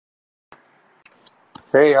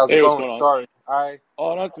Hey, how's it Hey, what's going? going on? Sorry, I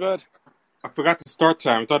Oh, not too bad. I forgot the start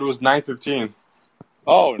time. I thought it was 9:15.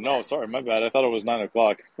 Oh, no, sorry, my bad. I thought it was 9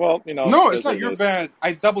 o'clock. Well, No, it it's is what not it your is. bad.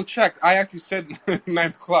 I double checked. I actually said 9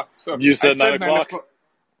 o'clock. So You I said nine said nine o'clock? o'clock.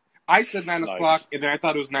 I said 9 o'clock, Nice. and then I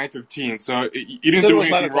thought it was 9:15. So you You didn't said it do was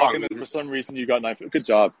nine anything o'clock, wrong. and then for some reason you got 9. Good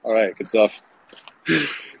job. All right, good stuff.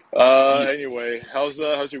 Yeah. Anyway, how's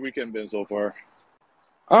your weekend been so far?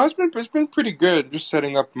 It's been pretty good. Just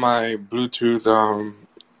setting up my Bluetooth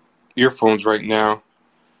earphones right now.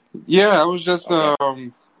 Yeah, I was just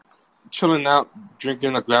Okay. chilling out,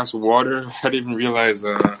 drinking a glass of water. I didn't even realize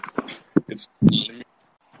it's.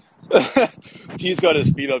 T's got his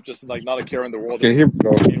feet up, just like not a care in the world, Okay, and here we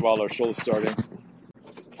go. meanwhile our show's starting.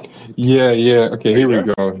 Yeah, yeah. Okay, Are you here we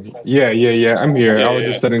there? go. Yeah. I'm here. Yeah, I yeah, was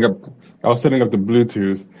just yeah. setting up. I was setting up the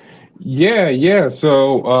Bluetooth. Yeah.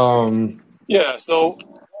 So, Yeah. So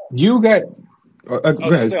you got. I Go was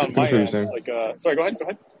gonna say ahead. on Finish my what you're end, saying. sorry, go ahead, go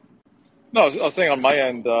ahead. No, I was saying on my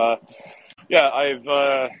end. Yeah, I've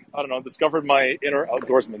I don't know discovered my inner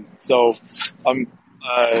outdoorsman. So I'm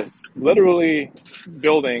literally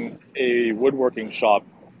building a woodworking shop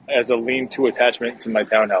as a lean-to attachment to my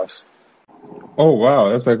townhouse. Oh wow,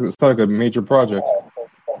 it's like a major project.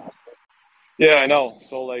 Yeah, I know.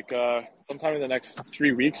 So like sometime in the next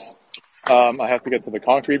 3 weeks, I have to get to the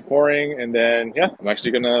concrete pouring, and then yeah, I'm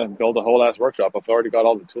actually gonna build a whole ass workshop. I've already got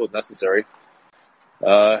all the tools necessary.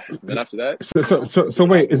 Then after that, see So what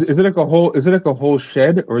wait, happens. is it like a whole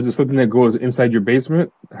shed, or is it something that goes inside your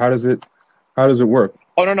basement? How does it work?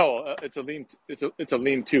 Oh no, it's a lean. It's a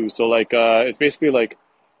lean to. So like it's basically like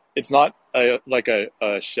it's not a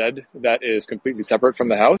shed that is completely separate from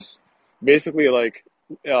the house. Basically, like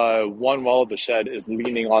one wall of the shed is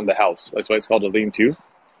leaning on the house. That's why it's called a lean-to.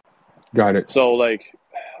 Got it. So like,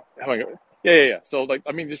 how am I yeah. So like,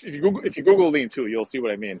 I mean, just if you Google lean-to, you'll see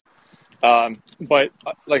what I mean. But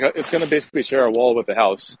like, it's gonna basically share a wall with the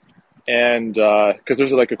house, and because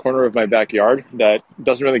there's like a corner of my backyard that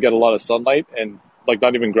doesn't really get a lot of sunlight, and like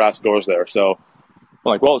not even grass grows there. So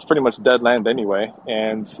I'm like, well, it's pretty much dead land anyway.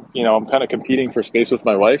 And, I'm kind of competing for space with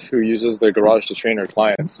my wife who uses the garage to train her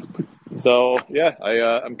clients. So, yeah,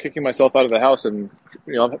 I'm kicking myself out of the house and,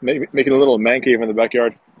 making a little man cave in the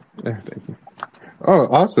backyard. Thank you. Oh,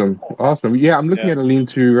 awesome. Yeah, I'm looking Yeah. at a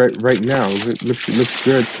lean-to right now. It looks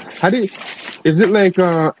good. How do you, is it like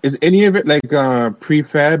is any of it like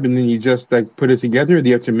prefab and then you just like put it together, or do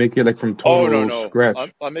you have to make it like from Oh, no, total no. scratch?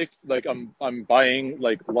 I'm buying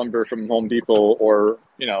like lumber from Home Depot or,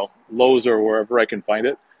 Lowe's or wherever I can find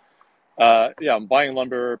it. Yeah, I'm buying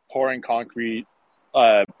lumber, pouring concrete,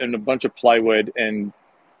 and a bunch of plywood and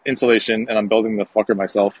insulation, and I'm building the fucker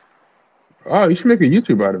myself. Oh, you should make a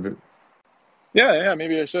YouTube out of it. Yeah,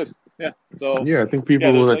 maybe I should. Yeah. So, Yeah, I think yeah, people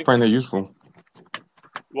will there's like like, find that useful.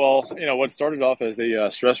 well, what started off as a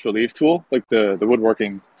stress relief tool, like the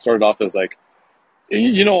woodworking started off as like,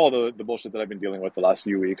 all the bullshit that I've been dealing with the last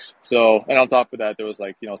few weeks. So, and on top of that, there was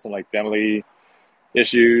like, some like family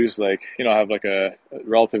issues, like, I have like a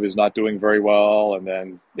relative who's not doing very well. And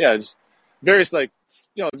then, yeah, just various like,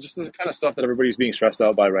 just the kind of stuff that everybody's being stressed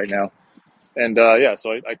out by right now. And yeah,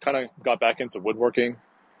 so I kind of got back into woodworking.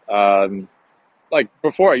 Um, like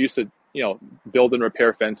before I used to, build and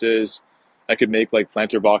repair fences. I could make like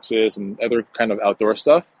planter boxes and other kind of outdoor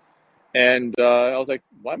stuff. And I was like,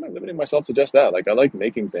 why am I limiting myself to just that? Like, I like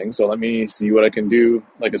making things, so let me see what I can do,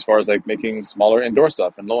 like as far as like making smaller indoor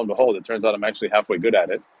stuff. And lo and behold, it turns out I'm actually halfway good at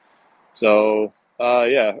it. So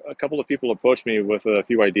yeah, a couple of people approached me with a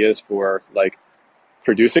few ideas for like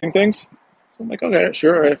producing things. So I'm like, okay,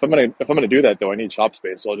 sure. If I'm gonna do that though, I need shop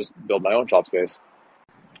space, so I'll just build my own shop space.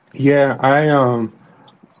 Yeah, I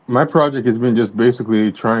my project has been just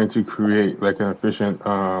basically trying to create like an efficient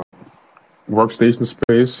workstation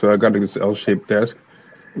space. So I got like this L-shaped desk.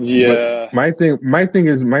 But Yeah, my thing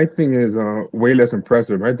is way less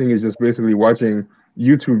impressive. My thing is just basically watching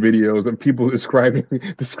YouTube videos of people describing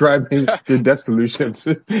their desk solutions.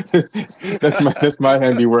 That's my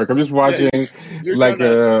handiwork. I'm just yeah. watching You're trying like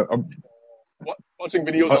to watching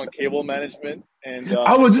videos a on cable management and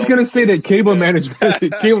I was just gonna say that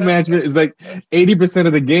self-contained. Yeah. cable management is like 80%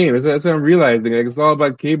 of the game. That's what I'm realizing. Like it's all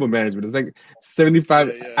about cable management. It's like 75.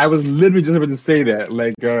 Yeah. I was literally just about to say that.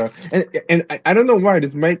 Like, and I don't know why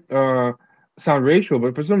this might sound racial,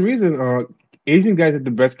 but for some reason, Asian guys have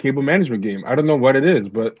the best cable management game. I don't know what it is,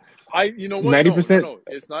 but You know what? No, no, 90%. no.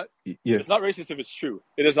 It's not. Yeah. It's not racist if it's true.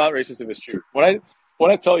 It is not racist if it's true. When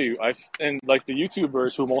I tell you, and like the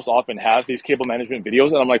YouTubers who most often have these cable management videos,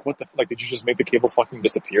 and I'm like, what the like? Did you just make the cables fucking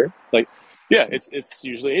disappear? Like, yeah, it's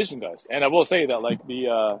usually Asian guys, and I will say that like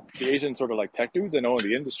the Asian sort of like tech dudes I know in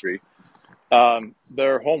the industry,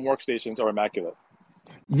 their home workstations are immaculate.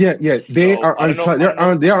 Yeah. They So are they are I don't know what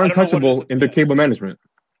it is. untouchable in the Yeah, cable management.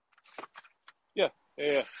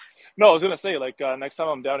 yeah. No, I was gonna say like next time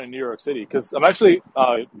I'm down in New York City because I'm actually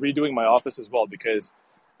redoing my office as well because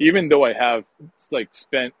even though I have like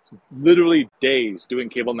spent literally days doing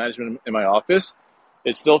cable management in my office,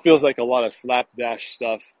 it still feels like a lot of slapdash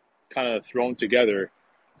stuff kind of thrown together.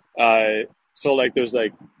 So like there's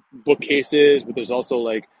like bookcases, but there's also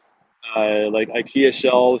like IKEA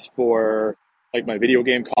shelves for like my video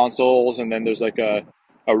game consoles, and then there's like a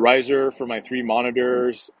riser for my three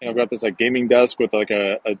monitors, and I've got this like gaming desk with like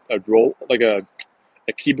a roll like a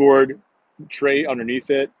keyboard tray underneath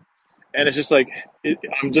it, and it's just like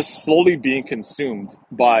I'm just slowly being consumed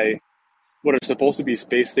by what are supposed to be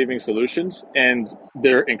space saving solutions, and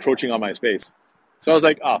they're encroaching on my space. So I was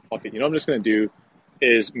like, ah, fuck it. You know what I'm just gonna do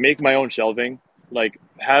is make my own shelving, like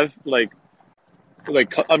have like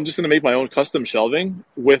I'm just gonna make my own custom shelving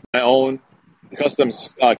with my own custom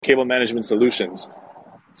cable management solutions,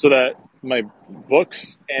 so that my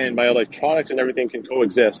books and my electronics and everything can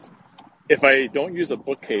coexist. If I don't use a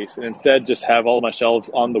bookcase and instead just have all my shelves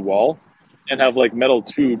on the wall and have like metal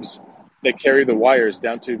tubes that carry the wires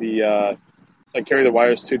down to the carry the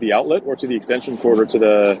wires to the outlet or to the extension cord or to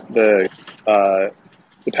the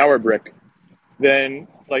power brick, then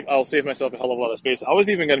like I'll save myself a hell of a lot of space. I was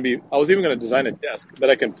even gonna design a desk that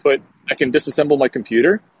I can disassemble my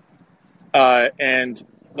computer and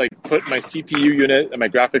like put my CPU unit and my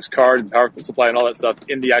graphics card and power supply and all that stuff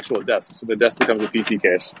in the actual desk, so the desk becomes a PC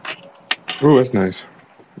case. Oh, that's nice.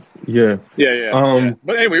 Yeah. Yeah. Um.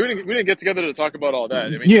 But anyway, we didn't get together to talk about all that. I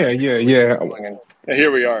mean, you Yeah. asked me Yeah. what weekend Yeah. was going, and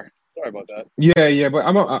here we are. Sorry about that. Yeah. But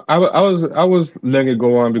I was letting it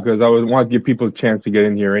go on because I was want to give people a chance to get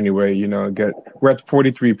in here anyway. You know, we're at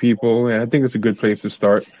 43 people, and I think it's a good place to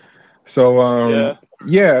start. So Yeah. yeah.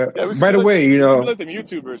 Yeah, we could By be the like way, we could be like them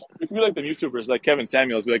YouTubers. We could be like them YouTubers, like Kevin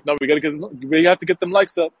Samuels. Be like, no, we have to get them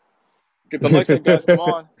likes up. Get them likes up, guys. Come if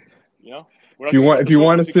on. You know, we're not going to start if the you show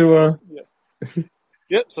want if us you can. to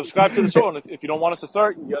Yeah, subscribe to the show, and if you don't want us to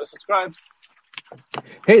start, you got to subscribe.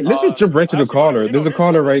 hey, let's just jump right to the Actually, what I, caller. you know, There's a here's what I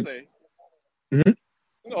caller will right. say. Mhm.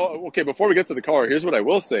 No, okay, before we get to the caller, here's what I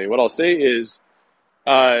will say. What I'll say is,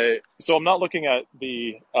 so I'm not looking at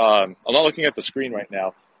the screen right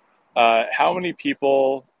now. How many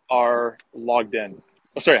people are logged in?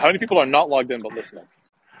 Oh, sorry, how many people are not logged in but listening?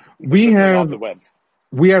 Like We listening off have the web.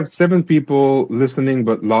 we have 7 people listening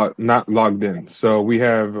but not logged in. So we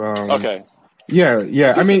have Okay, yeah.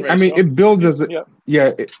 decent I mean ratio. it builds as Yeah.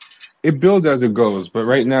 yeah it builds as it goes. But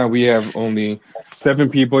right now we have only 7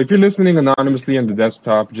 people. If you're listening anonymously on the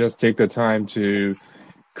desktop, just take the time to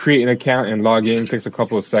create an account and log in. It takes a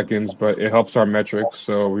couple of seconds, but it helps our metrics.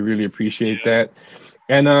 So we really appreciate that.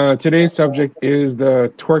 And today's subject is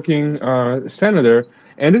the twerking senator.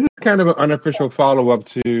 And this is kind of an unofficial follow-up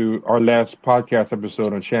to our last podcast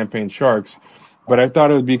episode on Champagne Sharks. But I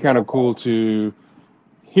thought it would be kind of cool to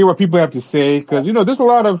hear what people have to say because, you know, there's a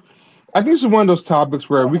lot of, I think this is one of those topics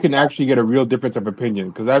where we can actually get a real difference of opinion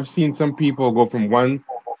because I've seen some people go from one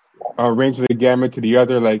range of the gamut to the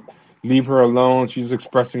other, like, leave her alone. She's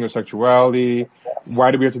expressing her sexuality.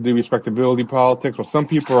 Why do we have to do respectability politics? Well, some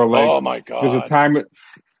people are like, Oh my there's a God. time,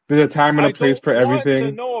 there's a time and a I place don't for want to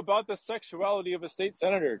everything. know about the sexuality of a state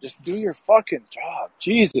senator. Just do your fucking job.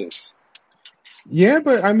 Jesus. Yeah,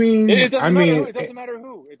 but It I doesn't matter who. mean, It doesn't matter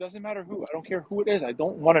who. It doesn't matter who. I don't care who it is. I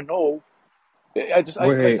don't want to know. wait, I just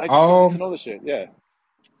don't need to know the shit. Yeah.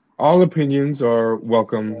 all opinions are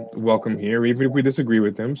welcome here, even if we disagree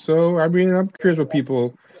with them. So, I mean, I'm curious what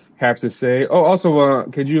people have to say. Oh, also,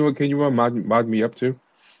 can you mod me up too?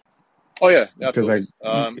 Oh yeah, Because absolutely.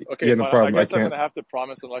 Okay, yeah, no fine. I problem. I guess I'm can't. gonna have to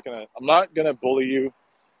promise I'm not gonna bully you.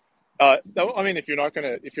 No, I mean, if you're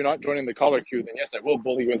not joining the caller queue, then yes, I will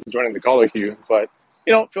bully you into joining the caller queue. But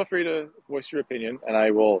you know, feel free to voice your opinion, and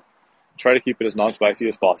I will try to keep it as non-spicy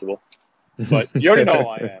as possible. But you already know how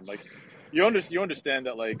I am. Like, you understand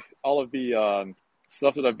that like all of the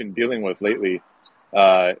stuff that I've been dealing with lately,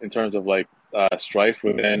 in terms of like strife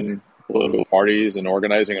within political parties and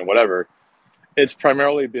organizing and whatever, it's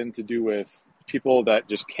primarily been to do with people that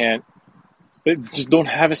they just don't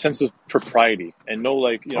have a sense of propriety and know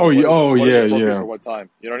like Oh, what is yeah, appropriate yeah. for what time.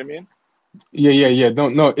 You know what I mean? Yeah.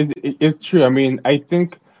 Don't no, it's true. I mean, I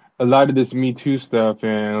think a lot of this Me Too stuff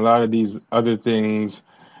and a lot of these other things,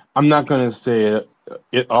 I'm not gonna say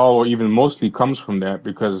it all or even mostly comes from that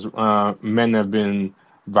because men have been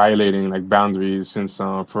violating like boundaries since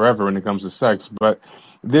forever when it comes to sex. But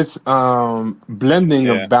this blending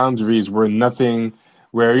Yeah. of boundaries where nothing,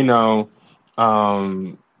 where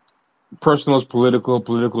um, personal is political,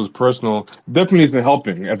 political is personal, definitely isn't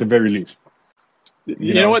helping at the very least. You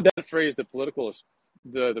You know know. what that phrase, the political is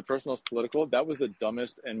the personal is political, that was the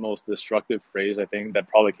dumbest and most destructive phrase I think that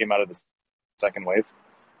probably came out of the second wave,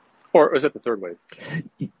 or was it the third wave?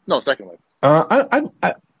 No, second wave.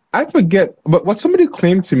 I forget, but what somebody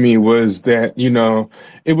claimed to me was that,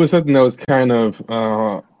 it was something that was kind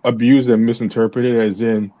of abused and misinterpreted, as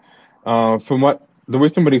in, from what the way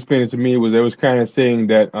somebody explained it to me was, it was kind of saying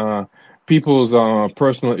that people's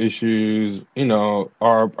personal issues,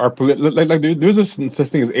 like there's a such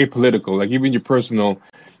thing as apolitical. Like even your personal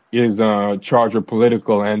is charged with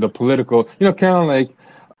political, and the political, kind of like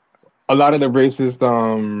a lot of the racist,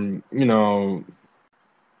 um,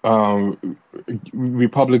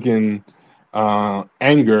 Republican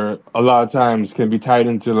anger a lot of times can be tied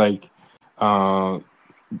into like uh,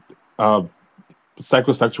 uh,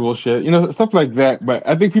 psychosexual shit, stuff like that. But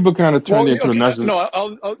I think people kind of turned Well, it into a okay,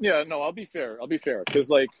 narcissist. no, yeah, no, I'll be fair. I'll be fair because,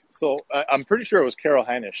 like, so I'm pretty sure it was Carol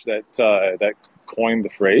Heinisch that coined the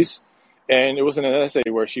phrase, and it was in an essay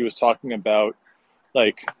where she was talking about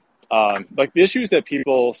like like the issues that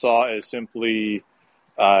people saw as simply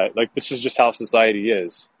like this is just how society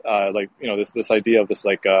is. Like this idea of this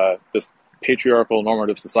like this patriarchal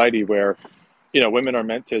normative society where women are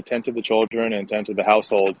meant to tend to the children and tend to the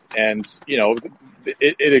household, and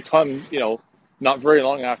it had come not very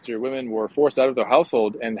long after women were forced out of their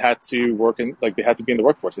household and had to work in like they had to be in the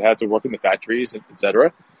workforce. They had to work in the factories,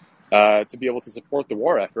 etc., to be able to support the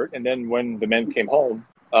war effort. And then when the men came home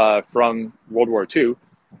from World War II,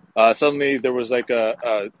 suddenly there was like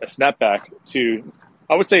a snapback to,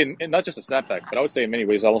 I would say, not just a snapback, but I would say in many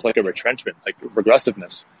ways almost like a retrenchment, like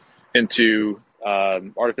regressiveness into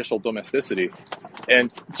artificial domesticity.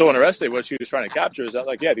 And so in her essay, what she was trying to capture is that,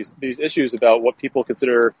 like, yeah, these issues about what people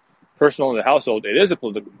consider personal in the household, it is a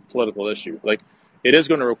political issue. Like, it is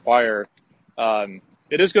going to require,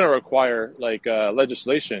 like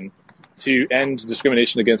legislation to end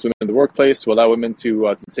discrimination against women in the workplace, to allow women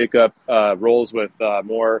to take up roles with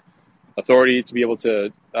more authority, to be able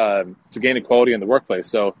to gain equality in the workplace.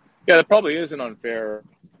 So yeah, that probably is an unfair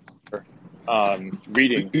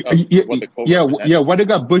reading of what the quote represents. What it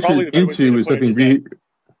got Probably butchered the better way into to is put it something really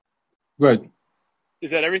good.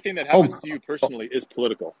 is that everything that Oh, happens to you personally is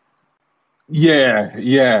political.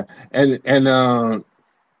 yeah, and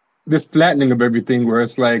this flattening of everything, where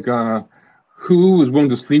it's like, who is willing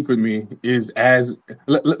to sleep with me is as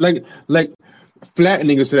like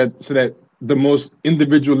flattening it, so that the most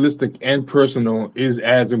individualistic and personal is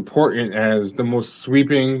as important as the most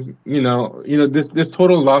sweeping. This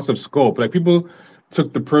total loss of scope. Like, people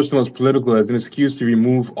took the personal as political as an excuse to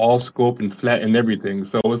remove all scope and flatten everything.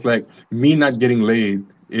 So it's like me not getting laid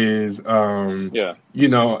is Yeah.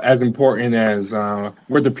 as important as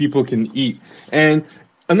whether people can eat. And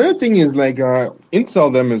another thing is, like,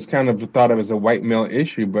 inceldom is kind of thought of as a white male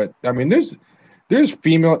issue, but I mean, there's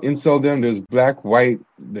female inceldom, there's black, white,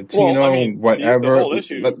 Well, I Latino, mean, the whatever. whole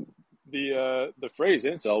issue, the phrase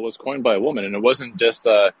incel was coined by a woman, and it wasn't just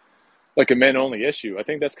like a men only issue. I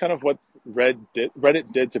think that's kind of what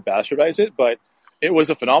Reddit did to bastardize it, but it was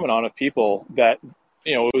a phenomenon of people that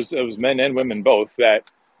it was men and women both that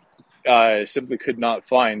simply could not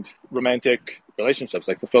find romantic relationships,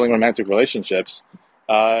 like fulfilling romantic relationships,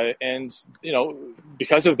 and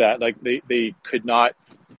because of that, like they could not.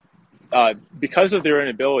 Because of their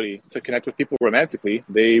inability to connect with people romantically,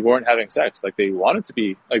 they weren't having sex. Like, they wanted to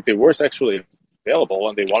be, like, they were sexually available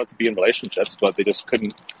and they wanted to be in relationships, but they just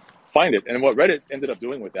couldn't find it. And what Reddit ended up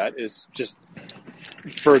doing with that is just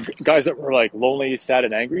for guys that were like lonely, sad,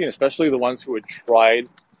 and angry, and especially the ones who had tried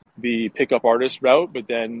the pickup artist route, but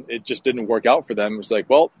then it just didn't work out for them. It was like,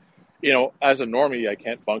 well, as a normie, I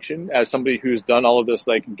can't function. As somebody who's done all of this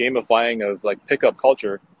like gamifying of like pickup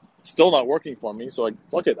culture, still not working for me. So, like,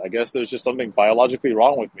 look it, I guess there's just something biologically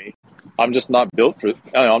wrong with me. I'm just not built for.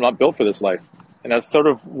 I'm not built for this life, and that's sort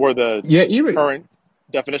of where the even current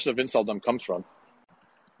definition of inceldom comes from.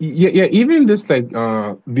 even this, like,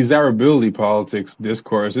 desirability politics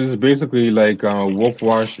discourse, this is basically like woke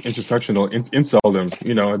wash intersectional inceldom.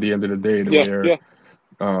 At the end of the day, Yeah, where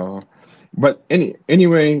yeah. but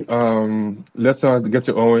anyway, let's get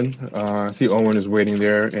to Owen. I see Owen is waiting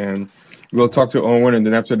there, and we'll talk to Owen, and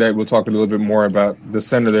then after that, we'll talk a little bit more about the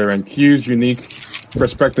senator and Q's unique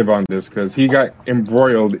perspective on this, because he got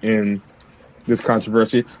embroiled in this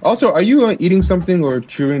controversy. Also, are you eating something or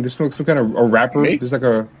chewing? There's some kind of a wrapper. Me? There's like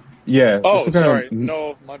a There's Oh, some kind sorry. of.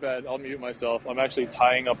 No, my bad. I'll mute myself. I'm actually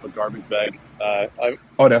tying up a garbage bag. I'm.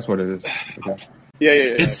 Oh, that's what it is. Okay. Yeah.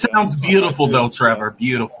 It sounds beautiful, though, Trevor.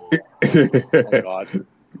 Beautiful. Oh God.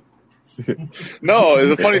 No,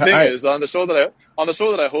 the funny thing I, is on the show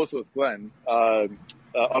that I host with Glenn,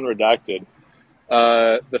 Unredacted.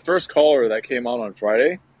 The first caller that came on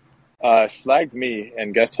Friday, slagged me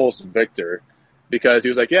and guest host Victor because he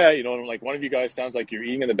was like, yeah, like one of you guys sounds like you're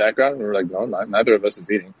eating in the background. And we're like, no, neither of us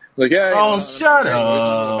is eating. We're like, yeah, Oh, I'm shut hearing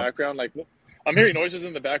noises in the up. background. Like, I'm hearing noises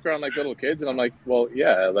in the background like little kids. And I'm like, well,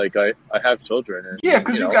 yeah, like I have children. And, Yeah,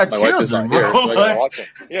 because you got my wife is children, not here, bro. so I gotta watch them.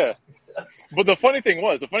 Yeah. But the funny thing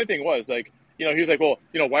was, like, he was like, well,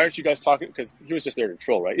 why aren't you guys talking? Because he was just there to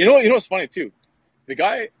troll, right? You know what's funny too? The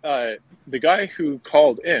guy who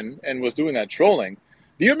called in and was doing that trolling.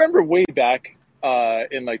 Do you remember way back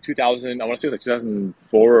in like 2000? I want to say it was like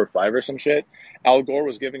 2004 or 5 or some shit. Al Gore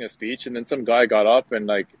was giving a speech, and then some guy got up and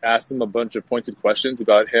like asked him a bunch of pointed questions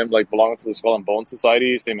about him like belonging to the Skull and Bones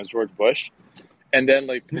Society, same as George Bush. And then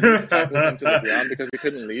like police tackled him to the ground because he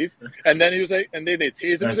couldn't leave. And then he was like, and then they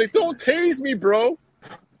tased him. He was like, "Don't tase me, bro."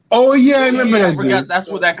 Oh yeah, I remember I that. forgot Dude. that's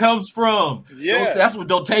where that comes from. Yeah. That's what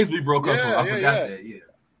Don't Taste Me Bro comes from. I Yeah, forgot yeah. that.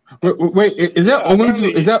 Yeah. Wait, is that Owens?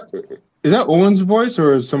 apparently Is that Owens' voice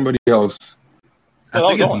or is somebody else? I that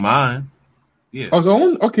think was it's Owen. mine. Yeah. Oh, it's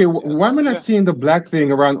Owen? Okay, why am I not Yeah. seeing the black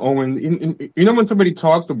thing around Owen? When somebody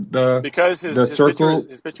talks, Because the circle.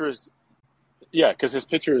 picture is yeah, because his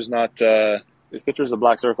picture is not his picture is a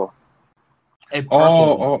black circle. A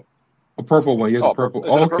purple one. Oh, a purple one. Yes, a purple.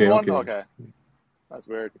 Is it a Okay, purple one? okay, Okay. That's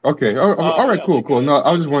weird. okay. All right, Yeah, cool, like, cool. No,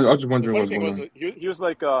 I was just the wondering funny what's thing going was on. he was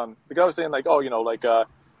like the guy was saying like, oh,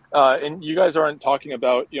 and you guys aren't talking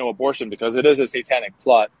about abortion because it is a satanic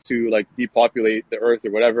plot to like depopulate the earth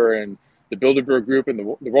or whatever, and the Bilderberg Group and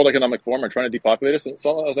the World Economic Forum are trying to depopulate us. And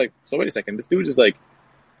so I was like, so wait a second, this dude is like,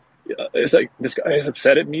 it's like this guy is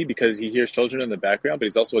upset at me because he hears children in the background, but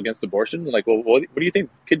he's also against abortion. I'm like, well, what do you think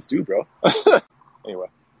kids do, bro? Anyway.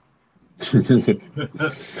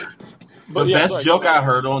 The best joke I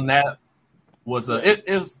heard on that was it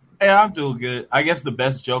was hey, I'm doing good. I guess the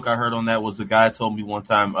best joke I heard on that was the guy told me one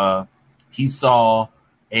time he saw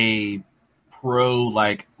a pro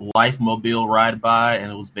like life mobile ride by, and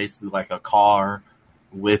it was basically like a car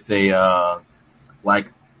with a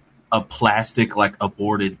like a plastic like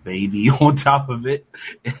aborted baby on top of it,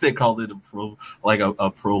 and they called it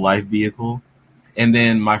a pro life vehicle. And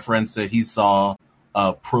then my friend said he saw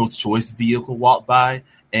a pro choice vehicle walk by,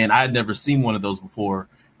 and I had never seen one of those before.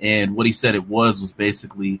 And what he said it was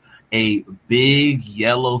basically a big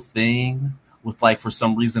yellow thing with like for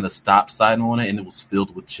some reason a stop sign on it, and it was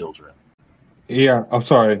filled with children. Yeah, I'm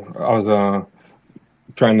sorry. I was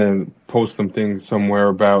trying to post some things somewhere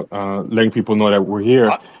about letting people know that we're here,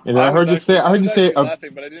 and then I heard you say,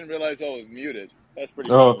 laughing, but I didn't realize I was muted. That's pretty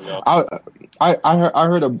oh, funny. I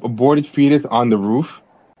heard aborted fetus on the roof.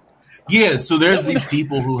 Yeah, so there's these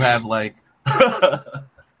people who have like,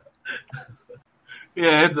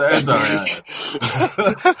 yeah, it's all right.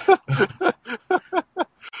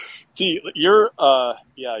 See, your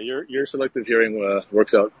selective hearing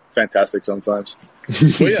works out fantastic sometimes.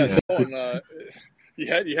 But yeah, so you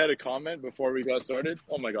had a comment before we got started.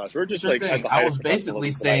 Oh my gosh, we're just like at the I was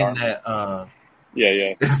basically saying that.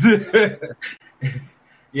 Yeah.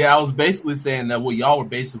 Yeah, I was basically saying that what y'all were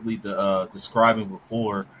basically describing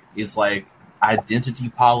before is like identity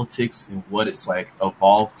politics and what it's like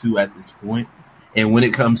evolved to at this point. And when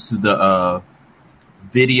it comes to the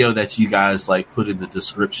video that you guys like put in the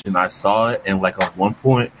description, I saw it, and like on one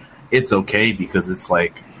point, it's okay because it's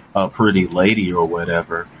like a pretty lady or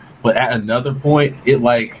whatever. But at another point, it's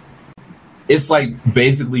like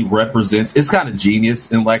basically represents. It's kind of genius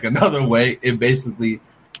in like another way. It basically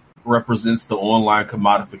represents the online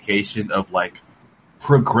commodification of like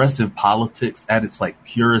progressive politics at its like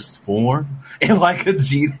purest form in like a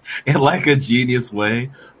genius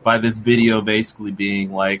way, by this video basically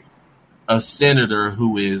being like a senator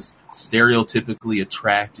who is stereotypically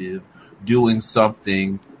attractive doing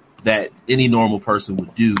something that any normal person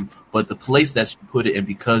would do, but the place that she put it, and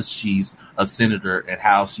because she's a senator and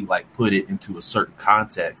how she like put it into a certain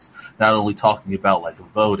context, not only talking about like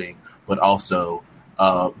voting, but also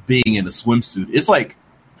being in a swimsuit. It's like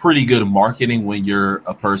pretty good marketing when you're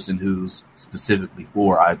a person who's specifically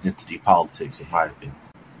for identity politics, in my opinion.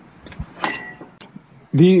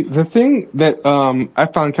 The thing that I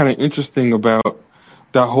found kind of interesting about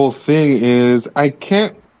that whole thing is I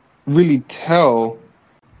can't really tell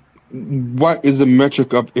what is the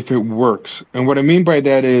metric of if it works. And what I mean by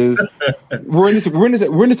that is we're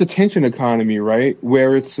in this attention economy, right?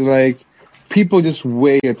 Where it's like people just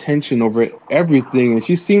weigh attention over everything, and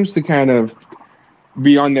she seems to kind of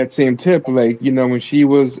be on that same tip. Like,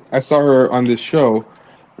 when I saw her on this show,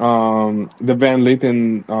 the Van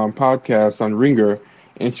Lathan podcast on Ringer,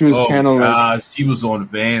 and she was kind of like, she was on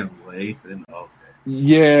Van Lathan. Okay.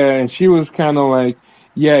 Yeah, and she was kind of like,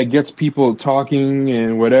 yeah, it gets people talking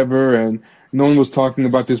and whatever, and no one was talking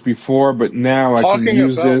about this before, but now I can Talking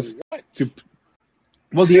use about this what? to.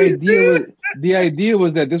 Well, the idea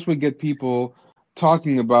was that this would get people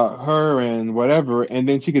talking about her and whatever, and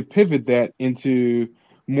then she could pivot that into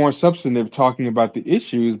more substantive talking about the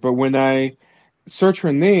issues. But when I search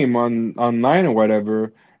her name on online or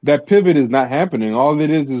whatever, that pivot is not happening. All it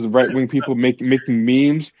is right wing people making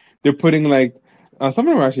memes. They're putting like some of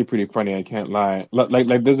them are actually pretty funny. I can't lie.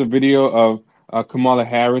 Like there's a video of Kamala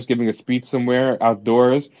Harris giving a speech somewhere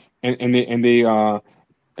outdoors, and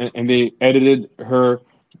they edited her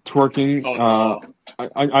twerking Oh no!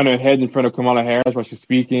 on her head in front of Kamala Harris while she's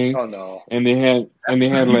speaking, Oh no! and they had Pretty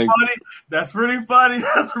like funny. That's pretty funny.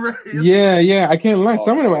 That's really. yeah, I can't lie. Oh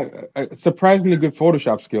Some of no! them surprisingly good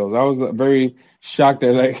Photoshop skills. I was very shocked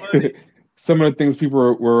at like Funny. some of the things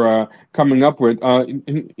people were coming up with.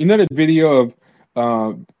 You know the video of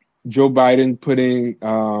uh, Joe Biden putting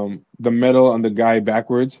the medal on the guy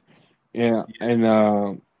backwards, and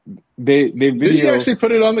they Did he video. actually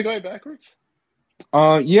put it on the guy backwards?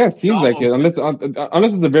 Yeah, it seems like it. Almost.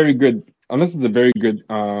 Unless it's a very good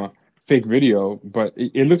fake video, but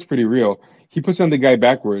it looks pretty real. He puts on the guy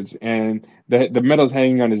backwards, and the medal's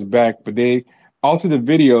hanging on his back. But they alter the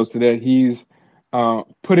video so that he's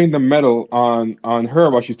putting the medal on her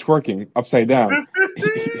while she's twerking upside down.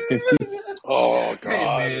 And she, Oh Hey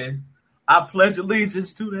god! man, I pledge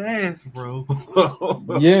allegiance to the ass, bro.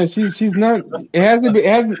 yeah, she's not.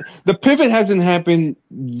 The pivot hasn't happened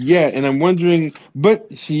yet, and I'm wondering. But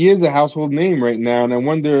she is a household name right now, and I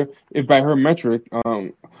wonder if by her metric,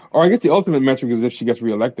 or I guess the ultimate metric is if she gets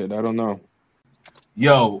reelected. I don't know.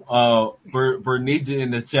 Yo, Bernija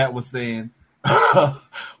in the chat was saying,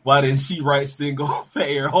 why didn't she write single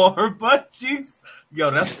payer on her butt cheeks? Yo,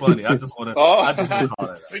 that's funny. I just want to call that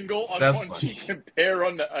out. Single on That's one funny. cheek and pair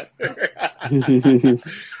on the other.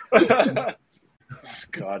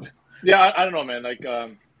 God. Yeah, I don't know, man. Like,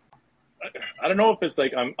 I don't know if it's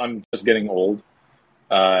like I'm just getting old.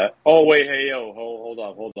 Oh wait, hey yo, hold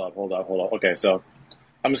up. Okay, so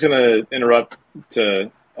I'm just gonna interrupt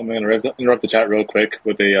the chat real quick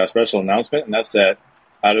with a special announcement, and that's that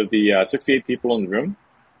out of the 68 people in the room,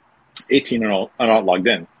 18 are not logged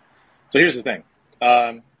in. So here's the thing: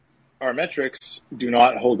 our metrics do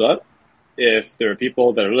not hold up if there are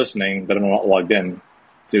people that are listening that are not logged in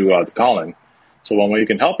to call in. So one way you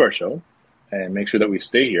can help our show and make sure that we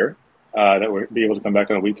stay here, that we'll be able to come back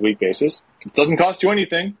on a week-to-week basis. It doesn't cost you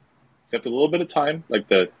anything except a little bit of time, like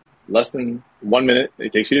the less than 1 minute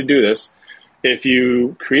it takes you to do this. If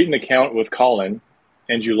you create an account with Colin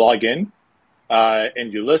and you log in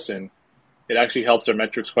and you listen, it actually helps our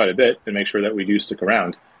metrics quite a bit to make sure that we do stick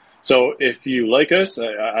around. So if you like us,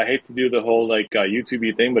 I hate to do the whole like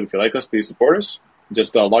YouTube thing, but if you like us, please support us.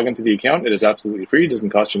 Just log into the account. It is absolutely free. It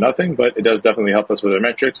doesn't cost you nothing, but it does definitely help us with our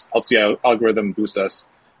metrics. Helps the algorithm boost us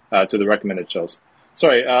to the recommended shows.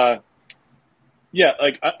 Sorry. Yeah,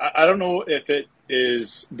 like I don't know if it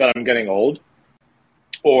is that I'm getting old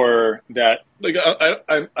or that like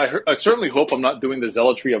I certainly hope I'm not doing the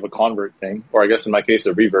zealotry of a convert thing, or I guess in my case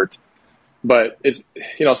a revert. But it's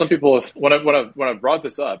some people when I brought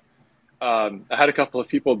this up, I had a couple of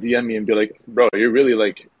people DM me and be like, "Bro, you're really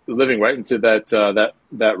like living right into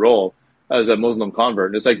that role as a Muslim convert."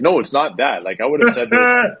 And it's like, no, it's not that. Like I would have said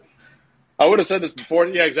this. I would have said this before.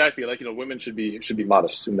 Yeah, exactly. Like women should be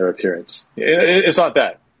modest in their appearance. It's not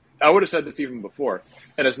that. I would have said this even before,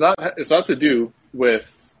 and it's not to do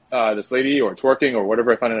with this lady or twerking or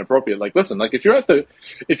whatever I find inappropriate. Like, listen, like if you're at the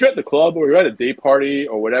club or you're at a day party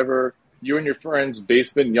or whatever, you're in your friend's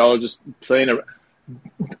basement and y'all are just playing around.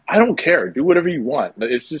 I don't care. Do whatever you want.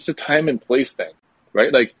 It's just a time and place thing,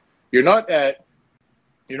 right? Like you're not at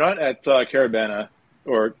Carabana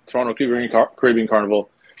or Toronto Caribbean Carnival.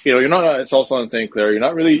 You're not at Salsa and St. Clair.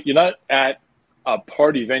 You're not at a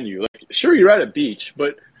party venue. Like sure, you're at a beach,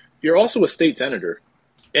 but you're also a state senator.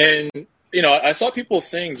 And I saw people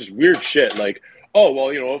saying just weird shit like, oh well,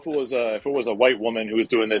 if it was a white woman who was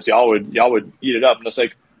doing this, y'all would eat it up. And it's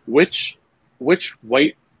like, which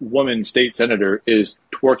white woman state senator is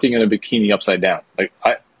twerking in a bikini upside down? Like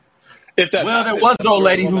there was an old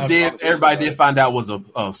lady who did. Everybody did find out was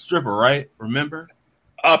a stripper, right? Remember?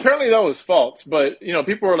 Apparently that was false, but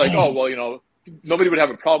people were like, oh well, nobody would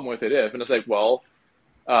have a problem with it if, and it's like, well,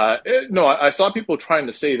 no, I saw people trying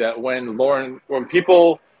to say that when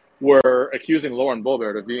people were accusing Lauren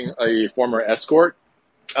Boebert of being a former escort,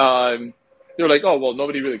 they were like, oh, well,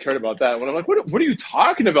 nobody really cared about that. When I'm like, what are you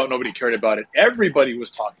talking about? Nobody cared about it. Everybody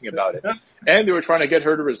was talking about it. And they were trying to get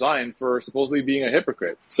her to resign for supposedly being a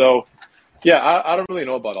hypocrite. So, yeah, I don't really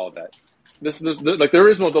know about all that. This like there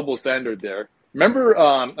is no double standard there. Remember,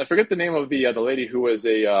 I forget the name of the lady who was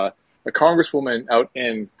a a congresswoman out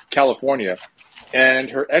in California, and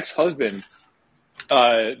her ex-husband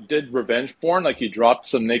did revenge porn. Like, he dropped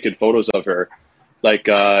some naked photos of her, like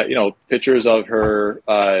pictures of her,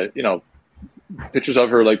 pictures of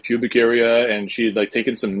her like pubic area, and she'd like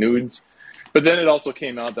taken some nudes. But then it also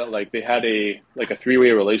came out that like they had a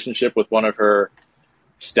three-way relationship with one of her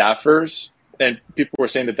staffers, and people were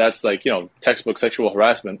saying that that's like textbook sexual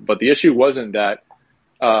harassment. But the issue wasn't that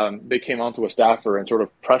they came onto a staffer and sort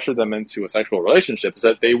of pressured them into a sexual relationship. Is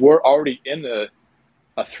that they were already in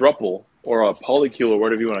a throuple or a polycule or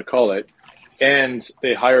whatever you want to call it, and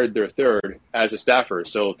they hired their third as a staffer.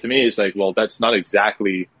 So to me, it's like, well, that's not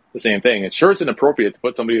exactly the same thing. And sure, it's inappropriate to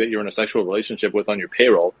put somebody that you're in a sexual relationship with on your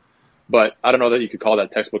payroll, but I don't know that you could call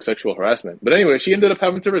that textbook sexual harassment. But anyway, she ended up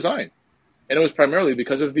having to resign, and it was primarily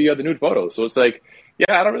because of the nude photos. So it's like,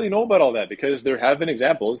 yeah, I don't really know about all that, because there have been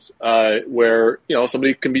examples where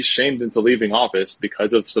somebody can be shamed into leaving office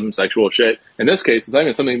because of some sexual shit. In this case, it's not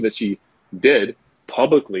even something that she did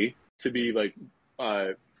publicly to be like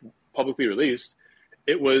publicly released.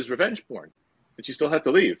 It was revenge porn, and she still had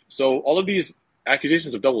to leave. So all of these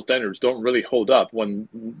accusations of double standards don't really hold up when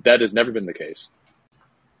that has never been the case.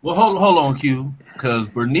 Well, hold on, Q, because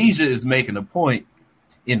Bernicia is making a point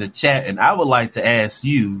in the chat, and I would like to ask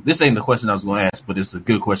you, this ain't the question I was going to ask, but it's a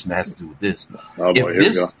good question that has to do with this. Oh boy, if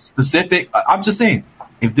this specific, I'm just saying,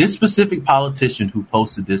 if this specific politician who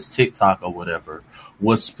posted this TikTok or whatever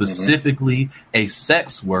was specifically a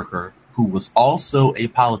sex worker who was also a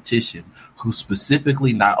politician who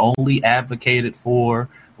specifically not only advocated for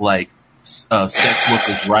like sex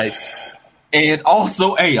workers' rights, and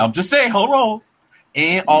also, hey, I'm just saying, hold on,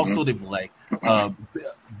 and also they were like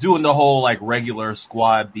doing the whole like regular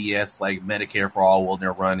squad BS, like Medicare for all when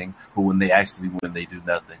they're running, but when they actually win, they do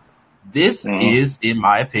nothing. This is, in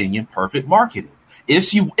my opinion, perfect marketing. If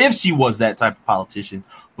she was that type of politician,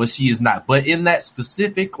 but she is not. But in that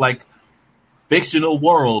specific like fictional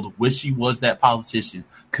world where she was that politician,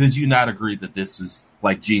 could you not agree that this is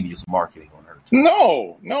like genius marketing on her?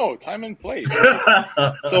 No, time and place.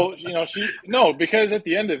 So because at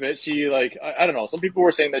the end of it, she like I don't know. Some people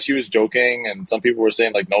were saying that she was joking, and some people were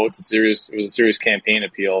saying like, no, it was a serious campaign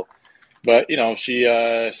appeal. But she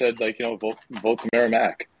said like vote to Mary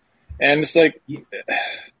Mac, and it's like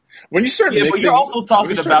when you start mixing, but you're also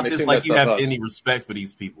talking about this like you have any respect for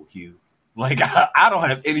these people, Q. Like I don't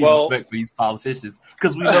have any respect for these politicians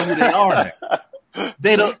because we know who they are now.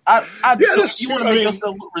 They don't. You want to make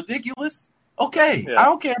yourself look ridiculous? Okay, I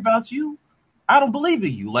don't care about you. I don't believe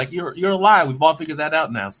in you. Like you're a lie. We've all figured that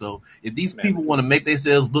out now. So if these people want to make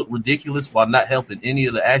themselves look ridiculous while not helping any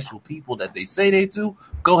of the actual people that they say they do,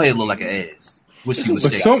 go ahead and look like an ass. Which he was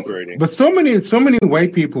but so many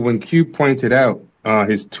white people, when Q pointed out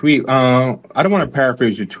his tweet, I don't want to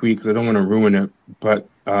paraphrase your tweet because I don't want to ruin it, but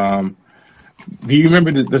do you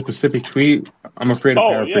remember the specific tweet? I'm afraid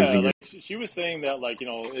of paraphrasing it. She was saying that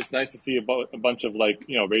it's nice to see a bunch of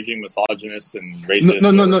raging misogynists and racists.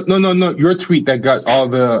 No. Your tweet that got all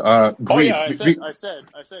the grief. I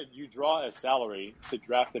said you draw a salary to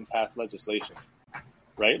draft and pass legislation,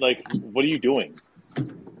 right? Like, what are you doing?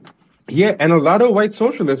 Yeah, and a lot of white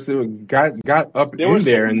socialists got up in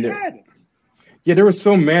there, and they were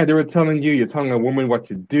so mad. They were telling you're telling a woman what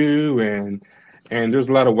to do, and there's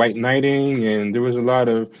a lot of white knighting, and there was a lot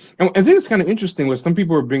of. And I think it's kind of interesting where some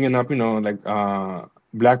people were bringing up,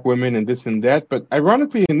 black women and this and that. But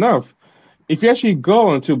ironically enough, if you actually go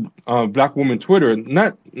onto black women Twitter,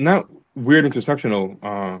 not weird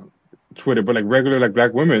intersectional Twitter, but like regular like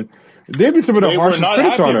black women, they've been some of the harshest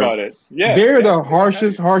critics on her. Yeah, they're the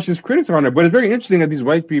harshest critics on her. But it's very interesting that these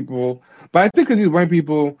white people. But I think because these white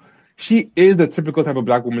people, she is the typical type of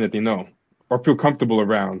black woman that they know or feel comfortable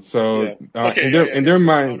around. So in their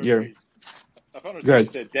mind, I found her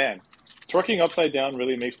said, Dan, twerking upside down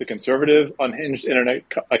really makes the conservative, unhinged internet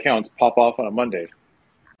accounts pop off on a Monday.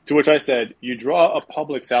 To which I said, you draw a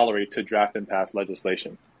public salary to draft and pass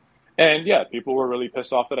legislation. And yeah, people were really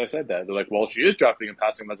pissed off that I said that. They're like, well, she is drafting and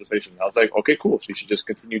passing legislation. I was like, okay, cool. She should just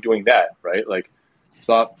continue doing that, right? Like,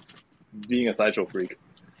 stop being a sideshow freak.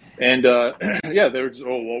 And they were just,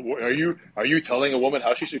 are you telling a woman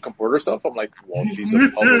how she should comport herself? I'm like, well, she's a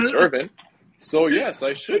public servant, so yes,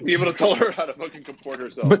 I should be able to tell her how to fucking comport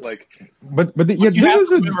herself. But you have to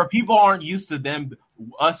remember, people aren't used to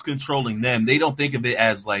us controlling them. They don't think of it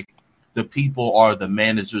as like the people are the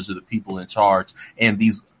managers or the people in charge, and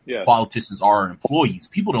these politicians are employees.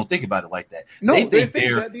 People don't think about it like that. No, they think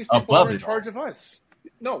they're that these people are in charge of us.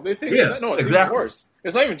 No, they think it's even worse.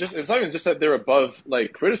 It's not even just that they're above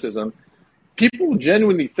like criticism. People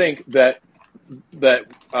genuinely think that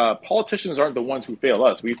politicians aren't the ones who fail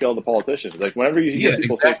us. We fail the politicians. Like whenever you hear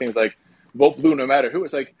people say exactly. things like "vote blue no matter who,"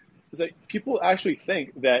 it's like people actually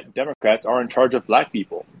think that Democrats are in charge of black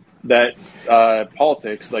people. That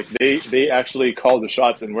politics, like they actually call the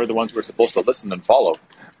shots, and we're the ones who are supposed to listen and follow.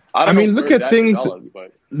 I I don't know mean, look where at that things. developed,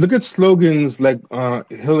 but Look at slogans like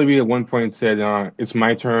Hillary at one point said, "It's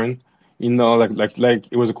my turn." You know, like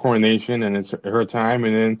it was a coronation and it's her time,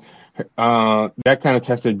 and then that kind of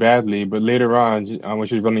tested badly. But later on, when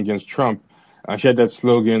she was running against Trump, she had that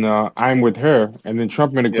slogan, "I'm with her," and then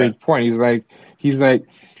Trump made a yeah, great point. He's like,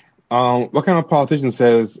 what kind of politician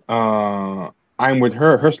says, "I'm with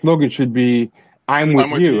her"? Her slogan should be, "I'm I'm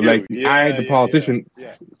with with you." Like you. I, Yeah, the yeah, yeah, politician.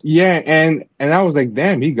 yeah. Yeah, and I was like,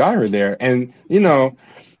 damn, he got her there. And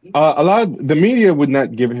a lot of the media would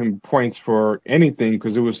not give him points for anything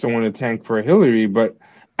because it was someone to tank for Hillary. But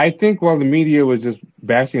I think while the media was just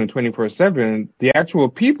bashing him 24/7, the actual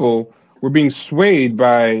people were being swayed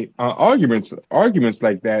by arguments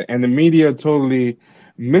like that, and the media totally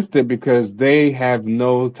missed it because they have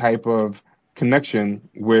no type of connection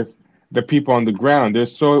with the people on the ground. They're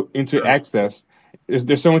so into Sure. access.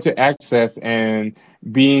 They're so into access and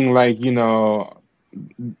being like,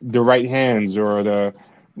 the right hands or the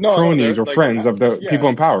No, cronies they're or like, friends of the yeah, people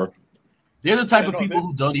in power. They're the type yeah, of no, people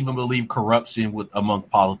who don't even believe corruption among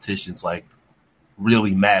politicians like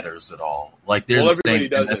really matters at all. Like they're well, the same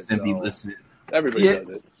everybody does it, MSNB so listening. everybody Yeah, does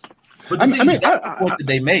it. but the I thing is, mean, that's the point that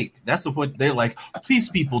they make. That's the point. They're like, these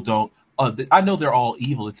people don't. I know they're all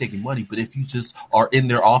evil and taking money, but if you just are in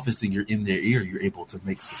their office and you're in their ear, you're able to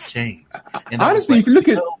make some change. And I was honestly, like,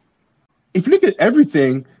 if you look at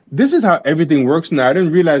everything, this is how everything works now. I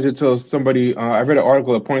didn't realize it till somebody. I read an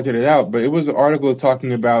article that pointed it out, but it was an article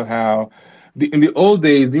talking about how in the old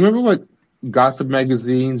days. Do you remember what gossip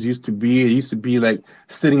magazines used to be? It used to be like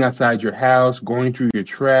sitting outside your house, going through your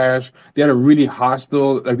trash. They had a really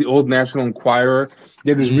hostile, like the old National Enquirer.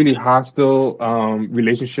 They had this really hostile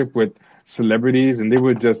relationship with celebrities, and they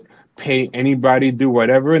would just pay anybody, do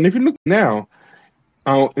whatever. And if you look now,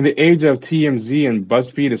 in the age of TMZ and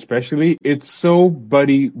BuzzFeed especially, it's so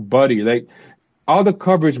buddy buddy. Like all the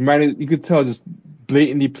coverage might you could tell just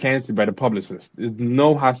blatantly planted by the publicist. There's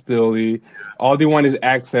no hostility. All they want is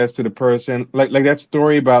access to the person. Like that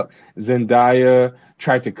story about Zendaya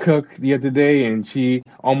tried to cook the other day and she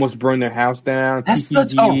almost burned their house down. that's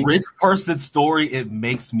such a TPD. rich person story. It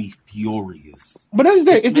makes me furious. But that's It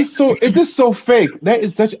the, makes it's just so fake. That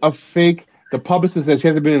is such a fake. The publicist says she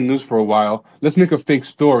hasn't been in the news for a while. Let's make a fake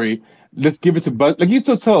story. Let's give it to Buzz. Like you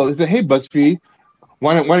still tell, is that hey BuzzFeed,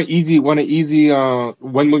 want an easy 1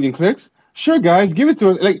 million clicks? Sure, guys, give it to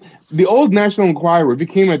us. Like the old National Enquirer, if you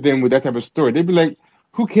came at them with that type of story, they'd be like,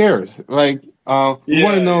 "Who cares? Like, we want to Yeah,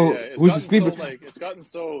 yeah, yeah. know who's asleep." It's gotten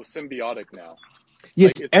so symbiotic now.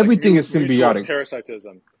 Yes, It's like everything is mutual symbiotic.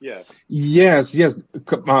 parasitism. Yeah, Yes, yes.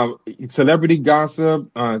 Celebrity gossip,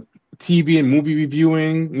 TV and movie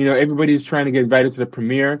reviewing. Everybody's trying to get invited to the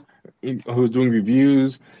premiere who's doing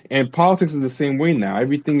reviews. And politics is the same way now.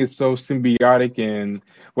 Everything is so symbiotic and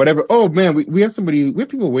whatever. Oh man, we have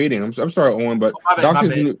people waiting. I'm sorry, Owen, but my bad, my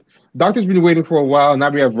bad. doctor's been waiting for a while. Now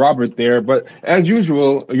we have Robert there. But as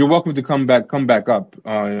usual, you're welcome to come back up.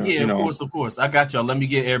 Yeah, of course. I got y'all. Let me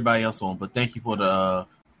get everybody else on. But thank you for the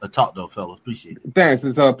talk, though, fellas. Appreciate it. Thanks.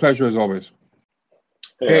 It's a pleasure as always.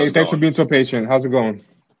 Hey, how's Hey, it thanks for going? being so patient. How's it going?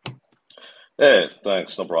 Hey,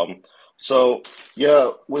 thanks, no problem. So,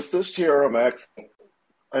 yeah, with this TRM Act,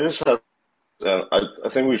 I just have, I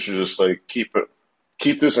think we should just like keep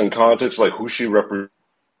this in context, like who she represents.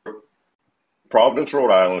 Providence,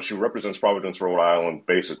 Rhode Island. She represents Providence, Rhode Island,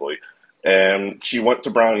 basically, and she went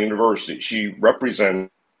to Brown University. She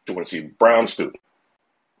represents, she went to see Brown students,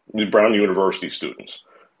 Brown University students,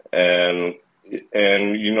 and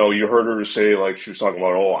you heard her say like she was talking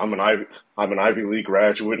about, oh, I'm an Ivy League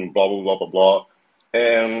graduate and blah blah blah blah blah,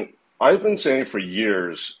 and I've been saying for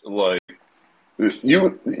years like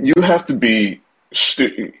you have to be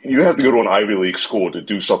you have to go to an Ivy League school to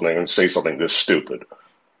do something and say something this stupid.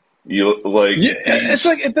 You like yeah. It's these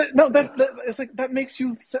like no, it's like that makes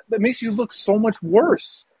you look so much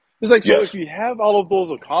worse. It's like so yes. if you have all of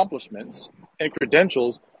those accomplishments and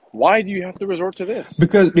credentials, why do you have to resort to this?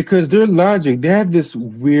 Because their logic, they have this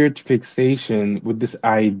weird fixation with this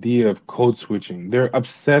idea of code switching. They're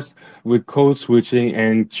obsessed with code switching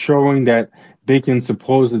and showing that they can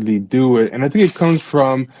supposedly do it. And I think it comes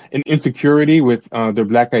from an insecurity with their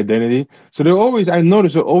black identity. So I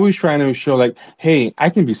notice they're always trying to show like, hey, I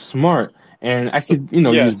can be smart and I So could,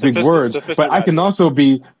 yeah, use big words, but I can sophistimagic. also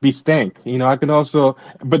be stank. I can also,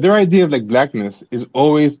 but their idea of like blackness is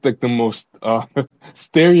always like the most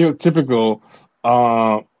stereotypical,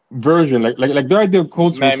 uh, version. Like their idea of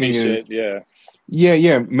code Mammy switching is shit,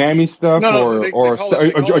 yeah. mammy stuff No, they call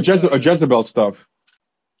it or Jezebel stuff.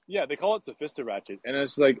 yeah, they call it sophistiratchet, and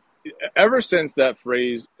it's like ever since that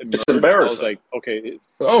phrase It's emerged, I was embarrassing. like, okay,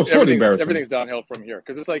 Oh, so embarrassing. everything's downhill from here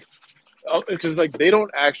because it's like they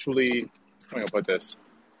don't actually. I'm gonna put this.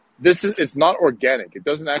 It's not organic. It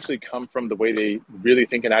doesn't actually come from the way they really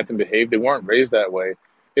think and act and behave. They weren't raised that way.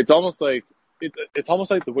 It's almost like it's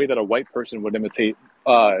almost like the way that a white person would imitate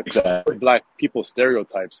Exactly. black people's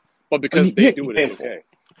stereotypes, but because they do it, it's Painful. okay.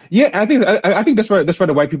 Yeah, I think that's why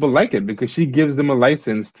the white people like it, because she gives them a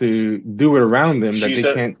license to do it around them that they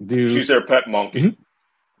can't do. She's their pet monkey. Mhm.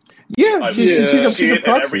 Yeah, You see she's a it at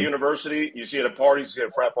every proxy. university. You see it at parties. You see it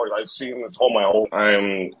at frat parties. I've seen this all my whole.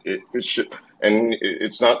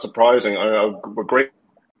 It's not surprising. A great.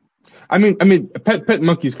 I mean, pet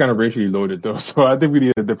monkey is kind of racially loaded though, so I think we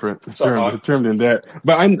need a different term than that.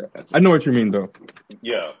 But I know what you mean though.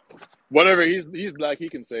 Yeah. Whatever. He's black. He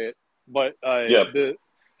can say it. But Yeah.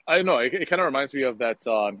 I don't know. It kind of reminds me of that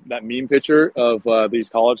meme picture of these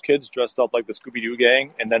college kids dressed up like the Scooby Doo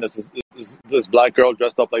gang, and then this black girl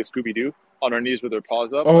dressed up like Scooby Doo on her knees with her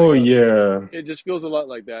paws up. Oh yeah. It just feels a lot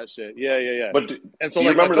like that shit. Yeah. But And so do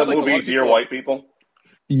you remember the movie like Dear White People?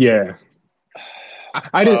 Yeah.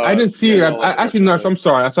 I didn't see it. Actually, no. I'm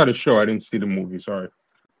sorry. I saw the show. I didn't see the movie. Sorry.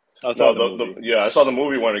 I saw the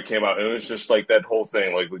movie when it came out, and it was just like that whole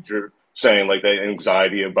thing, like what you're saying, like that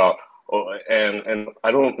anxiety about, and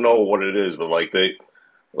I don't know what it is, but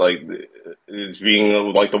it's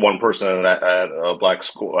being like the one person at a black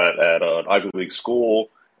school at an Ivy League school.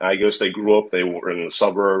 And I guess they were in the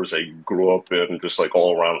suburbs. They grew up in just like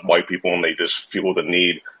all around white people, and they just feel the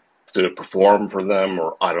need to perform for them,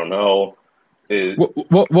 or I don't know.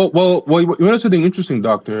 Well, you know something interesting,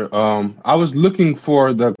 Doctor? I was looking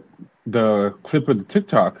for the clip of the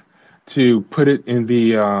TikTok to put it in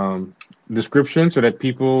the description so that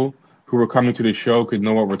people who were coming to the show could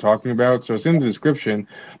know what we're talking about. So it's in the description.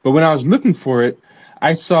 But when I was looking for it,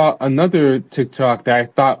 I saw another TikTok that I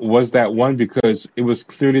thought was that one because it was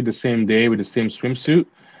clearly the same day with the same swimsuit.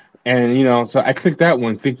 And, so I clicked that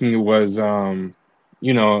one thinking it was,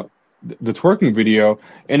 the twerking video,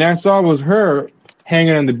 and I saw it was her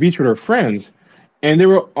hanging on the beach with her friends, and they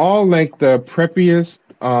were all like the preppiest,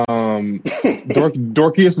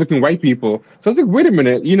 dorkiest looking white people. So I was like, wait a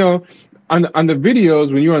minute, on the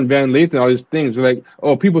videos when you're on Van Lathan, all these things, they're like,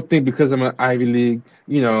 oh, people think because I'm an Ivy League,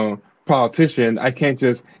 politician, I can't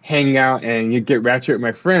just hang out and you get ratchet with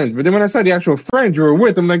my friends. But then when I saw the actual friends you were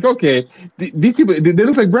with, I'm like, okay, these people, they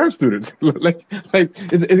look like Brown students. like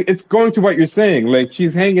it's going to what you're saying. Like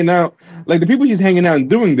she's hanging out, like the people she's hanging out and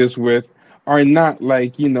doing this with are not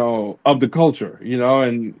like, of the culture,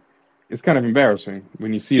 and it's kind of embarrassing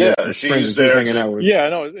when you see the friends she's hanging out with. Yeah,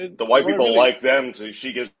 no, the white people like them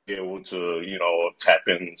she gets able to, tap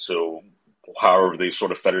into however they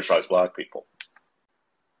sort of fetishize black people.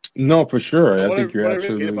 No, for sure. I think you're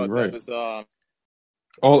absolutely right.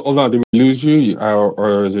 Hold on, did we lose you,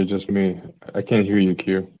 or is it just me? I can't hear you,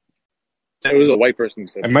 Q. It was a white person who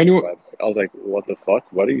said. I was like, "What the fuck?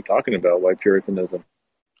 What are you talking about? White Puritanism?"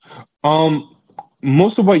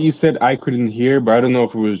 Most of what you said I couldn't hear, but I don't know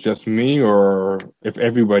if it was just me or if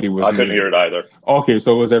everybody was. I couldn't hear it either. Okay,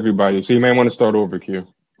 so it was everybody. So you might want to start over, Q.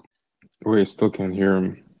 Wait, still can't hear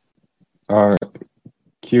him.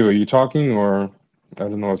 Q, are you talking or? I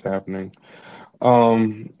don't know what's happening.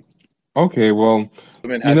 Okay, well,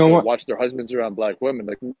 women had to watch their husbands around black women.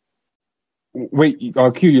 Like, wait,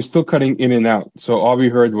 Q, you're still cutting in and out. So all we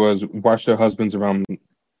heard was watch their husbands around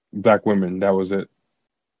black women. That was it.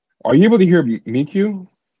 Are you able to hear me, Q?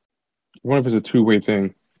 I wonder if it's a two-way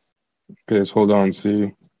thing. Okay, hold on,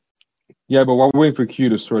 see. Yeah, but while we're waiting for Q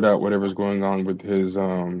to sort out whatever's going on with his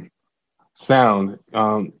sound,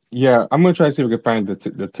 yeah, I'm gonna try to see if we can find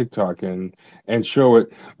the TikTok and show it.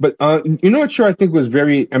 But you know what show I think was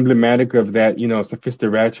very emblematic of that,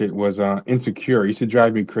 Sophista Ratchet was Insecure. It used to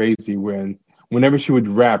drive me crazy whenever she would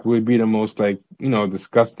rap, it would be the most like,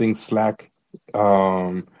 disgusting, slack,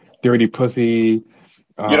 dirty pussy.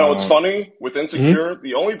 It's funny with Insecure.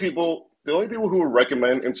 The only people who would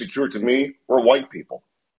recommend Insecure to me were white people.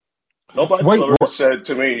 Nobody ever said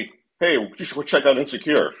to me, "Hey, you should check out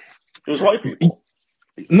Insecure." It was white people.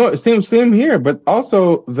 No, same here. But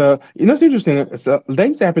also it's interesting. That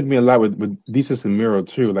used to happen to me a lot with Desus and Mero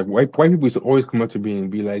too. Like white people used to always come up to me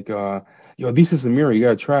and be like, "Yo, Desus and Mero, you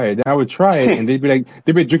gotta try it." And I would try it, and they'd be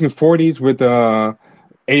drinking 40s with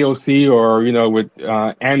AOC or with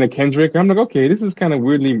Anna Kendrick. I'm like, okay, this is kind of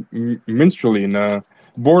weirdly minstrelly in a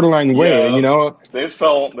borderline way. They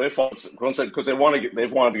felt because they wanted to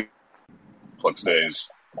get Plex days.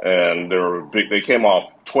 and they were big. They came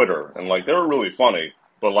off Twitter, and like they were really funny.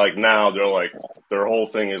 But like now, they're like their whole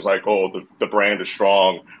thing is like, oh, the brand is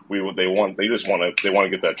strong. They just want to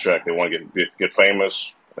get that check. They want to get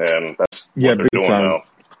famous, and that's Yeah, what they're big doing time. now.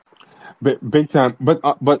 Big time. But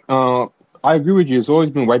I agree with you. It's always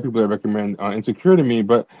been white people that recommend Insecure to me.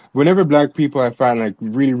 But whenever black people I find like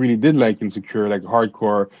really did like Insecure, like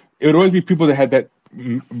hardcore, it would always be people that had that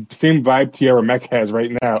same vibe Tierra Mack has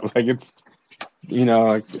right now. Like it's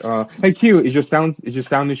hey Q, is your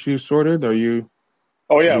sound issue sorted? Are you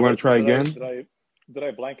Oh do yeah, you want to try did I again? did I did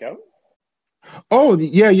I blank out? Oh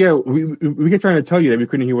yeah. We kept trying to tell you that we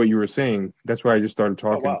couldn't hear what you were saying. That's why I just started Oh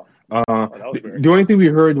talking. wow, that The, was weird. the only thing we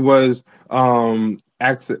heard was didn't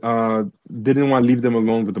want to leave them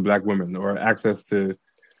alone with the black women or access to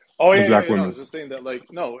Oh the yeah. black No, I women. was just saying that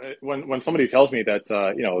like no, when somebody tells me that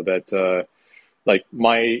like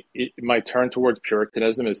my turn towards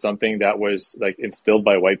Puritanism is something that was like instilled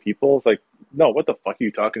by white people. It's like, no, what the fuck are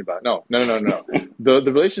you talking about? No. The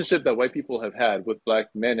relationship that white people have had with black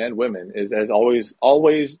men and women is as always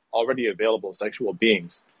already available sexual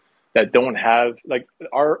beings that don't have like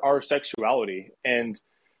our sexuality and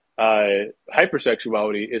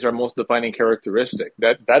hypersexuality is our most defining characteristic.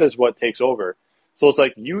 That is what takes over. So it's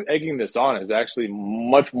like you egging this on is actually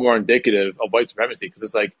much more indicative of white supremacy because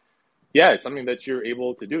it's like yeah, it's something that you're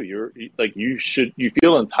able to do. You're like you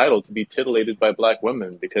feel entitled to be titillated by black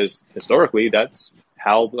women because historically that's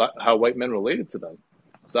how white men related to them.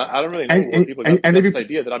 So I don't really know And where and, people and, and got if this you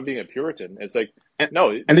idea that I'm being a Puritan. It's like and,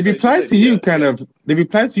 no, and the this replies to you idea. kind Yeah, of the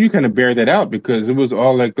replies to you kind of bear that out because it was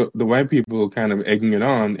all like the white people kind of egging it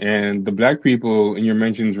on, and the black people in your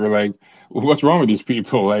mentions were like, "What's wrong with these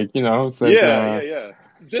people?" Like it's like yeah.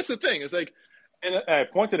 That's the thing. It's like, and I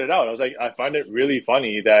pointed it out. I was like, I find it really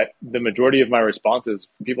funny that the majority of my responses,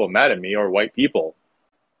 people mad at me, are white people.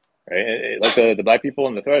 Right? Like the black people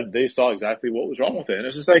in the thread, they saw exactly what was wrong with it, and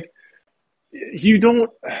it's just like you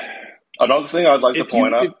don't Another thing I'd like to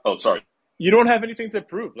point if out. Oh, sorry. you don't have anything to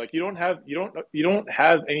prove. Like you don't have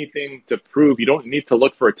anything to prove. You don't need to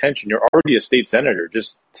look for attention. You're already a state senator.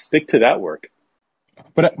 Just stick to that work.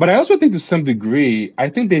 but I also think to some degree, I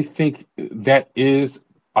think they think that is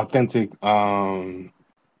authentic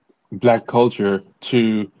black culture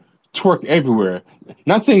to twerk everywhere.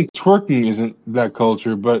 Not saying twerking isn't black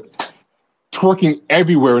culture, but twerking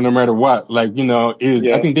everywhere, no matter what. Like is I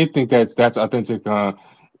Yeah, think they think that's authentic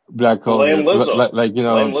black Blame culture. Lizzo. Like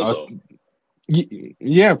Blame Lizzo.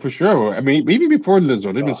 yeah, for sure. I mean, even before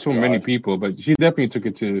Lizzo, there's been oh so many god, people, but she definitely took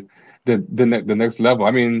it to the next level.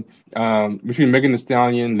 I mean, between Megan Thee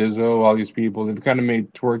Stallion, Lizzo, all these people, they've kind of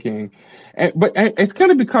made twerking, but it's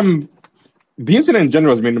kind of become the internet in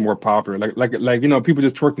general has made it more popular. Like people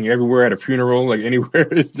just twerking everywhere at a funeral, like anywhere.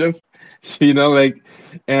 It's just like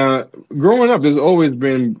uh, growing up, there's always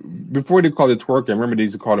been before they called it twerking. I remember they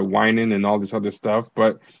used to call it whining and all this other stuff,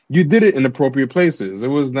 but you did it in appropriate places. It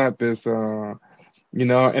was not this, and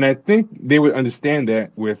I think they would understand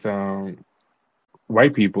that with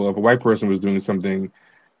white people if a white person was doing something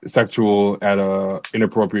sexual at a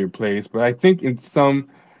inappropriate place. But I think in some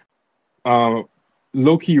uh,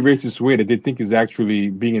 low key racist way that they think is actually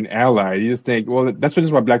being an ally. You just think, well, that's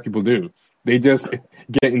just what black people do. They just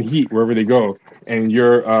get in heat wherever they go, and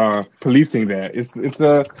you're policing that. It's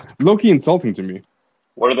low key insulting to me.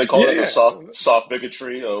 What do they call yeah, it? The yeah, soft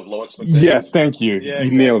bigotry of low Yes, expectations. thank you. yeah,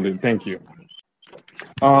 You nailed exactly. it. Thank you.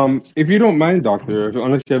 If you don't mind, Doctor,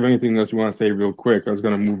 unless you have anything else you want to say real quick, I was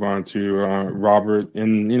going to move on to Robert.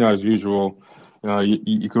 And as usual,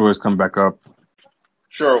 you could always come back up.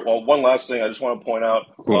 Sure. Well, one last thing I just want to point out.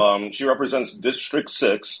 Cool. She represents District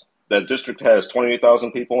 6. That district has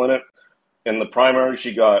 28,000 people in it. In the primary,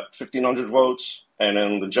 she got 1,500 votes, and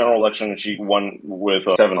in the general election, she won with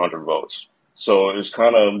 700 votes. So it's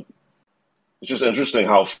just interesting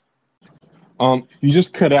how. You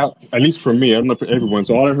just cut out, at least for me. I don't know for everyone.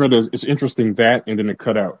 So all I heard is it's interesting that, and then it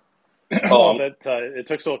cut out. Well, Um, that it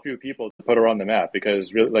took so few people to put her on the map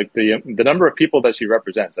because really, like the number of people that she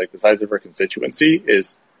represents, like the size of her constituency,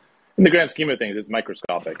 is in the grand scheme of things, it's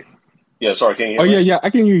microscopic. yeah, sorry, can you Oh hear me? yeah, I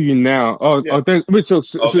can hear you now. Yeah, Wait. So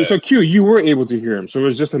Okay. Q, you were able to hear him. So it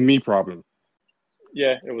was just a me problem.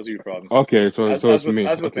 yeah, it was your problem. Okay, so it's me.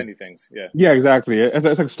 As with Okay. many things. Yeah. Yeah, exactly. That's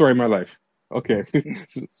like a story of my life. Okay.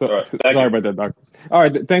 So All right. Thank sorry you. about that, Doc. All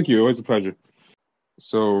right. Thank you. Always a pleasure.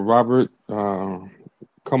 So Robert,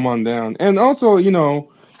 come on down. And also,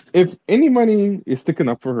 if anybody is sticking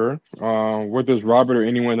up for her, whether it's Robert or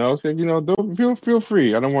anyone else, don't feel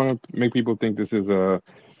free. I don't want to make people think this is a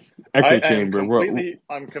I echo am chamber. Well,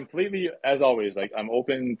 completely, as always, like I'm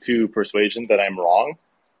open to persuasion that I'm wrong.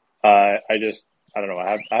 I just I don't know.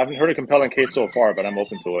 I haven't heard a compelling case so far, but I'm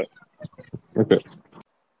open to it. Okay.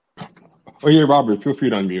 Oh yeah, Robert, feel free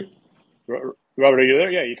to unmute. Robert, are you there?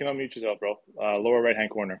 Yeah, you can unmute yourself, bro. Lower right hand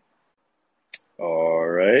corner. All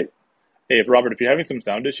right. Hey, Robert, if you're having some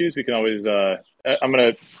sound issues, we can always. I'm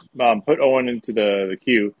gonna put Owen into the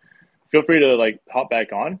queue. Feel free to like hop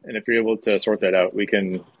back on, and if you're able to sort that out, we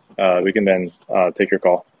can then take your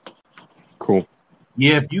call. Cool.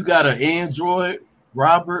 Yeah, if you got an Android,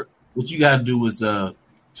 Robert, what you got to do is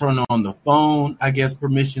turn on the phone, I guess,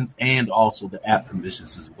 permissions, and also the app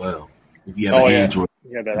permissions as well. If you have an Android.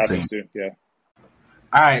 Yeah, that happens too. Yeah.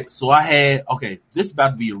 All right, so this is about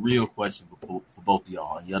to be a real question for both of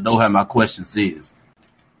y'all. Y'all know how my questions is.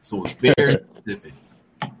 So it's very specific.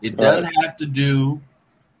 It doesn't have to do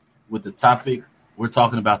with the topic we're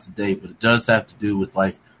talking about today, but it does have to do with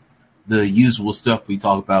like the usual stuff we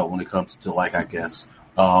talk about when it comes to like, I guess,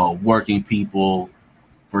 working people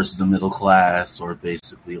versus the middle class, or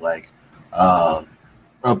basically like a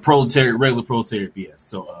regular proletariat BS.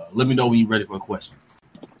 So let me know when you're ready for a question.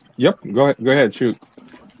 Yep, go ahead, shoot.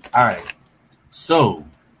 All right. So,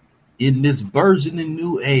 in this burgeoning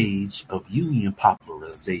new age of union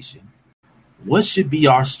popularization, what should be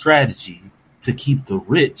our strategy to keep the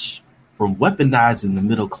rich from weaponizing the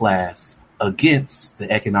middle class against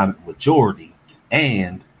the economic majority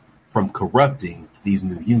and from corrupting these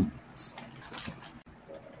new unions?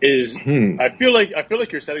 I feel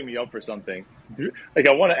like you're setting me up for something. Like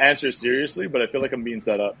I want to answer seriously, but I feel like I'm being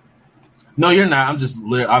set up. No, you're not.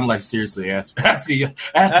 I'm like seriously asking you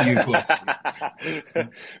a question.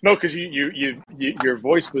 No, because your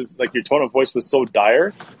voice was like, your tone of voice was so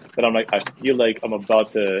dire that I'm like, I feel like I'm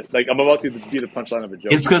about to be the punchline of a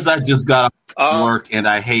joke. It's because I just got off work and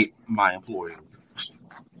I hate my employer.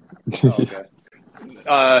 Okay.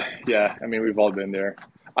 Yeah. I mean, we've all been there.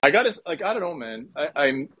 I don't know, man.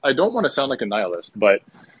 I don't want to sound like a nihilist, but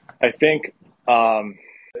I think, and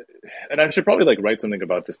I should probably like write something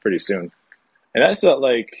about this pretty soon. And that's that,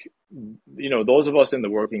 like, those of us in the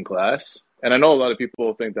working class, and I know a lot of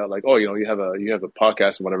people think that, like, oh, you have a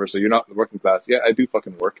podcast or whatever, so you're not in the working class. Yeah, I do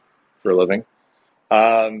fucking work for a living.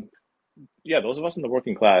 Yeah, those of us in the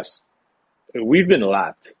working class, we've been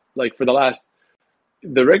lapped. Like,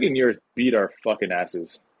 the Reagan years beat our fucking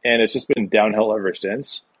asses, and it's just been downhill ever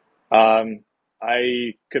since.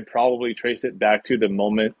 I could probably trace it back to the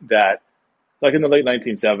moment that, like in the late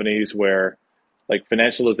 1970s, where like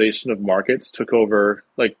financialization of markets took over,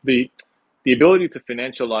 like the ability to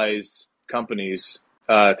financialize companies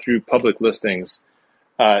through public listings,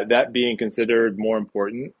 that being considered more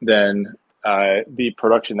important than the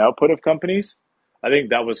production output of companies. I think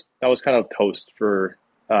that was kind of toast for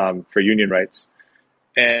union rights,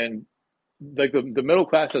 and like the middle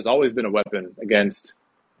class has always been a weapon against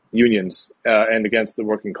unions and against the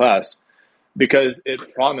working class, because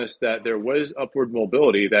it promised that there was upward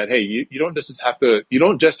mobility, that, hey, you don't just have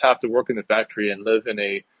to work in the factory and live in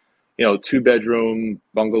a 2-bedroom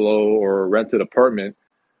bungalow or rented apartment.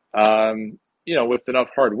 With enough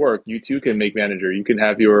hard work, you too can make manager. You can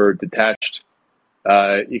have your detached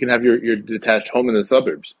your detached home in the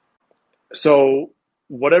suburbs. So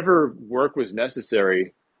whatever work was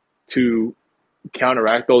necessary to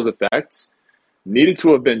counteract those effects needed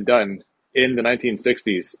to have been done in the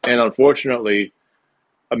 1960s. And unfortunately,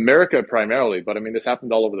 America primarily, but I mean, this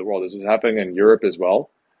happened all over the world. This was happening in Europe as well.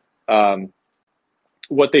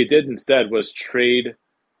 What they did instead was trade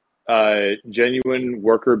genuine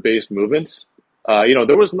worker-based movements.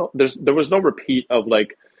 There was no repeat of,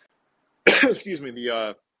 like, excuse me,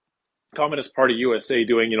 the Communist Party USA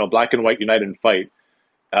doing, black and white unite and fight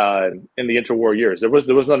in the interwar years. There was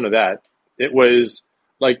none of that. It was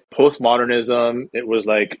like postmodernism. It was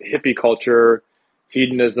like hippie culture,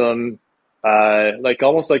 hedonism, like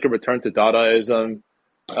almost like a return to Dadaism.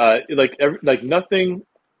 Like nothing.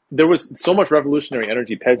 There was so much revolutionary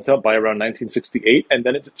energy pent up by around 1968, and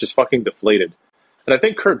then it just fucking deflated. And I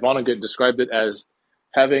think Kurt Vonnegut described it as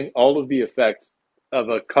having all of the effect of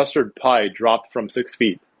a custard pie dropped from 6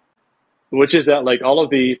 feet, which is that, like, all of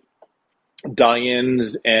the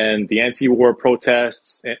die-ins and the anti-war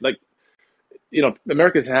protests, and, like,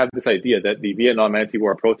 Americans have this idea that the Vietnam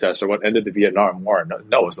anti-war protests are what ended the Vietnam War.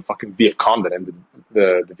 No, it was the fucking Viet Cong that ended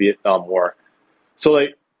the Vietnam War. So,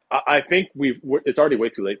 like, I think it's already way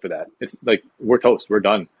too late for that. It's like, we're toast, we're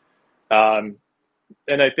done. And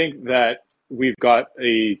I think that we've got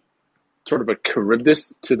a sort of a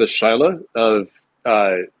Charybdis to the Shyla of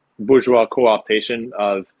bourgeois co-optation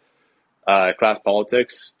of class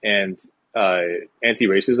politics and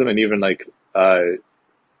anti-racism, and even like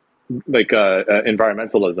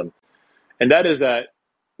and that is that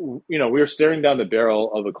we're staring down the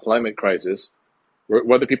barrel of a climate crisis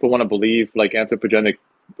Whether people want to believe like anthropogenic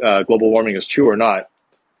global warming is true or not,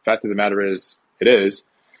 fact of the matter is it is.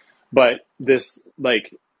 But this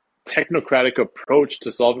like technocratic approach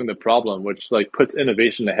to solving the problem, which like puts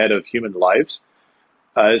innovation ahead of human lives.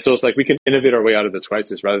 So it's like we can innovate our way out of this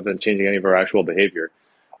crisis rather than changing any of our actual behavior.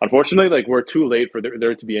 Unfortunately, like we're too late for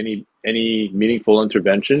there to be any meaningful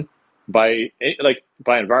intervention by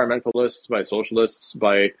environmentalists, by socialists,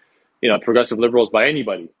 by progressive liberals, by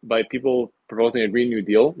anybody, by people proposing a Green New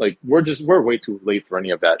Deal. Like we're way too late for any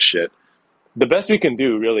of that shit. The best we can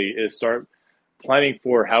do really is start planning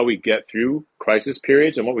for how we get through crisis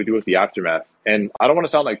periods and what we do with the aftermath. And I don't want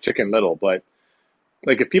to sound like Chicken Little, but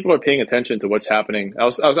like if people are paying attention to what's happening, I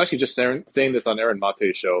was actually just saying this on Aaron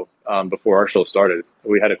Mate's show before our show started.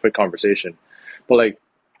 We had a quick conversation, but like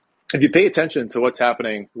if you pay attention to what's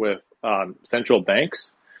happening with central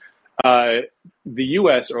banks, the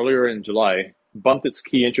U.S. earlier in July bumped its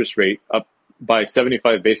key interest rate up by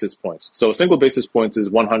 75 basis points. So a single basis point is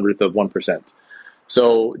 1/100th of 1%.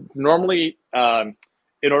 So normally,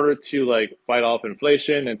 in order to like fight off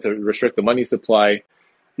inflation and to restrict the money supply,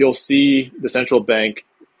 you'll see the central bank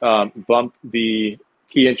bump the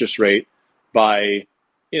key interest rate by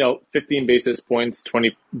 15 basis points,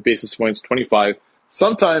 20 basis points, 25.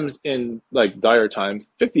 Sometimes in like dire times,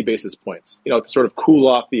 50 basis points. To sort of cool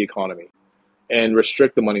off the economy and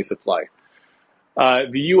restrict the money supply.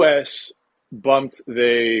 The U.S. bumped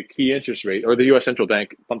the key interest rate, or the U.S. central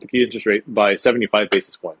bank bumped the key interest rate by 75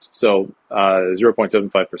 basis points, so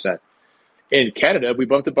 0.75%. In Canada, we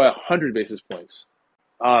bumped it by 100 basis points.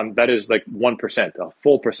 That is like 1%, a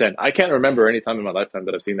full percent. I can't remember any time in my lifetime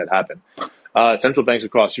that I've seen that happen. Central banks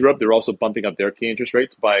across Europe, they're also bumping up their key interest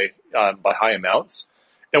rates by high amounts.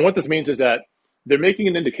 And what this means is that they're making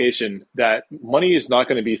an indication that money is not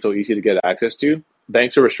going to be so easy to get access to.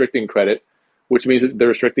 Banks are restricting credit, which means that they're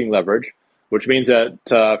restricting leverage, which means that,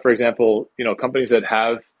 for example, companies that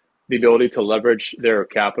have the ability to leverage their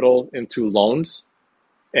capital into loans,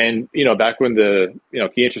 and back when the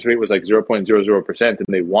key interest rate was like 0.00% and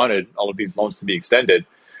they wanted all of these loans to be extended,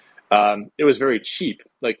 it was very cheap.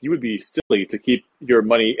 Like you would be silly to keep your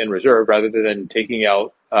money in reserve rather than taking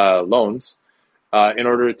out loans in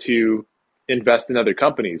order to invest in other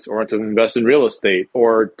companies or to invest in real estate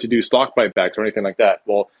or to do stock buybacks or anything like that.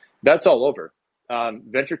 Well, that's all over.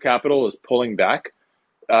 Venture capital is pulling back.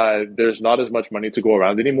 There's not as much money to go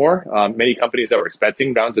around anymore. Many companies that were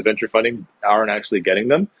expecting rounds of venture funding aren't actually getting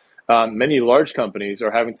them. Many large companies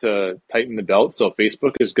are having to tighten the belt. So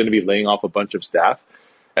Facebook is going to be laying off a bunch of staff.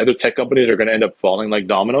 Other tech companies are going to end up falling like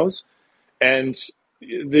dominoes. And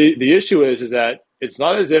the issue is that it's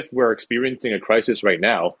not as if we're experiencing a crisis right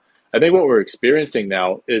now. I think what we're experiencing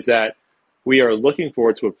now is that we are looking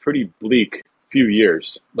forward to a pretty bleak few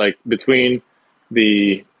years, like between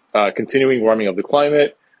the continuing warming of the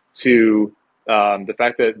climate to the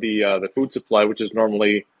fact that the food supply, which is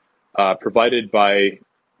normally provided by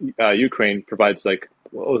Ukraine, provides like,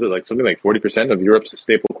 what was it, like something like 40% of Europe's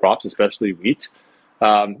staple crops, especially wheat.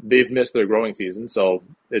 They've missed their growing season, so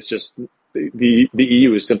it's just the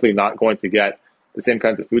EU is simply not going to get the same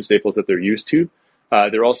kinds of food staples that they're used to.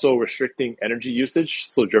 They're also restricting energy usage,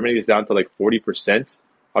 so Germany is down to like 40%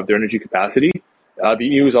 of their energy capacity. The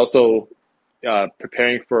EU is also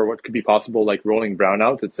preparing for what could be possible, like rolling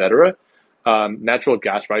brownouts, etc. Natural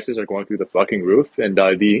gas prices are going through the fucking roof, and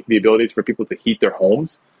the ability for people to heat their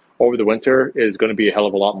homes over the winter is going to be a hell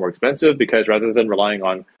of a lot more expensive because rather than relying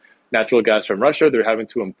on natural gas from Russia, they're having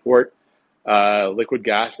to import liquid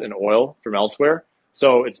gas and oil from elsewhere.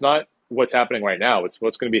 So it's not what's happening right now. It's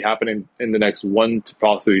what's going to be happening in the next 1 to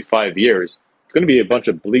possibly 5 years. It's going to be a bunch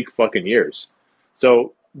of bleak fucking years.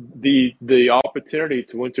 So the opportunity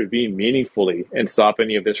to intervene meaningfully and stop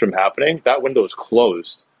any of this from happening, that window is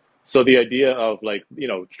closed. So the idea of like,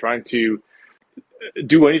 trying to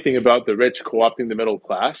do anything about the rich co-opting the middle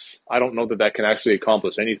class, I don't know that can actually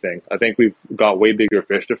accomplish anything. I think we've got way bigger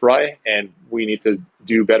fish to fry, and we need to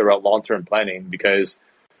do better at long-term planning because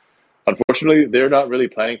unfortunately they're not really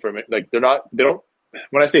planning for it. Like they don't,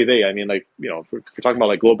 when I say they, I mean like, if we're talking about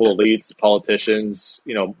like global elites, politicians,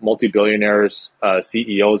 multi-billionaires,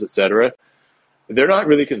 CEOs, etc. They're not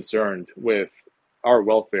really concerned with our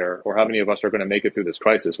welfare or how many of us are going to make it through this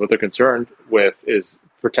crisis. What they're concerned with is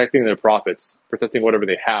protecting their profits, protecting whatever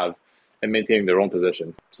they have, and maintaining their own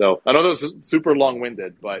position. So I know this is super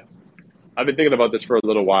long-winded, but I've been thinking about this for a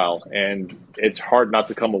little while, and it's hard not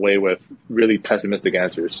to come away with really pessimistic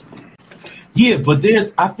answers. Yeah, but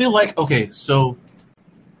I feel like, okay, so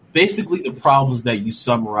basically the problems that you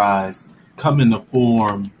summarized come in the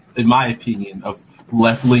form, in my opinion, of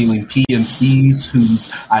left-leaning PMCs whose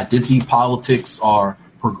identity politics are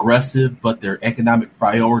progressive, but their economic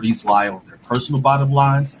priorities lie on their personal bottom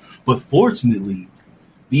lines. But fortunately,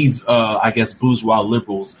 these, I guess, bourgeois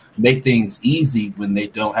liberals make things easy when they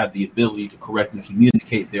don't have the ability to correctly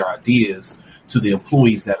communicate their ideas to the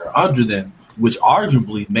employees that are under them, which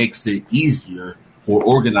arguably makes it easier for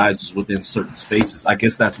organizers within certain spaces. I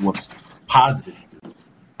guess that's what's positive.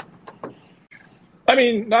 I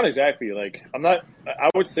mean, not exactly. Like, I'm not. I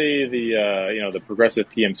would say the progressive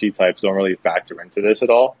PMC types don't really factor into this at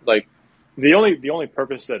all. Like, the only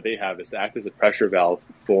purpose that they have is to act as a pressure valve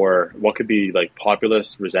for what could be like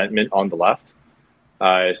populist resentment on the left.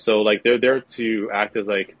 So like they're there to act as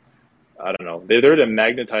like, I don't know, they're there to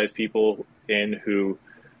magnetize people in who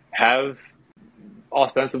have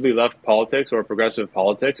ostensibly left politics or progressive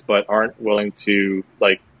politics, but aren't willing to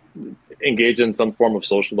like engage in some form of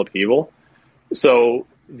social upheaval. So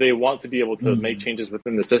they want to be able to make changes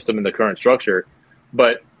within the system and the current structure.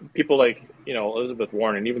 But people like, Elizabeth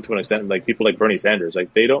Warren, and even to an extent, like people like Bernie Sanders,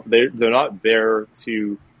 like they're not there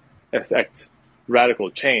to affect radical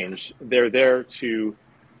change. They're there to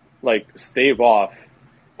like stave off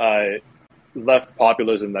left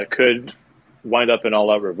populism that could wind up in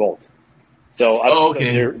all-out revolt. So I don't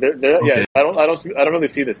Okay. I don't really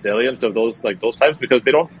see the salience of those types because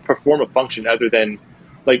they don't perform a function other than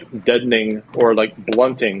like deadening or like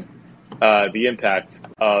blunting the impact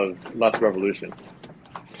of left revolution.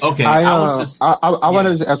 Okay, I yeah.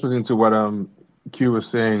 wanted to add something to what Q was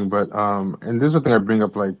saying, but and this is a thing I bring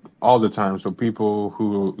up like all the time. So people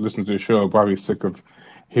who listen to the show are probably sick of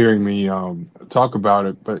hearing me talk about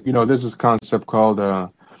it. But there's this concept called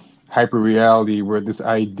hyperreality, where this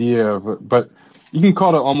idea of, but you can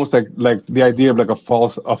call it almost like the idea of like a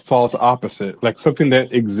false opposite, like something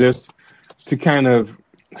that exists to kind of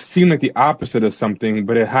seem like the opposite of something,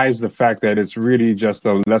 but it hides the fact that it's really just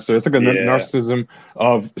a lesser. It's like a narcissism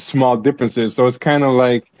of small differences. So it's kind of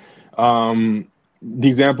like the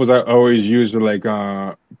examples I always use are like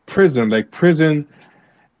prison. Like prison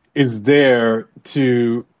is there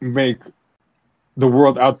to make the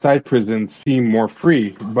world outside prison seem more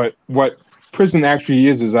free, but what prison actually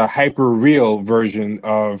is a hyper real version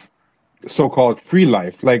of so-called free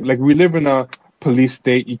life. Like we live in a police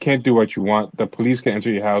state. You can't do what you want. The police can enter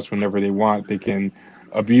your house whenever they want. They can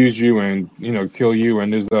abuse you and kill you.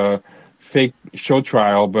 And there's a fake show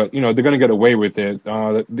trial, but they're gonna get away with it.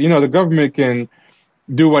 The government can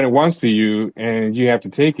do what it wants to you, and you have to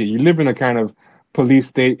take it. You live in a kind of police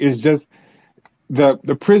state. It's just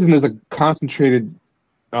the prison is a concentrated,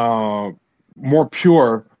 more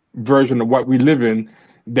pure version of what we live in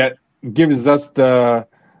that gives us the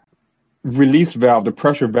release valve, the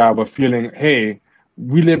pressure valve of feeling, hey,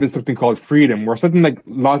 we live in something called freedom, or something like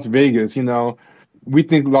Las Vegas. We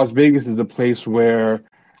think Las Vegas is a place where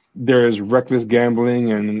there's reckless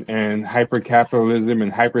gambling and hyper capitalism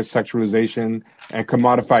and hyper sexualization and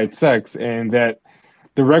commodified sex, and that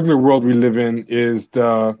the regular world we live in is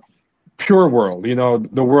the pure world,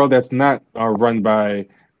 the world that's not run by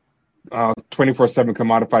 24/7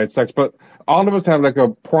 commodified sex. But all of us have like a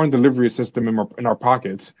porn delivery system in our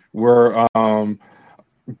pockets where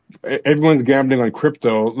everyone's gambling on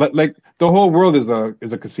crypto. Like the whole world is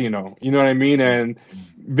a casino. You know what I mean? And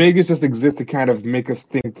Vegas just exists to kind of make us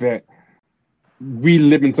think that we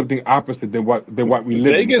live in something opposite than what we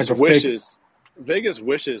live in. Vegas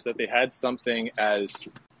wishes that they had something as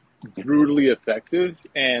brutally effective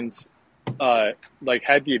and like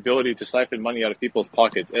had the ability to siphon money out of people's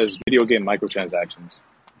pockets as video game microtransactions.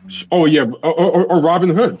 Oh yeah, or Robin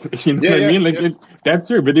Hood. You know what I mean? Like that's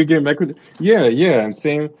your video game micro. Yeah, and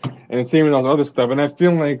same with all the other stuff. And I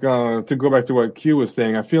feel like to go back to what Q was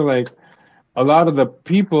saying, I feel like a lot of the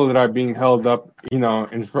people that are being held up, in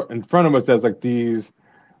front of us as like these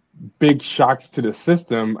big shocks to the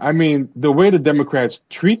system. I mean, the way the Democrats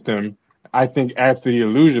treat them, I think adds to the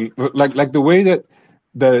illusion. Like the way that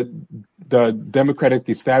the Democratic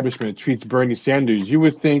establishment treats Bernie Sanders, you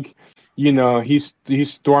would think, he's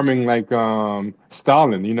storming like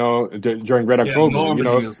Stalin, during Red October,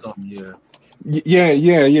 Normandy or something, yeah.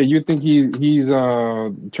 Yeah. You think he's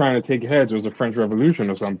trying to take heads. It was a French Revolution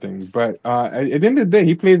or something. But at the end of the day,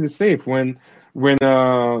 he plays it safe. When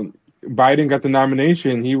Biden got the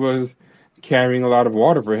nomination, he was carrying a lot of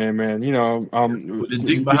water for him, and put the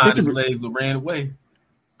dick behind his legs and ran away.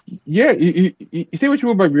 Yeah, you say what you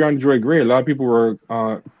will about Breonna Joy Gray. A lot of people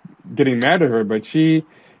were getting mad at her, but she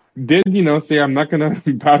did, say, I'm not gonna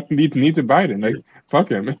need to Biden. Like, fuck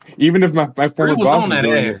him. Even if my former was boss on that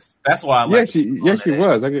doing ass. That's why I like. She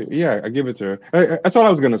was. I give it to her. That's all I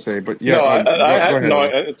was gonna say. But yeah, go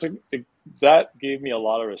ahead. That gave me a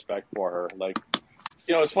lot of respect for her. Like,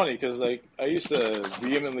 it's funny because like I used to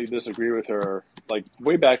vehemently disagree with her like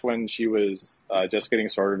way back when she was just getting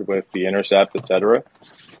started with The Intercept, etc.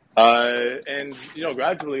 And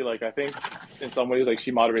gradually, like I think in some ways, like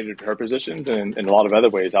she moderated her positions, and in a lot of other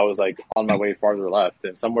ways, I was like on my way farther left,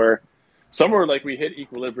 and somewhere like we hit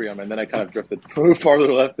equilibrium, and then I kind of drifted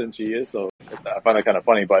farther left than she is. So I find that kind of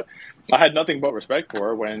funny, but I had nothing but respect for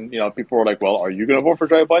her when people were like, "Well, are you going to vote for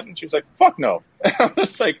Joe Biden?" She was like, "Fuck no." I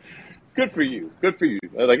was like, "Good for you, good for you."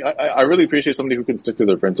 Like I really appreciate somebody who can stick to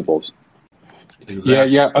their principles. Yeah,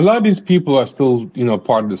 Exactly. yeah. A lot of these people are still,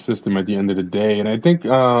 part of the system at the end of the day. And I think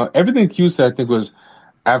everything Q said, I think, was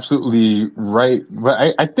absolutely right.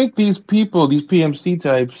 But I think these people, these PMC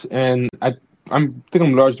types, and I'm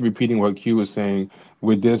largely repeating what Q was saying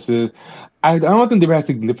with this is, I don't think they're as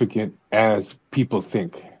significant as people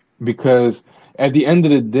think. Because at the end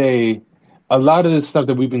of the day, a lot of the stuff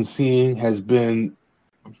that we've been seeing has been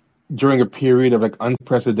during a period of like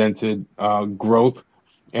unprecedented growth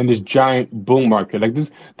and this giant bull market. Like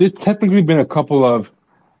there's technically been a couple of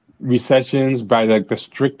recessions by like the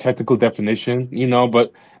strict technical definition,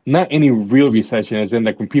 but not any real recession, as in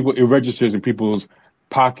like when it registers in people's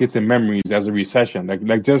pockets and memories as a recession.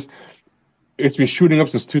 Like just it's been shooting up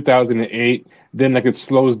since 2008. Then like it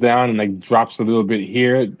slows down and like drops a little bit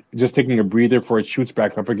here, just taking a breather before it shoots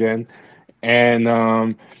back up again.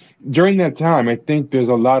 And during that time, I think there's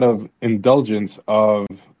a lot of indulgence of,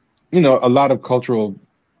 a lot of cultural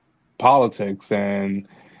politics and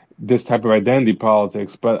this type of identity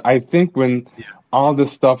politics. But I think when all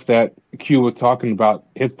this stuff that Q was talking about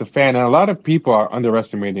hits the fan, and a lot of people are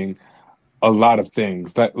underestimating a lot of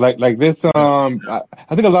things. Like this, I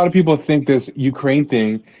think a lot of people think this Ukraine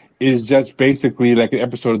thing is just basically like an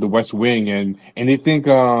episode of The West Wing, and they think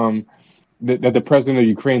that the president of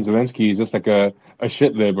Ukraine, Zelensky, is just like a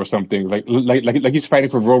shit lib or something. Like he's fighting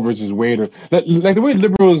for Roe versus Wade, or like the way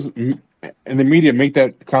liberals in the media make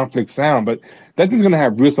that conflict sound. But that thing's gonna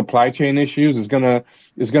have real supply chain issues. It's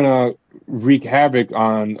gonna wreak havoc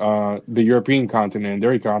on the European continent,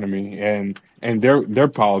 their economy, and their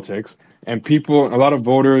politics. And a lot of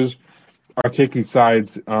voters are taking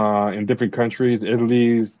sides in different countries.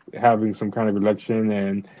 Italy's having some kind of election,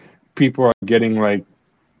 and people are getting like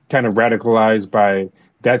kind of radicalized by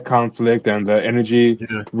that conflict and the energy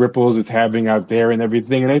Yeah. ripples it's having out there and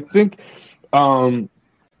everything. And I think um,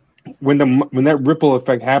 when that ripple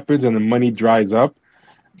effect happens and the money dries up,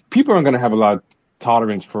 people aren't going to have a lot of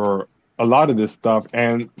tolerance for a lot of this stuff,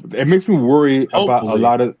 and it makes me worry about a Hopefully.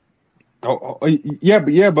 lot of.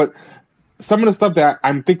 But some of the stuff that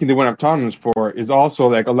I'm thinking they won't have tolerance for is also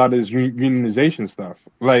like a lot of this unionization stuff.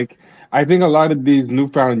 Like I think a lot of these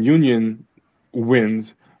newfound union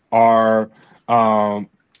wins are going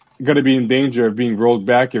to be in danger of being rolled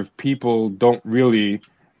back if people don't really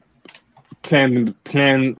plan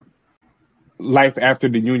life after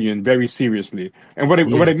the union very seriously. And what I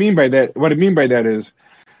Yeah. mean by that is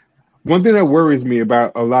one thing that worries me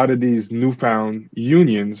about a lot of these newfound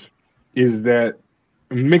unions is that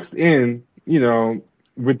mixed in,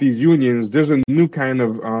 with these unions, there's a new kind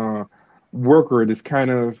of worker, this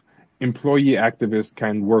kind of employee activist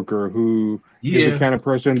kind of worker who is the Yeah. kind of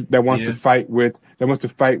person that Yeah. wants to fight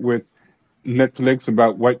with Netflix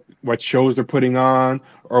about what shows they're putting on,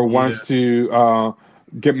 or Yeah. wants to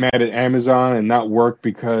get mad at Amazon and not work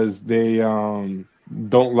because they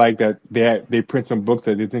don't like that they print some books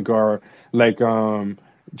that they think are like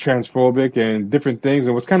transphobic and different things.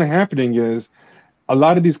 And what's kind of happening is a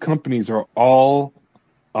lot of these companies are all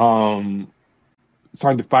um,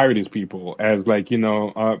 starting to fire these people as like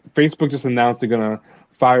Facebook just announced they're gonna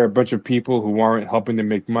fire a bunch of people who aren't helping them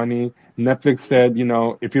make money. Netflix said,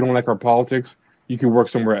 if you don't like our politics, you can work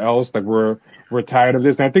somewhere else. Like we're tired of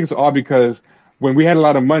this. And I think it's all because when we had a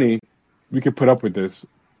lot of money, we could put up with this.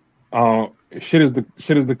 uh, shit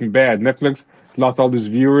is looking bad. Netflix lost all these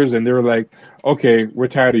viewers, and they were like, "Okay, we're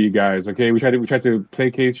tired of you guys. Okay, we tried to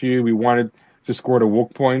placate you. We wanted to score the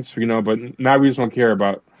woke points, but now we just don't care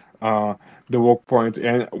about uh, the woke points."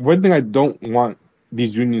 And one thing I don't want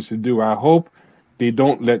these unions to do, I hope they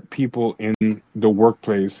don't let people in the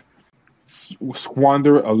workplace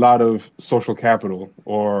squander a lot of social capital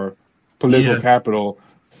or political Yeah. capital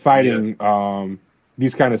Yeah. fighting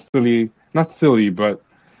these kind of silly, not silly, but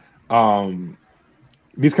um,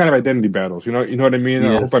 these kind of identity battles. You know what I mean.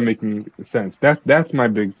 I Yeah. hope I'm making sense. That's my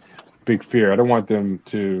big fear. I don't want them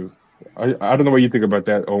to. I don't know what you think about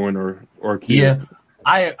that, Owen or Q. Yeah,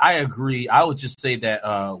 I agree. I would just say that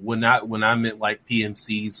when I meant like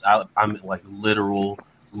PMCs, I meant like literal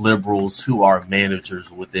liberals who are managers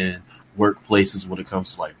within workplaces when it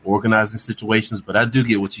comes to like organizing situations, but I do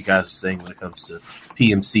get what you guys are saying when it comes to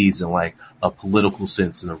PMCs and like a political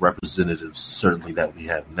sense and the representatives certainly that we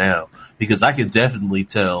have now, because I can definitely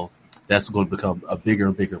tell that's going to become a bigger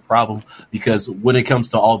and bigger problem, because when it comes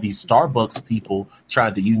to all these Starbucks people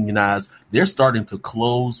trying to unionize, they're starting to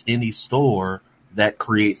close any store that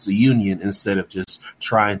creates a union instead of just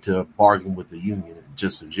trying to bargain with the union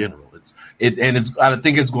just in general. I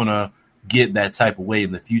think it's going to get that type of way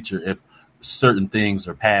in the future if certain things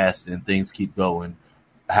are passed and things keep going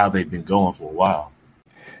how they've been going for a while.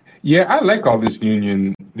 Yeah, I like all this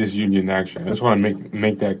union action. I just want to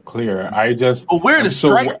make that clear. But where are I'm the so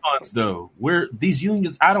strike funds though? Where these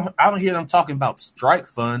unions? I don't hear them talking about strike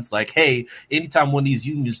funds. Like, hey, anytime one of these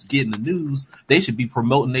unions get in the news, they should be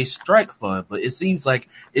promoting a strike fund. But it seems like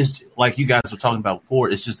it's like you guys were talking about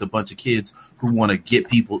before. It's just a bunch of kids who want to get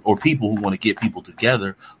people, or people who want to get people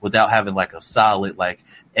together without having like a solid like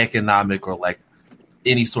economic or like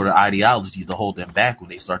any sort of ideology to hold them back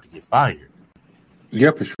when they start to get fired.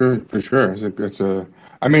 Yeah, for sure.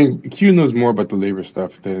 I mean, Q knows more about the labor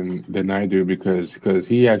stuff than I do because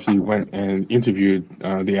he actually went and interviewed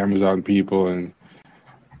the Amazon people and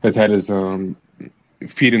has had his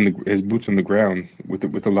feet in his boots on the ground with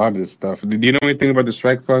a lot of this stuff. Do you know anything about the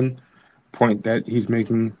strike fund point that he's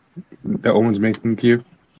making, that Owen's making, Q?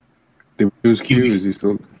 The news Q, is he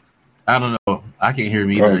still? I don't know. I can't hear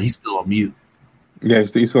him either. He's still on mute. Yeah,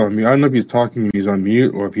 he's still on mute. I don't know if he's talking, he's on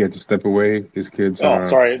mute, or if he had to step away. His kids. Oh,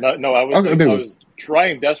 sorry. No, I was okay, I was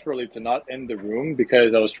trying desperately to not end the room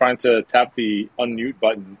because I was trying to tap the unmute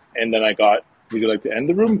button, and then I got, would you like to end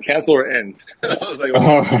the room? Cancel or end? I was like,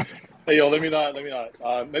 hey, yo, let me not.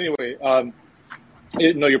 Anyway,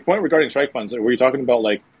 your point regarding strike funds, were you talking about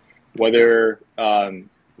like whether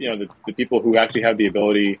the people who actually have the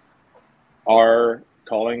ability are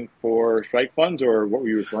calling for strike funds, or what were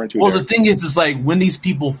you referring to? Well, the thing is like when these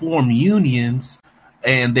people form unions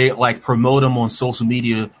and they like promote them on social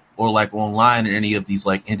media or like online or any of these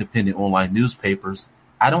like independent online newspapers,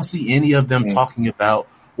 I don't see any of them talking about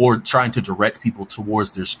or trying to direct people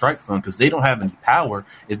towards their strike fund, because they don't have any power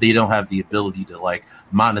if they don't have the ability to like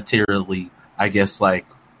monetarily, I guess, like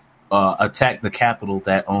attack the capital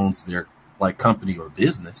that owns their like company or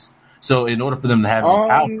business. So in order for them to have any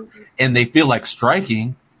power and they feel like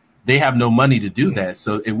striking, they have no money to do that.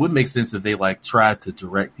 So it would make sense if they like tried to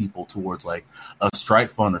direct people towards like a strike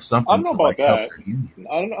fund or something. I don't know about that.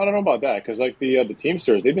 I don't know about that, because like the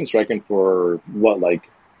Teamsters, they've been striking for what, like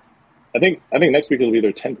I think next week will be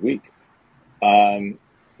their 10th week.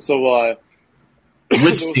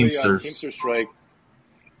 Which Teamsters? Teamster strike.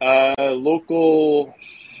 Local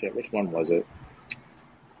shit. Which one was it?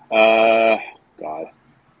 God.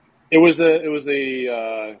 It was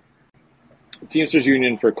a Teamsters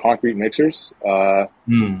union for concrete mixers. I'll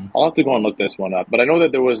have to go and look this one up. But I know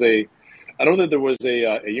that there was a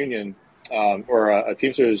union or a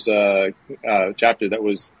Teamsters chapter that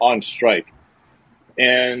was on strike,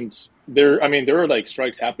 and there were like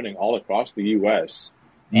strikes happening all across the U.S.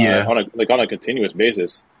 On a continuous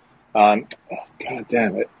basis. God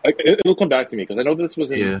damn it! It'll come back to me because I know this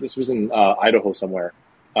was in Idaho somewhere.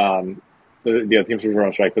 The Teamsters were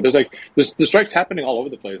on strike, but there's the strikes happening all over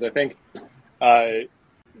the place. I think,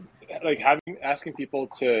 asking people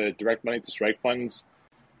to direct money to strike funds.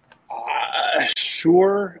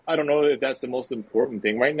 Sure, I don't know if that's the most important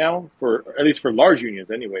thing right now, for at least for large unions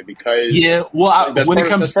anyway. Because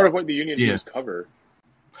that's part of what the union dues cover.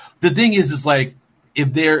 The thing is like if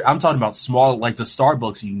I'm talking about small, like the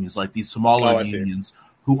Starbucks unions, like these smaller unions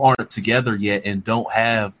who aren't together yet and don't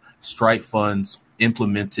have strike funds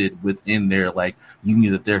implemented within their like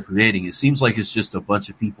union that they're creating. It seems like it's just a bunch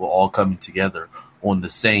of people all coming together on the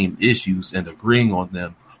same issues and agreeing on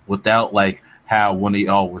them without like how one of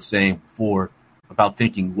y'all were saying before about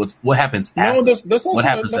thinking what happens after. That's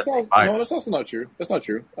also not true. That's not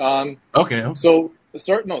true. Okay. So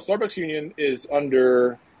Starbucks union is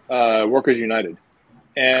under Workers United.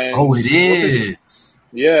 And it is.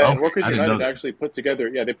 Yeah, and Workers United actually put together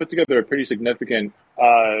a pretty significant,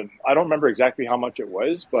 I don't remember exactly how much it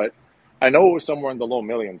was, but I know it was somewhere in the low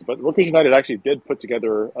millions. But Workers United actually did put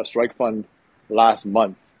together a strike fund last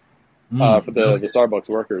month for the Starbucks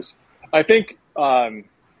workers. I think, I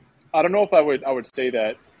don't know if I would say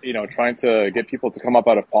that, trying to get people to come up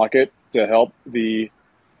out of pocket to help the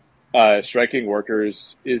striking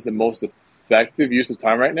workers is the most effective use of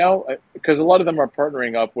time right now, because a lot of them are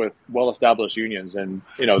partnering up with well-established unions, and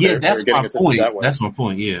they're getting assistance that way. That's my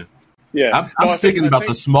point. Yeah. I'm thinking about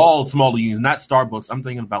the smaller unions, not Starbucks. I'm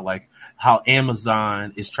thinking about like how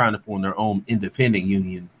Amazon is trying to form their own independent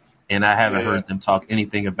union, and I haven't heard them talk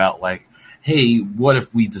anything about like hey, what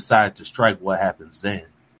if we decide to strike? What happens then?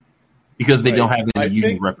 Because they Right. don't have any I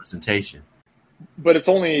union think, representation. but it's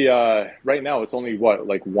only right now. It's only what,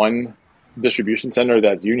 like one distribution center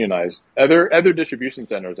that's unionized. Other distribution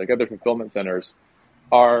centers, like other fulfillment centers,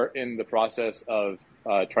 are in the process of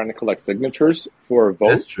trying to collect signatures for a vote.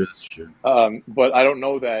 That's true. That's true. But I don't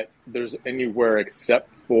know that there's anywhere except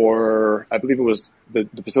for, I believe it was the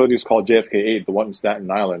facility is called JFK 8, the one in Staten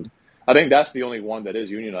Island. I think that's the only one that is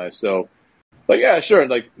unionized. So, like, yeah, sure.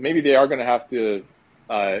 Like, maybe they are going to have to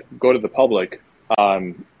go to the public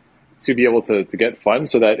to be able to get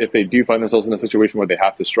funds so that if they do find themselves in a situation where they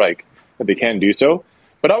have to strike, that they can do so.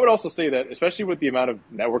 But I would also say that, especially with the amount of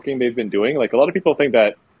networking they've been doing, like a lot of people think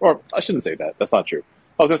that, or I shouldn't say that, that's not true.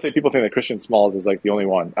 I was going to say people think that Christian Smalls is like the only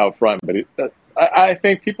one out front, but I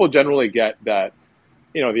think people generally get that,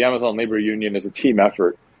 you know, the Amazon Labor Union is a team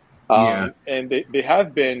effort. And they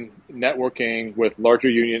have been networking with larger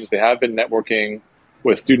unions. They have been networking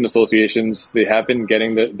with student associations. They have been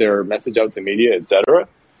getting their message out to media, etc.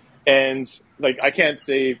 And like, I can't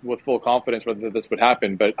say with full confidence whether this would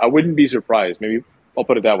happen, but I wouldn't be surprised. Maybe I'll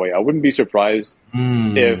put it that way. I wouldn't be surprised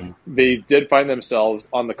if they did find themselves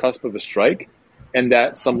on the cusp of a strike and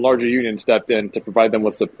that some larger union stepped in to provide them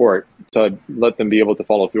with support to let them be able to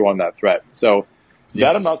follow through on that threat. So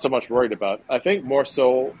that I'm not so much worried about. I think more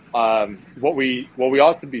so what we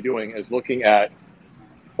ought to be doing is looking at,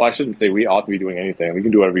 well, I shouldn't say we ought to be doing anything. We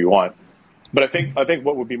can do whatever you want. But I think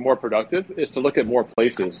what would be more productive is to look at more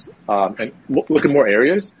places and look at more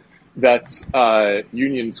areas that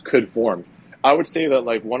unions could form. I would say that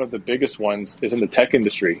like one of the biggest ones is in the tech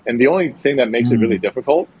industry. And the only thing that makes it really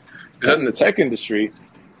difficult is that in the tech industry,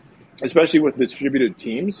 especially with distributed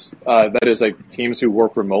teams, that is like teams who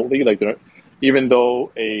work remotely, like even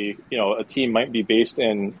though a team might be based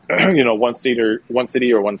in one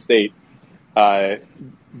city or one state,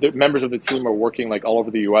 the members of the team are working like all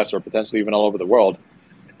over the U.S. or potentially even all over the world.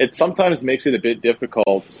 It sometimes makes it a bit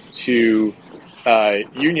difficult to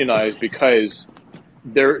unionize because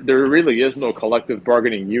there really is no collective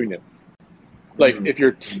bargaining union. Like if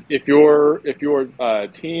your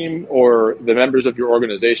team or the members of your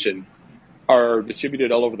organization are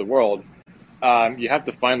distributed all over the world, you have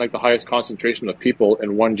to find like the highest concentration of people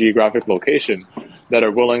in one geographic location that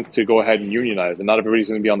are willing to go ahead and unionize, and not everybody's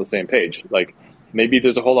going to be on the same page. Like maybe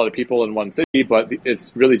there's a whole lot of people in one city, but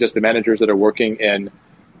it's really just the managers that are working in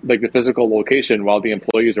like the physical location while the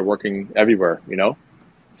employees are working everywhere, you know?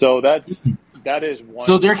 So that is one.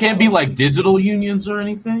 So there can't be like digital unions or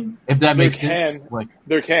anything, if that makes sense.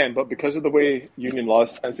 There can, but because of the way union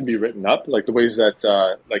laws tend to be written up, like the ways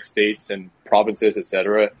that like states and provinces,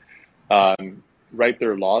 etc., write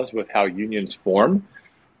their laws with how unions form,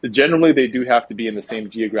 generally they do have to be in the same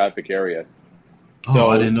geographic area.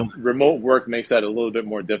 So I didn't know. Remote work makes that a little bit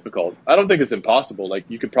more difficult. I don't think it's impossible. Like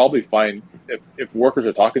you could probably find, if workers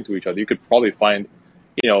are talking to each other, you could probably find,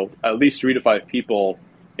 at least 3 to 5 people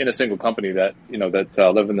in a single company that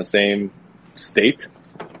live in the same state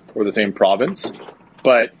or the same province.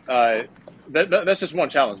 But that's just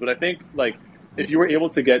one challenge. But I think like if you were able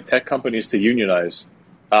to get tech companies to unionize,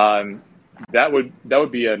 that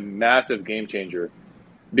would be a massive game changer.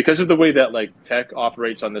 Because of the way that like tech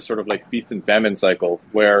operates on this sort of like feast and famine cycle,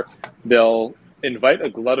 where they'll invite a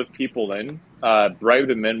glut of people in, bribe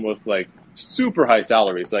them in with like super high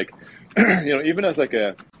salaries, like even as like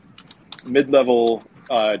a mid-level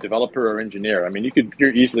developer or engineer, I mean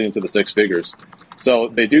you're easily into the 6 figures. So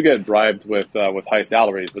they do get bribed with high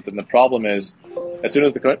salaries, but then the problem is as soon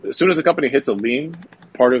as the company hits a lean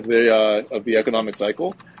part of the economic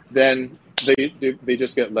cycle, then they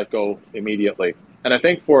just get let go immediately. And I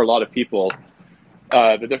think for a lot of people,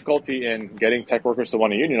 the difficulty in getting tech workers to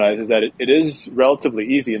want to unionize is that it is relatively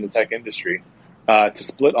easy in the tech industry to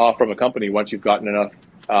split off from a company once you've gotten enough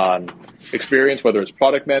experience, whether it's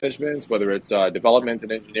product management, whether it's development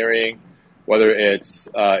and engineering, whether it's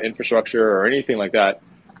infrastructure or anything like that.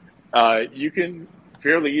 You can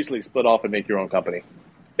fairly easily split off and make your own company.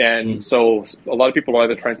 And so a lot of people are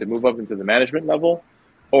either trying to move up into the management level,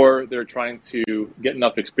 or they're trying to get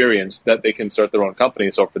enough experience that they can start their own company.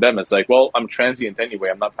 So for them, it's like, well, I'm transient anyway.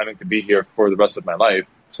 I'm not planning to be here for the rest of my life.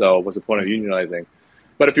 So what's the point of unionizing?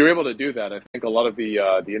 But if you're able to do that, I think a lot of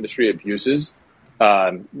the industry abuses,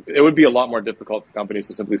 it would be a lot more difficult for companies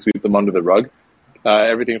to simply sweep them under the rug.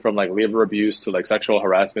 Everything from like labor abuse to like sexual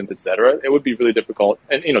harassment, etc. It would be really difficult,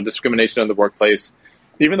 and discrimination in the workplace.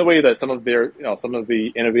 Even the way that some of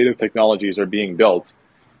the innovative technologies are being built,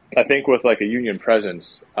 I think with like a union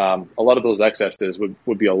presence, a lot of those excesses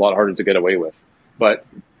would be a lot harder to get away with. But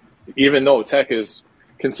even though tech is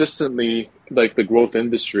consistently like the growth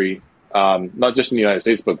industry, not just in the United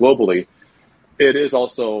States, but globally, it is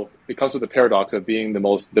also, it comes with the paradox of being the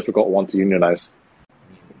most difficult one to unionize.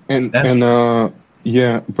 And That's and true.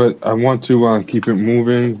 yeah, but I want to keep it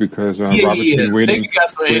moving because Yeah, Robert's yeah, yeah. been Thank waiting. you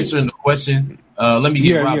guys for Wait, answering the question. Let me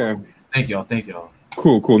get yeah, Robert. yeah, Thank y'all. Thank y'all.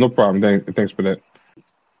 cool, no problem. Thanks for that.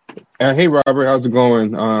 Hey Robert, how's it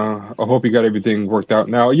going? I hope you got everything worked out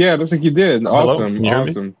now. Yeah, looks like you did. Hello, Awesome, can you hear me?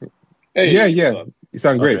 awesome. Yeah, Hey, what's yeah, up? you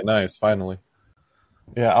sound Okay, great. nice, finally.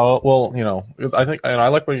 Yeah, well, I think, and I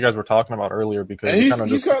like what you guys were talking about earlier because And it he's kind of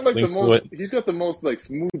he's just got like the links to most it. he's got the most like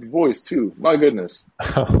smooth voice too. My goodness.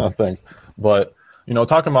 Thanks. But,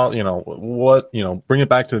 talking about, what, bring it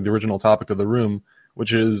back to the original topic of the room,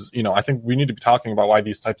 which is, I think we need to be talking about why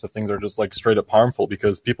these types of things are just like straight up harmful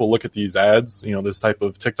because people look at these ads, this type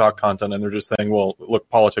of TikTok content, and they're just saying, well, look,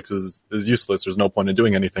 politics is useless. There's no point in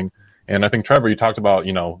doing anything. And I think, Trevor, you talked about,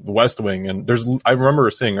 the West Wing, and I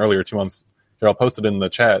remember seeing earlier 2 months, here, I'll post it in the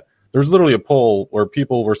chat. There's literally a poll where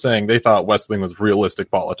people were saying they thought West Wing was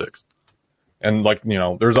realistic politics. And like,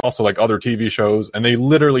 there's also like other TV shows, and they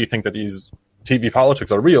literally think that these TV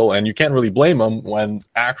politics are real, and you can't really blame them when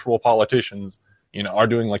actual politicians, are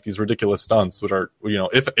doing like these ridiculous stunts, which are,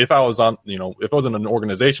 if I was on, if I was in an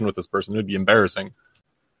organization with this person, it would be embarrassing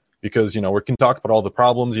because, we can talk about all the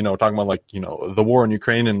problems, talking about like, the war in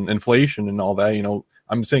Ukraine and inflation and all that,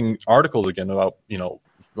 I'm seeing articles again about,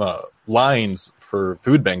 lines for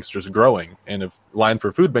food banks just growing. And if line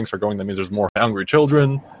for food banks are growing, that means there's more hungry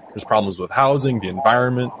children. There's problems with housing, the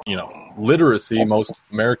environment, literacy. Most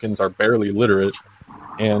Americans are barely literate.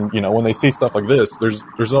 And, when they see stuff like this, there's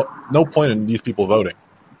no point in these people voting.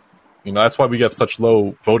 That's why we have such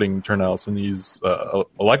low voting turnouts in these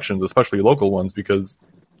elections, especially local ones, because,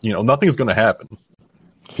 nothing's going to happen.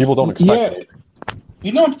 People don't expect Yeah,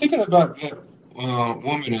 anything. I'm thinking about that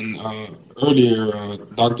woman and earlier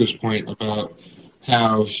doctor's point about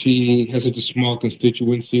how she has such a small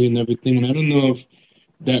constituency and everything, and I don't know if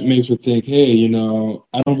that makes her think, hey,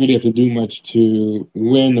 I don't really have to do much to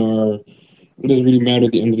win, or it doesn't really matter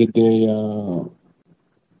at the end of the day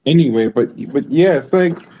anyway. But yeah, it's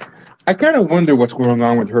like I kind of wonder what's going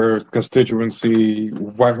on with her constituency,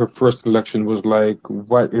 what her first election was like,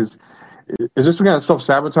 what is this some kind of self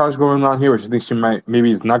sabotage going on here, where she thinks she might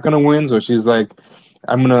maybe is not gonna win, so she's like,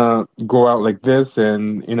 I'm gonna go out like this,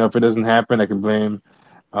 and if it doesn't happen, I can blame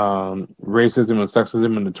racism and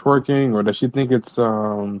sexism and the twerking, or does she think it's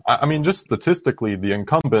I mean, just statistically, the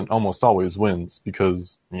incumbent almost always wins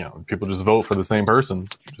because people just vote for the same person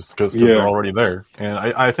just because they're yeah. already there. And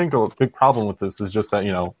I think a big problem with this is just that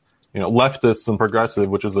leftists and progressive,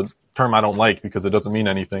 which is a term I don't like because it doesn't mean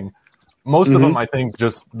anything. Most of them, I think,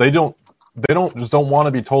 just they don't want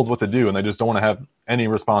to be told what to do, and they just don't want to have any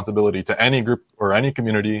responsibility to any group or any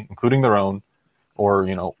community, including their own. Or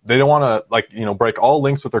they don't want to break all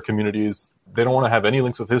links with their communities. They don't want to have any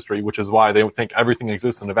links with history, which is why they think everything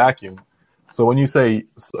exists in a vacuum. So when you say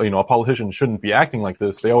a politician shouldn't be acting like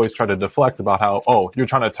this, they always try to deflect about how, oh, you're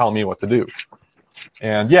trying to tell me what to do.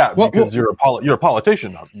 And yeah, because you're a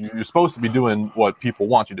politician, you're supposed to be doing what people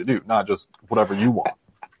want you to do, not just whatever you want.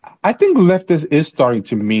 I think leftist is starting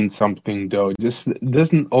to mean something, though. It just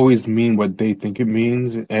doesn't always mean what they think it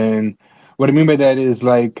means. And what I mean by that is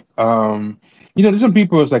like, there's some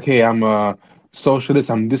people who's like, hey, I'm a socialist.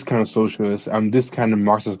 I'm this kind of socialist. I'm this kind of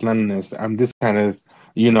Marxist-Leninist. I'm this kind of,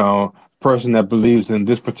 person that believes in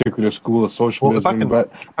this particular school of Well, if I socialism. can,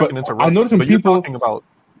 But I can I interrupt, know some but people.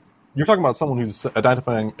 you're talking about someone who's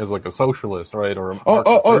identifying as like a socialist, right, or a Oh,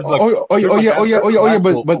 oh, Marxist. oh, oh, oh, oh, yeah, oh, yeah, There's oh, yeah, some oh, yeah.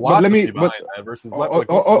 actual But let me, philosophy but behind that versus oh, like oh, what's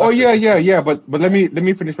oh, oh, leftism. but let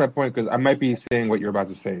me finish my point because I might be saying what you're about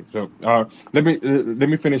to say. So let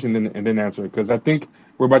me finish and then answer it because I think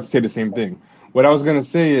we're about to say the same thing. What I was gonna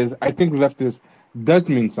say is I think leftist does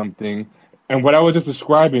mean something, and what I was just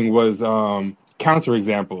describing was counter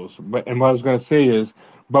examples. And what I was gonna say is,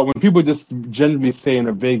 but when people just generally say in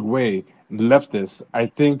a vague way leftist, I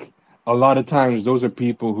think a lot of times those are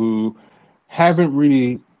people who haven't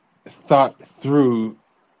really thought through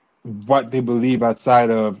what they believe outside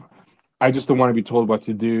of I just don't want to be told what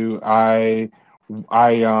to do. I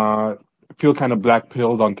feel kind of black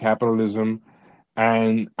pilled on capitalism,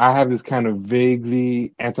 and I have this kind of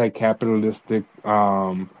vaguely anti-capitalistic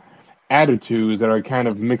attitudes that are kind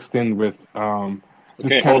of mixed in with this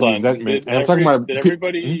Okay, kind hold of on. resentment. And I'm talking about Did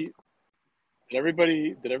everybody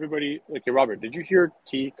like, hey, Robert, did you hear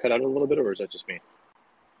T cut out a little bit, or is that just me?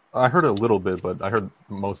 I heard a little bit, but I heard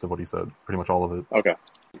most of what he said, pretty much all of it. Okay.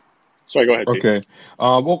 Sorry, go ahead, T. Okay.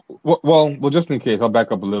 Well, just in case, I'll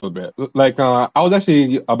back up a little bit. Like, I was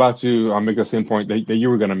actually about to make the same point that you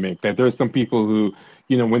were going to make, that there's some people who,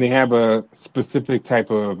 when they have a specific type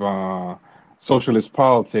of socialist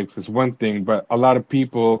politics is one thing, but a lot of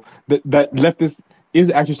people that leftist is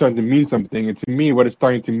actually starting to mean something. And to me, what it's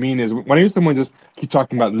starting to mean is when I hear someone just keep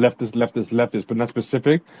talking about leftist, leftist, leftist, but not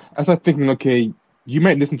specific, I start thinking, okay, you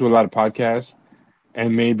might listen to a lot of podcasts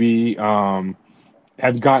and maybe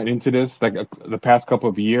have gotten into this like the past couple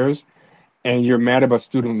of years, and you're mad about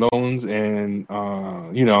student loans and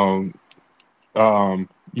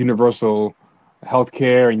universal health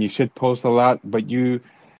care, and you shit post a lot, but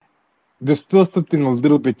there's still something a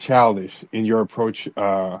little bit childish in your approach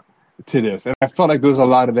to this. And I felt like there was a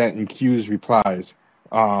lot of that in Q's replies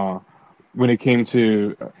when it came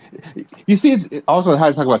to. You see it also how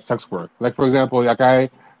to talk about sex work. Like, for example, like I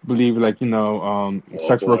believe, like, Oh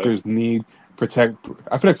sex boy. workers need protect.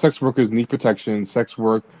 I feel like sex workers need protection. Sex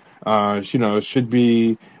work, should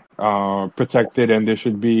be protected, and there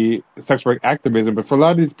should be sex work activism. But for a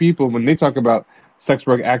lot of these people, when they talk about sex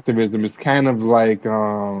work activism, it's kind of like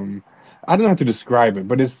I don't know how to describe it,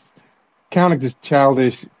 but it's kind of like this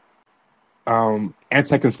childish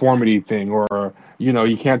anti-conformity thing, or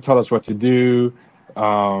you can't tell us what to do.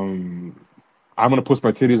 I'm gonna post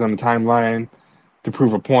my titties on the timeline to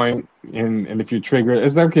prove a point, and if you're triggered,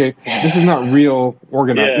 it's like, okay. This is not real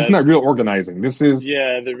organize. This is Yeah, not real organizing. This is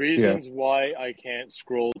yeah. The yeah. reasons why I can't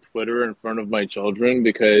scroll Twitter in front of my children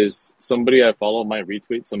because somebody I follow might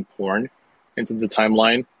retweet some porn into the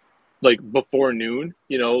timeline like before noon.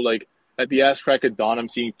 Like at the ass crack of dawn, I'm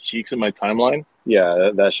seeing cheeks in my timeline.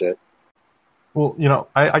 Yeah, that shit. Well,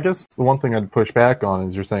 I guess the one thing I'd push back on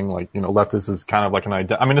is you're saying like, leftist is kind of like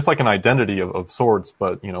I mean, it's like an identity of sorts,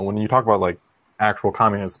 but when you talk about like actual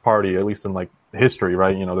Communist Party, at least in like history,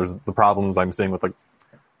 right? There's the problems I'm seeing with like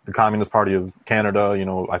the Communist Party of Canada.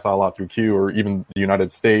 I saw a lot through Q, or even the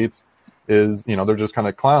United States. Is they're just kind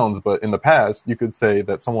of clowns. But in the past, you could say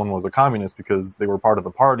that someone was a communist because they were part of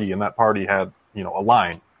the party, and that party had a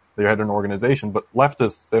line. They had an organization. But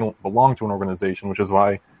leftists, they don't belong to an organization, which is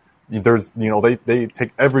why there's they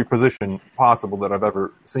take every position possible that I've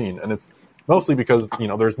ever seen, and it's mostly because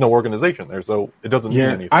there's no organization there, so it doesn't mean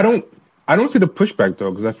Yeah, anything. I don't see the pushback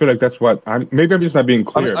though, because I feel like that's what maybe I'm just not being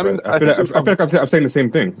clear, I mean, but I feel like I'm saying the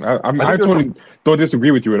same thing. I I think there's totally don't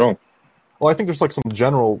disagree with you at all. Well, I think there's like some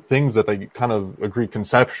general things that they kind of agree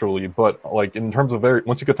conceptually, but like in terms of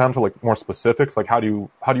once you get down to like more specifics, like how do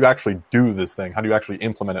you actually do this thing? How do you actually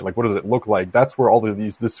implement it? Like what does it look like? That's where all of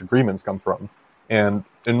these disagreements come from. And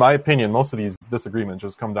in my opinion, most of these disagreements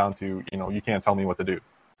just come down to, you can't tell me what to do.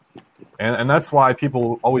 And that's why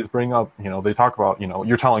people always bring up, they talk about,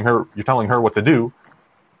 you're telling her what to do.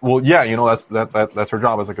 Well, yeah, that's her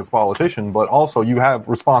job as like a politician, but also you have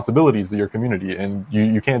responsibilities to your community, and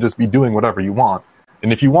you can't just be doing whatever you want.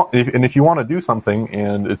 And if you want to do something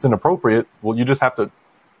and it's inappropriate, well, you just have to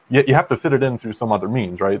you have to fit it in through some other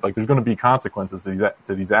means, right? Like there's going to be consequences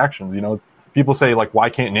to these actions. People say like, why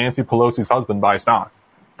can't Nancy Pelosi's husband buy stocks,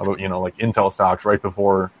 like Intel stocks, right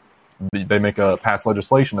before they make pass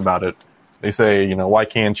legislation about it? They say, why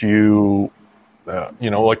can't you,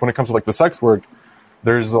 like when it comes to like the sex work.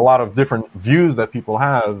 There's a lot of different views that people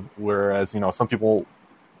have, whereas some people,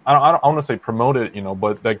 I don't want to say promote it,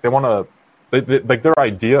 but like they want to, like their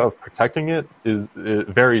idea of protecting it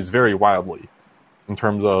varies very wildly in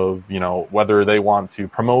terms of whether they want to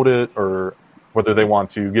promote it or whether they want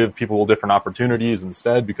to give people different opportunities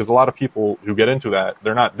instead. Because a lot of people who get into that,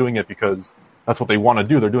 they're not doing it because that's what they want to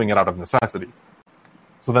do; they're doing it out of necessity.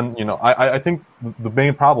 So then, I think the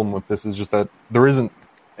main problem with this is just that there isn't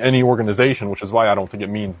any organization, which is why I don't think it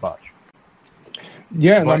means much.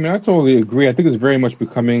 Yeah, But, I mean, I totally agree. I think it's very much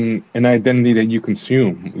becoming an identity that you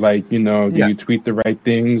consume. Like, do yeah, you tweet the right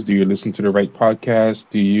things? Do you listen to the right podcasts?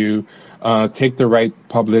 Do you take the right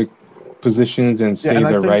public positions and yeah, say and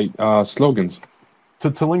I the think right slogans?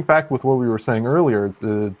 to link back with what we were saying earlier,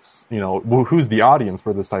 it's who's the audience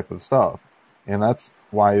for this type of stuff, and that's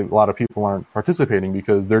why a lot of people aren't participating,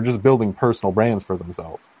 because they're just building personal brands for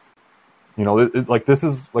themselves. Like this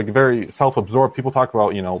is like very self-absorbed. People talk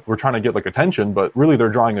about, we're trying to get like attention, but really they're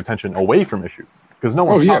drawing attention away from issues, because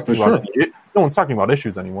Oh yeah, for sure. no one's talking about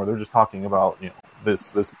issues anymore. They're just talking about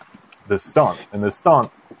this stunt, and this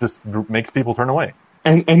stunt just makes people turn away,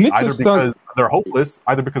 And it's either just done. because they're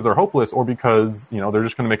hopeless, or because they're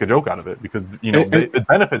just going to make a joke out of it, because And, it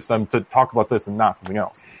benefits them to talk about this and not something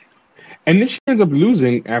else. And if she ends up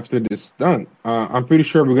losing after this stunt, I'm pretty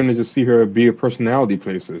sure we're gonna just see her be a personality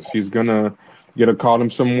places. She's gonna get a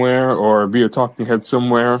column somewhere, or be a talking head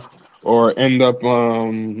somewhere, or end up,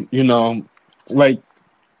 like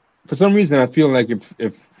for some reason I feel like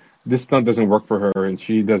if this stunt doesn't work for her and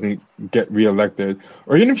she doesn't get reelected,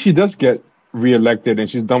 or even if she does get reelected and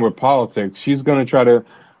she's done with politics, she's gonna try to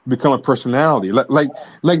become a personality. Like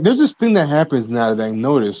there's this thing that happens now that I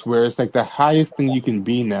noticed where it's like the highest thing you can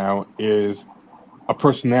be now is a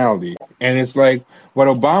personality. And it's like what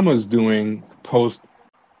Obama's doing post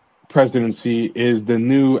presidency is the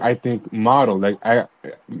new, I think, model. We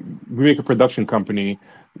make a production company.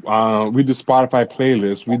 We do Spotify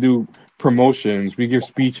playlists. We do promotions. We give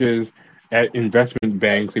speeches at investment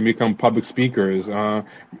banks and become public speakers.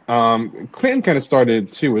 Clinton kind of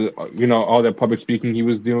started too with, all that public speaking he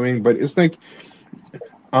was doing, but it's like,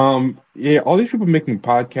 yeah, all these people making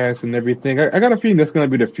podcasts and everything. I got a feeling that's going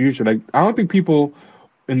to be the future. Like, I don't think people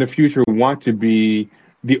in the future want to be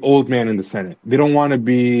the old man in the Senate. They don't want to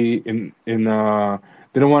be they don't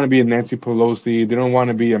want to be a Nancy Pelosi. They don't want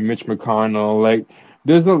to be a Mitch McConnell. Like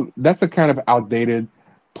that's a kind of outdated,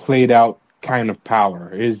 played out kind of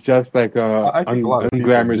power. It's just like a I think a lot of people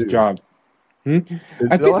unglamorous do. job. Hmm?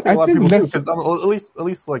 I think a I lot of think people do less. because at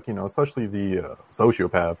least like especially the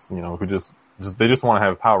sociopaths, who just they just want to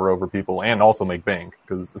have power over people and also make bank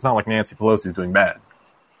because it's not like Nancy Pelosi's doing bad.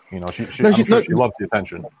 No, I'm she's sure not. she loves the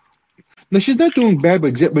attention. No, she's not doing bad,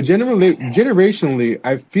 but generally, generationally,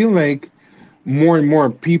 I feel like more and more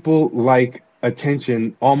people like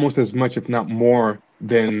attention almost as much, if not more,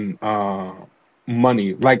 than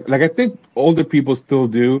money. Like I think older people still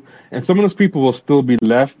do, and some of those people will still be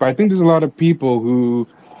left. But I think there's a lot of people who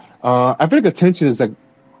I feel like attention is like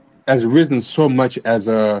has risen so much as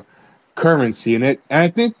a currency, and I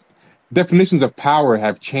think definitions of power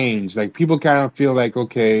have changed. Like people kind of feel like,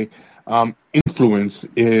 okay, influence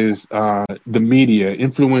is the media.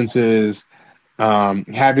 Influence is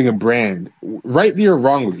having a brand, rightly or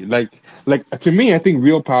wrongly. Like to me, I think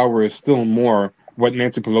real power is still more what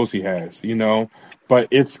Nancy Pelosi has, but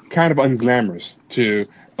it's kind of unglamorous to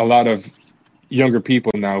a lot of younger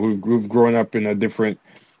people now who've grown up in a different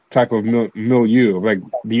type of milieu, like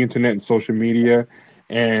the internet and social media,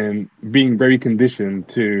 and being very conditioned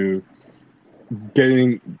to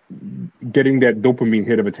getting getting that dopamine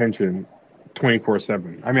hit of attention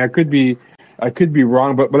 24/7. I mean, I could be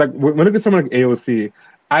wrong, but like when I look at someone like AOC,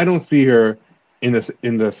 I don't see her in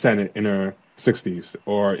the Senate in her 60s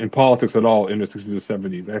or in politics at all in her 60s or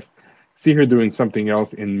 70s. I see her doing something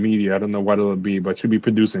else in media. I don't know what it'll be, but she'll be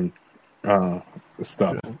producing uh,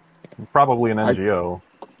 stuff. Probably an I NGO.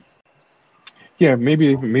 Yeah,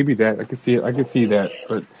 maybe that I could see it. I could see that,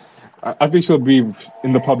 but I think she'll be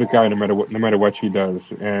in the public eye no matter what she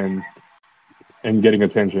does, and getting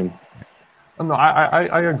attention. No,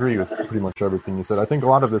 I agree with pretty much everything you said. I think a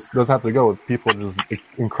lot of this does have to go with people just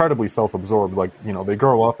incredibly self-absorbed. Like, they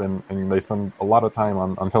grow up and they spend a lot of time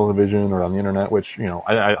on television or on the internet, which,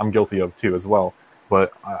 I'm guilty of too as well.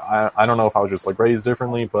 But I don't know if I was just like raised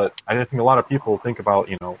differently, but I think a lot of people think about,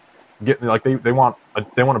 get like they want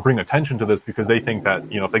to bring attention to this because they think that,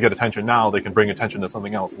 if they get attention now, they can bring attention to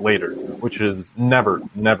something else later, which is never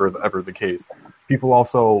ever the case. People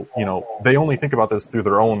also, they only think about this through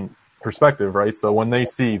their own perspective, right? So when they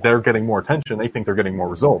see they're getting more attention, they think they're getting more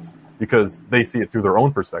results because they see it through their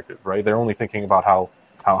own perspective, right? They're only thinking about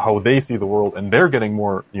how they see the world, and they're getting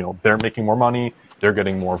more, they're making more money, they're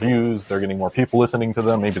getting more views, they're getting more people listening to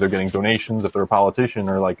them. Maybe they're getting donations if they're a politician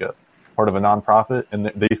or like a part of a nonprofit,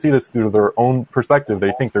 and they see this through their own perspective.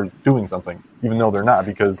 They think they're doing something, even though they're not,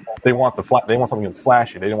 because they want they want something that's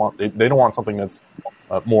flashy. They don't want something that's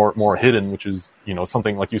more hidden, which is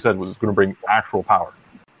something like you said was going to bring actual power.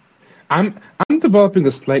 I'm I'm developing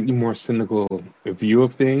a slightly more cynical view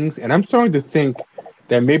of things, and I'm starting to think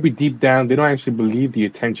that maybe deep down they don't actually believe the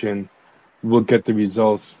attention will get the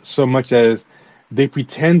results so much as they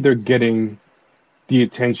pretend they're getting the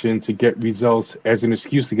attention to get results as an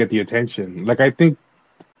excuse to get the attention. Like I think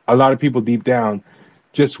a lot of people deep down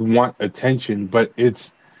just want attention, but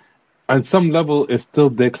it's on some level it's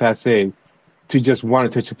still déclassé to just want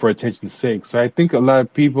attention for attention's sake. So I think a lot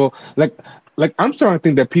of people like I'm starting to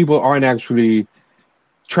think that people aren't actually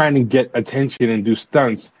trying to get attention and do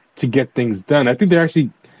stunts to get things done. I think they're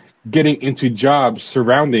actually getting into jobs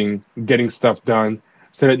surrounding getting stuff done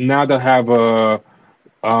so that now they'll have a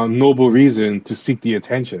noble reason to seek the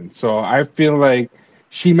attention. So I feel like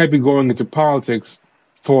she might be going into politics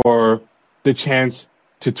for the chance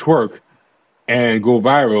to twerk and go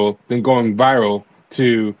viral, then going viral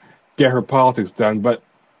to get her politics done. But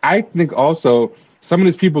I think also some of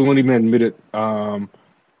these people won't even admit it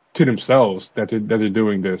to themselves that they're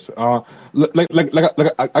doing this. I'll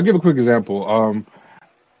give a quick example.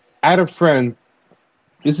 I had a friend.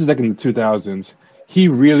 This is like in the 2000s. He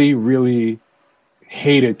really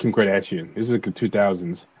hated Kim Kardashian. This is like the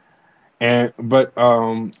 2000s. And but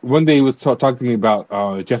one day he was talking to me about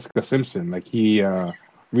Jessica Simpson. Like he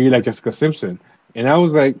really liked Jessica Simpson, and I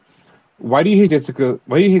was like, why do you hate Jessica?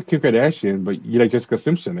 Why do you hate Kim Kardashian, but you like Jessica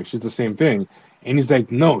Simpson? Like she's the same thing. And he's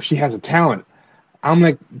like, no, she has a talent. I'm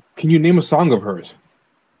like, can you name a song of hers?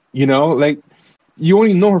 You know, like you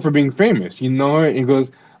only know her for being famous. You know her, and he goes,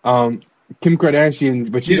 Kim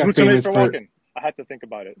Kardashian, but she These got boots are made famous for for, walking. I had to think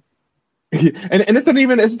about it. and it's not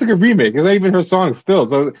even, it's just like a remake. It's not even her song still.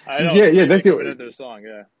 So I know yeah, it's a yeah, that's remake of it. another song.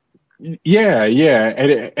 Yeah. Yeah, yeah,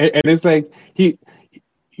 and it's like he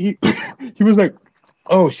he was like,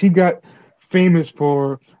 oh, she got famous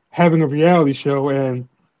for having a reality show and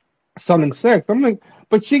selling sex. I'm like,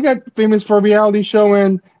 but she got famous for a reality show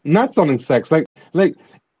and not selling sex. Like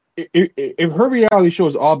if her reality show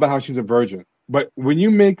is all about how she's a virgin, but when you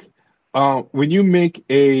make a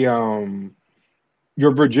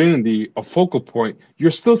your virginity a focal point,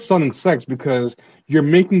 you're still selling sex because you're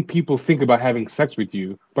making people think about having sex with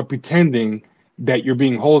you, but pretending that you're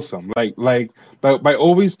being wholesome. By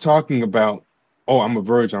always talking about, oh, I'm a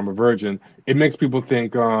virgin, it makes people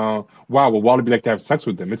think, wow, well, why would it be like to have sex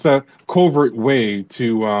with them? It's a covert way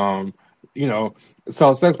to, you know,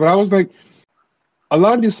 sell sex. But I was like, a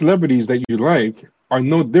lot of these celebrities that you like are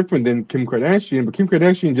no different than Kim Kardashian, but Kim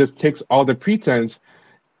Kardashian just takes all the pretense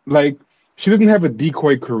like she doesn't have a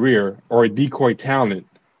decoy career or a decoy talent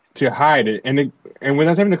to hide it. And when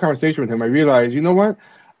I was having a conversation with him, I realized, you know what?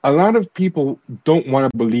 A lot of people don't want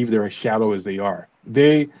to believe they're as shallow as they are.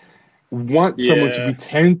 They want someone to Yeah.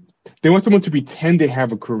 pretend. They want someone to pretend they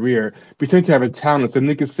have a career, pretend to have a talent, so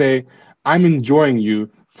they can say, "I'm enjoying you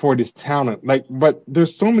for this talent." Like, but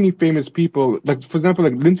there's so many famous people. Like, for example,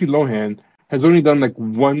 like Lindsay Lohan has only done like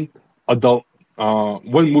adult,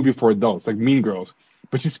 one movie for adults, like Mean Girls,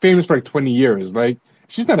 but she's famous for like 20 years. Like,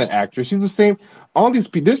 she's not an actress. She's the same. All these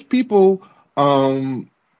people. There's people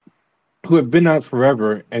who have been out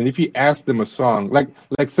forever, and if you ask them a song, like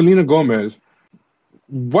Selena Gomez,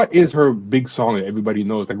 what is her big song that everybody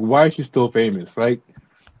knows? Like, why is she still famous? And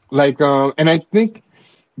I think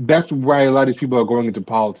that's why a lot of these people are going into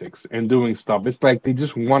politics and doing stuff. It's like they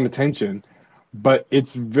just want attention, but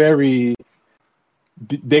it's very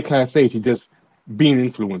déclassé to just be an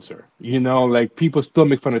influencer. You know, like people still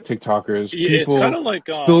make fun of TikTokers. Yeah, People still it's kind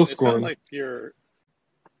of scorn. like your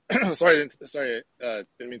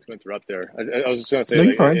didn't mean to interrupt there. I was just gonna say No,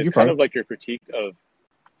 you're like fine. it's You're kind fine. of like your critique of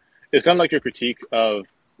it's kind of like your critique of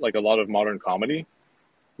like a lot of modern comedy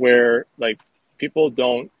where like people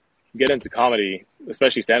don't get into comedy,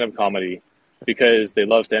 especially stand-up comedy, because they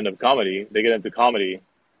love stand-up comedy. They get into comedy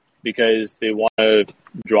because they want to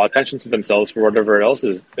draw attention to themselves for whatever else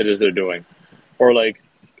it is they're doing, or like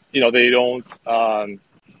they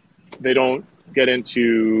don't get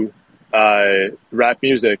into rap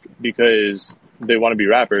music because they want to be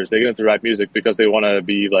rappers. They get into rap music because they want to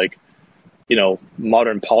be like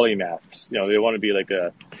modern polymaths. They want to be like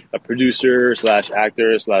a producer slash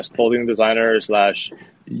actor slash clothing designer slash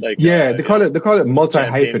like Yeah, they call it multi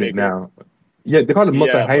champagne hyphenate maker. now. Yeah, they call it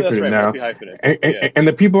multi Yeah, that's hyphenate right, now, multi hyphenate. and, Yeah, and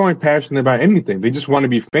the people aren't passionate about anything. They just want to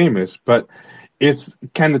be famous, but it's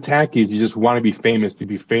kind of tacky. You just want to be famous to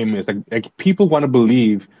be famous. Like people want to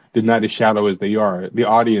believe they're not as shallow as they are. The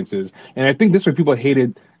audiences, and I think this is why people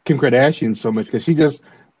hated Kim Kardashian so much because she just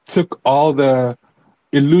took all the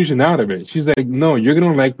illusion out of it. She's like, no, you're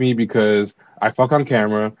gonna like me because I fuck on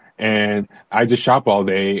camera and I just shop all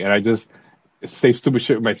day and I just say stupid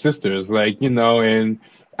shit with my sisters, and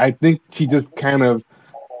I think she just kind of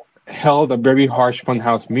held a very harsh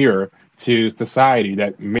funhouse mirror to society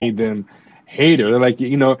that made them hate her. They're like,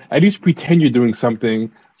 at least pretend you're doing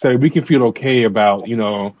something so that we can feel okay about,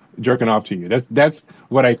 jerking off to you. That's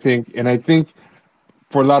what I think, and I think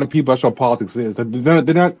for a lot of people, that's what politics is. They're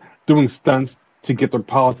not doing stunts to get their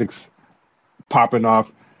politics popping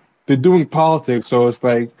off. They're doing politics, so it's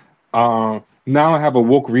like now I have a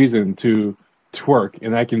woke reason to twerk,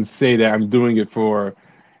 and I can say that I'm doing it for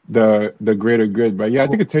the greater good. But yeah, I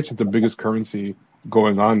think attention's the biggest currency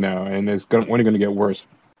going on now, and only going to get worse.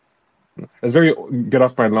 It's very get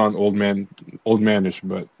off my lawn, old manish,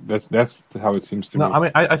 but that's how it seems to No, me. I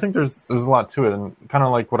mean, I think there's a lot to it, and kind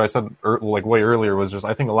of like what I said like way earlier was just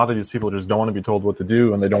I think a lot of these people just don't want to be told what to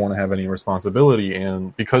do, and they don't want to have any responsibility,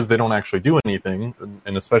 and because they don't actually do anything,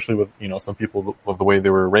 and especially with some people of the way they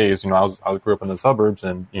were raised, I grew up in the suburbs,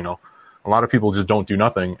 and a lot of people just don't do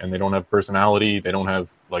nothing, and they don't have personality, they don't have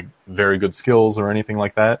like very good skills or anything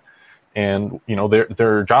like that. And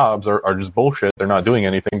their jobs are just bullshit. They're not doing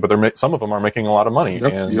anything, but some of them are making a lot of money.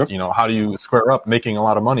 Yep, And yep. how do you square up making a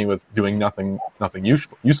lot of money with doing nothing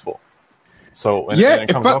useful? So and Yeah, it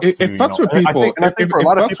comes up it to fucks with and people. I think for a It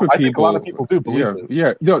lot of fucks people, with I think a lot of people. people do believe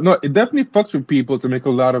Yeah, it. yeah. No, it definitely fucks with people to make a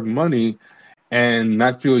lot of money and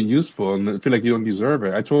not feel useful and feel like you don't deserve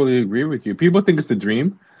it. I totally agree with you. People think it's a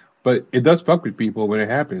dream, But it does fuck with people when it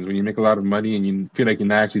happens, when you make a lot of money and you feel like you're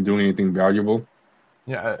not actually doing anything valuable.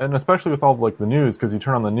 Yeah, and especially with all like the news, because you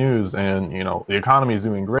turn on the news and the economy is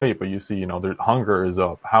doing great, but you see the hunger is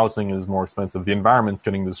up, housing is more expensive, the environment's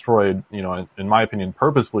getting destroyed. In my opinion,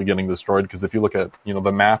 purposefully getting destroyed. Because if you look at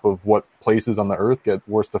the map of what places on the earth get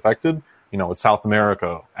worst affected, it's South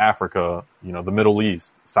America, Africa, the Middle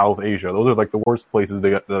East, South Asia. Those are like the worst places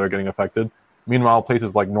that are getting affected. Meanwhile,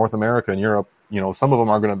 places like North America and Europe, some of them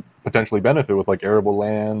are going to potentially benefit with like arable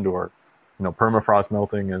land or permafrost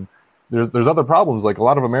melting. And there's other problems. Like a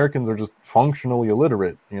lot of Americans are just functionally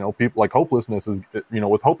illiterate. People like hopelessness is,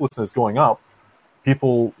 with hopelessness going up,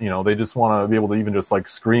 people, they just want to be able to even just like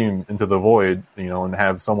scream into the void, and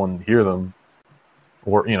have someone hear them.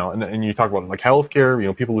 Or, and you talk about like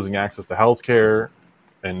healthcare, people losing access to healthcare,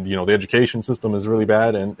 and, the education system is really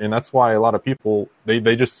bad. And that's why a lot of people,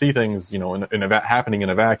 they just see things, happening in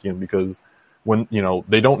a vacuum, because when,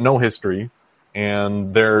 they don't know history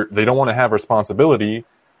and they don't want to have responsibility,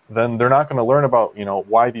 then they're not going to learn about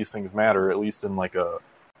why these things matter, at least in like a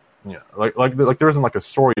like there isn't like a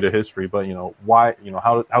story to history, but why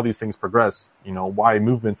how these things progress, why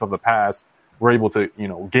movements of the past were able to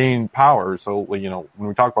gain power. So when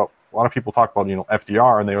we talk about, a lot of people talk about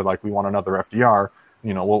FDR, and they were like, we want another FDR.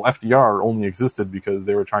 Well, FDR only existed because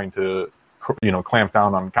they were trying to clamp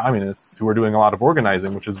down on communists who were doing a lot of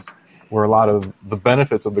organizing, which is where a lot of the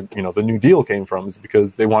benefits of the New Deal came from, is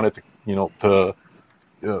because they wanted to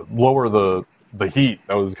lower the heat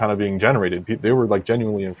that was kind of being generated. They were like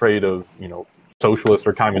genuinely afraid of socialist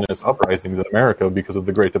or communist uprisings in America because of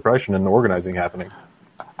the Great Depression and the organizing happening.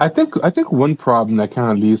 I think one problem that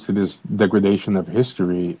kind of leads to this degradation of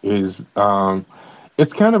history is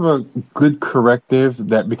it's kind of a good corrective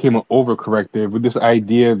that became an overcorrective, with this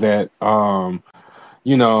idea that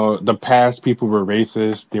the past people were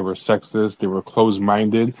racist, they were sexist, they were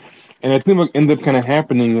closed-minded, and I think what ended up kind of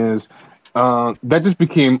happening is that just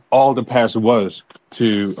became all the past was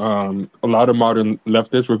to a lot of modern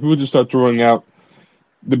leftists, where people just start throwing out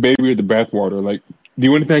the baby with the bathwater. Like, the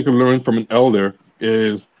only thing I can learn from an elder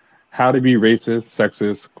is how to be racist,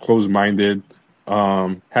 sexist, closed-minded,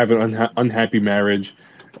 have an unhappy marriage,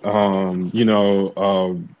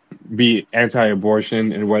 be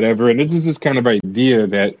anti-abortion and whatever. And this is this kind of idea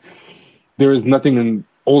that there is nothing an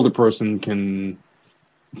older person can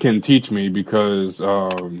teach me, because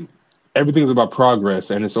everything's about progress,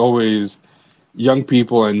 and it's always young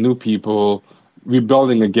people and new people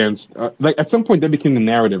rebelling against. Like at some point, that became the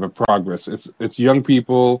narrative of progress. It's young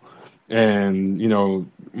people and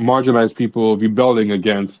marginalized people rebelling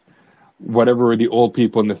against whatever the old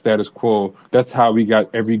people in the status quo. That's how we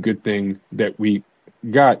got every good thing that we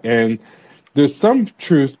got, and there's some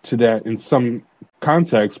truth to that in some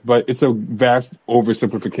context, but it's a vast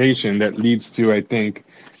oversimplification that leads to, I think,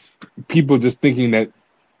 people just thinking that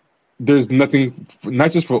there's nothing,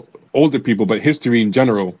 not just for older people, but history in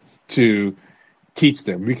general, to teach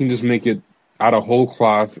them. We can just make it out of whole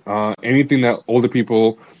cloth. Anything that older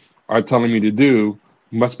people are telling me to do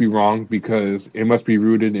must be wrong, because it must be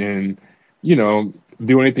rooted in,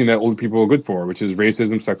 do anything that older people are good for, which is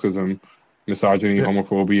racism, sexism, misogyny,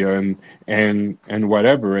 homophobia, and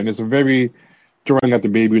whatever. And it's a very throwing out the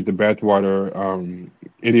baby with the bathwater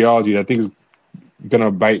ideology that I think is going to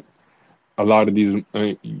bite a lot of these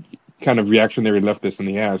kind of reactionary leftists in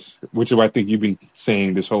the ass, which is what I think you've been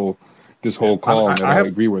saying this whole call, and that I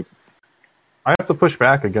agree with. I have to push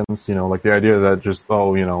back against, like the idea that just,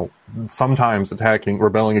 sometimes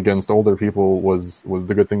rebelling against older people was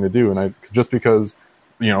the good thing to do. And just because,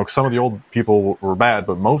 some of the old people were bad,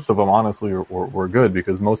 but most of them honestly were good,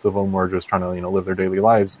 because most of them were just trying to, live their daily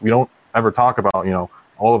lives. We don't ever talk about,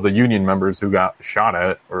 all of the union members who got shot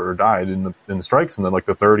at or died in the strikes in the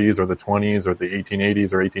 30s or the 20s or the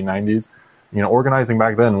 1880s or 1890s. Organizing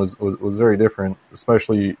back then was very different,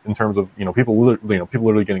 especially in terms of people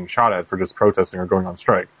literally getting shot at for just protesting or going on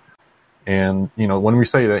strike. And when we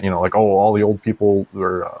say that all the old people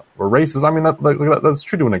were racist, I mean that's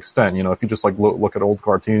true to an extent. If you just look at old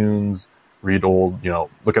cartoons, read old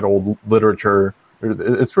look at old literature,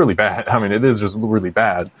 it's really bad. I mean, it is just really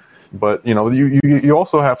bad. But you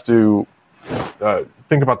also have to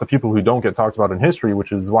think about the people who don't get talked about in history,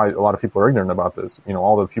 which is why a lot of people are ignorant about this.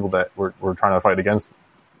 All the people that were trying to fight against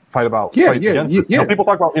this. People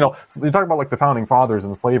talk about they talk about the founding fathers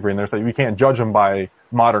and slavery, and they're saying we can't judge them by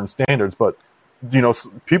modern standards. But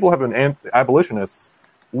people have been abolitionists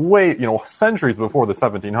way centuries before the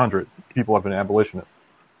 1700s. People have been abolitionists.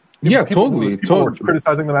 People were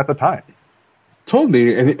criticizing them at the time.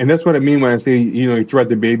 Totally, and that's what I mean when I say, you throw out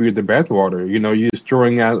the baby with the bathwater. You're just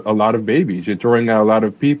throwing out a lot of babies. You're throwing out a lot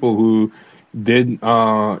of people who, did,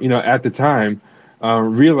 at the time,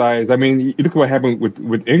 realize. I mean, you look at what happened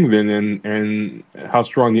with England and how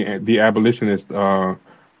strong the abolitionist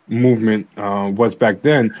movement was back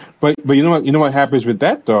then. But you know what happens with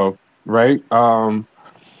that though, right?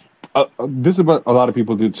 This is what a lot of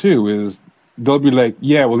people do too. Is they'll be like,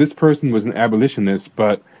 yeah, well, this person was an abolitionist,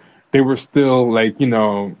 but they were still like,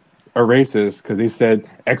 a racist because they said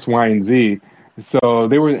X, Y, and Z. So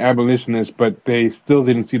they were an abolitionist, but they still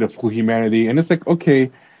didn't see the full humanity. And it's like, okay,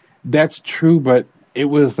 that's true, but it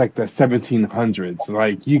was like the 1700s.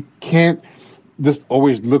 Like you can't just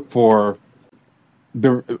always look for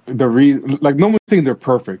like no one's saying they're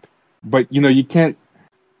perfect, but you can't.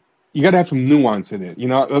 You got to have some nuance in it.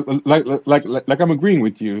 Like I'm agreeing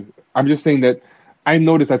with you. I'm just saying that I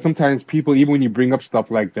notice that sometimes people, even when you bring up stuff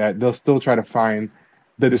like that, they'll still try to find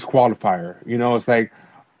the disqualifier. It's like,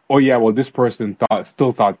 oh yeah, well this person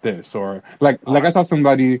still thought this, or like I saw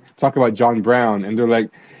somebody talk about John Brown, and they're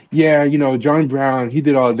like, yeah, John Brown, he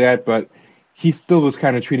did all that, but he still was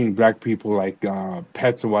kind of treating black people like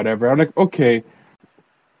pets or whatever. I'm like, okay,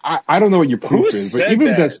 I don't know what your Who proof is, but said even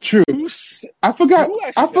if that? that's true, Who I forgot. who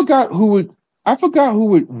actually I said forgot who it. I forgot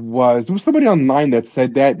who it was. There was somebody online that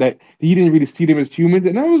said that he didn't really see them as humans,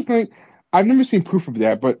 and I was like, I've never seen proof of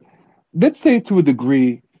that. But let's say to a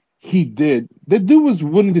degree he did. The dude was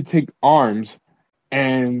willing to take arms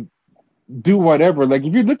and do whatever. Like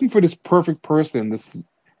if you're looking for this perfect person, this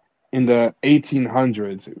in the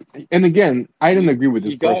 1800s, and again, I didn't agree with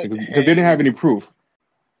this he got person because they didn't have hanged? any proof.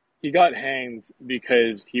 He got hanged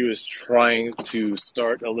because he was trying to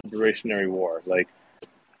start a liberationary war. Like,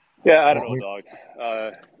 yeah, I don't know,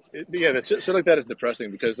 dog. Yeah, that shit like that is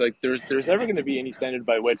depressing because like there's never going to be any standard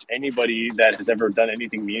by which anybody that has ever done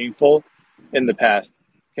anything meaningful in the past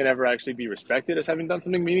can ever actually be respected as having done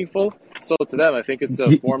something meaningful. So to them, I think it's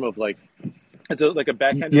a form of like like a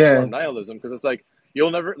backhanded form Yeah. of nihilism because it's like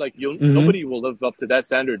you'll never like you'll hmm nobody will live up to that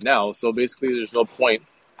standard now. So basically, there's no point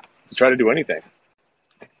to try to do anything.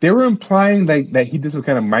 They were implying like that he did some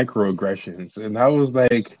kind of microaggressions, and I was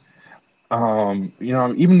like,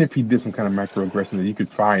 even if he did some kind of microaggression that you could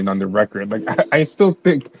find on the record, like I still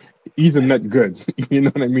think he's a nut good. You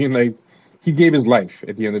know what I mean? Like he gave his life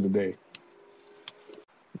at the end of the day.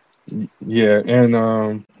 Yeah, and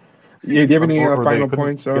yeah. Do you have any or they final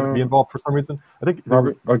couldn't points, be involved for some reason. I think they were.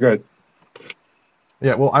 Robert? Oh, good.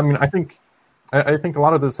 Yeah, well, I mean, I think a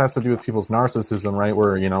lot of this has to do with people's narcissism, right?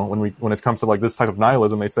 Where when it comes to like this type of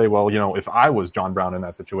nihilism, they say, well, if I was John Brown in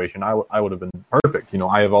that situation, I would have been perfect.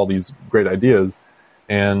 I have all these great ideas,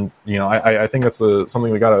 and I think that's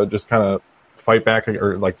something we gotta just kind of fight back,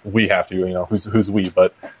 or like we have to, who's we,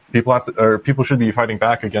 but people should be fighting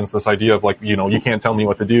back against this idea of like, you can't tell me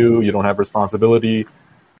what to do, you don't have responsibility.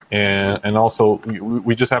 And also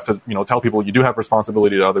we just have to tell people you do have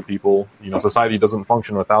responsibility to other people. Society doesn't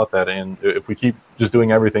function without that, and if we keep just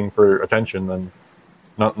doing everything for attention, then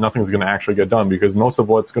nothing's going to actually get done, because most of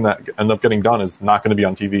what's going to end up getting done is not going to be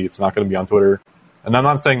on TV. It's not going to be on Twitter. And I'm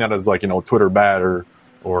not saying that as like Twitter bad or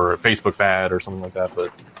Facebook bad or something like that,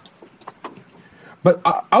 But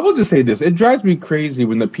I will just say this: it drives me crazy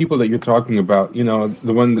when the people that you're talking about, the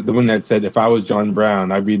one that said, if I was John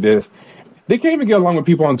Brown, I'd be this. They can't even get along with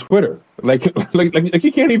people on Twitter. Like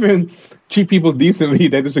you can't even treat people decently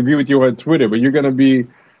that disagree with you on Twitter, but you're gonna be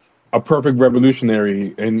a perfect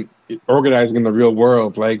revolutionary and organizing in the real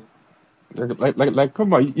world.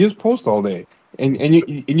 Come on, you just post all day, and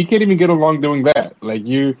you can't even get along doing that. Like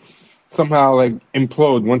you somehow like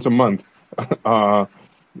implode once a month, uh,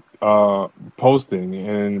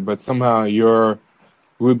 posting, but somehow you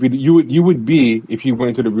would be, if you went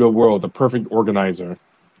into the real world, the perfect organizer.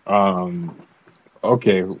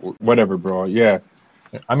 Okay, whatever, bro. Yeah,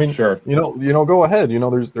 I mean, sure. Go ahead.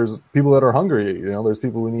 There's people that are hungry. There's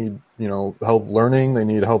people who need, help learning. They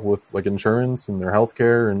need help with like insurance and their health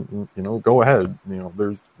care, and go ahead.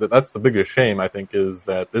 That's the biggest shame, I think, is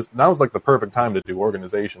that now's like the perfect time to do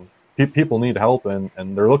organization. People need help, and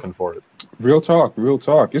they're looking for it. Real talk, real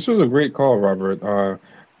talk. This was a great call, Robert.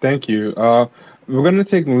 Thank you. We're gonna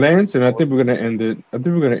take Lance, and I think we're gonna end it. I think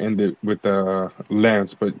we're gonna end it with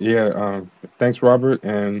Lance. But yeah, thanks, Robert,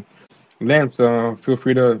 and Lance. Feel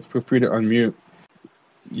free to unmute.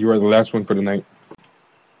 You are the last one for the night.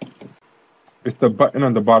 It's the button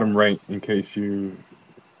on the bottom right, in case you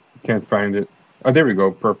can't find it. Oh, there we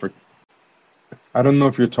go. Perfect. I don't know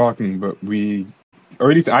if you're talking, but or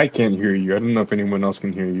at least I can't hear you. I don't know if anyone else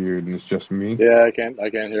can hear you, and it's just me. Yeah, I can't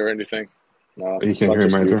hear anything. No, You can't hear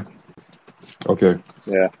me either. Okay.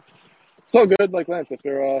 Yeah. So good, like Lance, if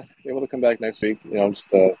you're able to come back next week, just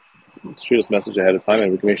shoot us a message ahead of time,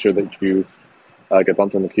 and we can make sure that you get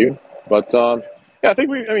bumped in the queue. But Yeah, I think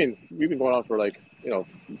we've been going on for like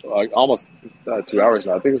almost 2 hours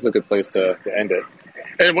now. I think it's a good place to end it.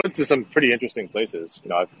 And it went to some pretty interesting places.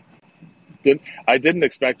 I didn't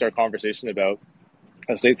expect our conversation about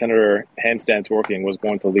a state senator handstand twerking was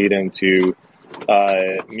going to lead into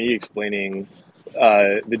me explaining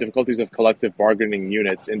the difficulties of collective bargaining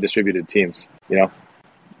units in distributed teams. Yeah,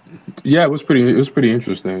 it was pretty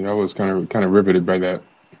interesting. I was kind of riveted by that.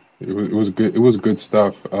 It was good. It was good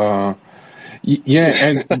stuff. Yeah,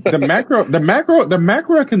 and the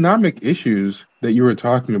macroeconomic issues that you were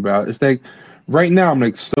talking about. It's like right now I'm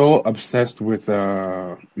like so obsessed with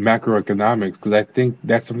macroeconomics because I think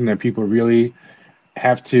that's something that people really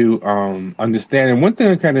have to understand. And one thing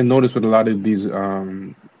I kind of noticed with a lot of these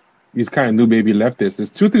kind of new baby leftists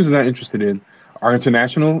is two things they're not interested in are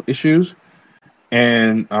international issues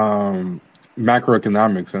and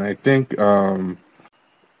macroeconomics. And I think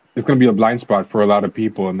it's going to be a blind spot for a lot of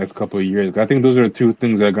people in the next couple of years. I think those are the two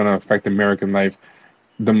things that are going to affect American life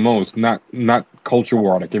the most, not culture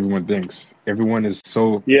war like everyone thinks. Everyone is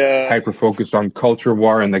so Yeah, hyper focused on culture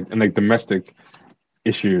war and like domestic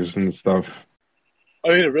issues and stuff. I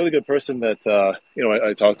mean, a really good person that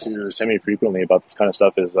I talk to semi frequently about this kind of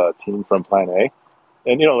stuff is Team from Plan A,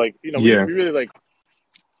 and we Yeah. really like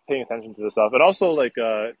paying attention to this stuff, and also like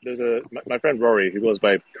there's my friend Rory who goes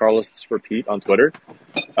by Carlos for Pete on Twitter,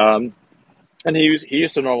 um, and he used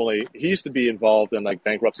to be involved in like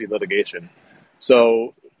bankruptcy litigation,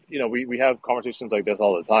 so we have conversations like this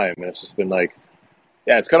all the time, and it's just been like,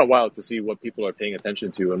 yeah, it's kind of wild to see what people are paying attention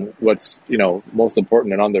to and what's most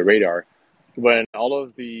important and on their radar when all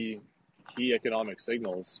of the key economic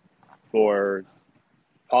signals for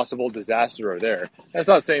possible disaster are there. That's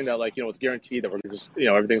not saying that it's guaranteed that we're just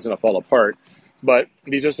everything's going to fall apart, but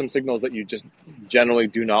these are some signals that you just generally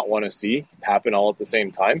do not want to see happen all at the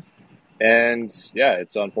same time. And yeah,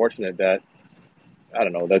 it's unfortunate that I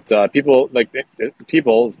don't know that people,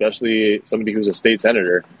 especially somebody who's a state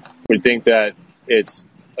senator, would think that it's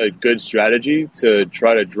a good strategy to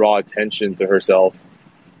try to draw attention to herself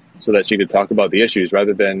so that she could talk about the issues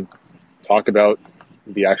rather than talk about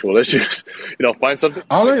the actual issues. Find something,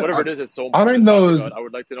 whatever it is that's so all I important to talk know is about. I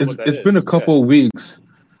would like to know what that it's is. been a Yeah. couple of weeks.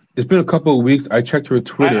 It's been a couple of weeks. I checked her I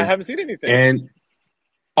Twitter haven't seen anything. and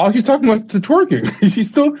all she's talking about is the twerking. she's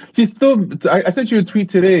still. I sent you a tweet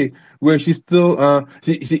today where she's still.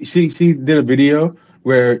 She did a video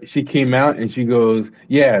where she came out and she goes,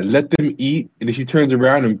 "Yeah, let them eat," and then she turns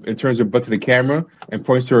around and turns her butt to the camera and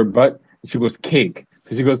points to her butt. And she goes, "Cake."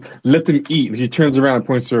 So she goes, "Let them eat," and she turns around and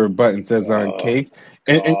points to her butt and says, Oh "Cake."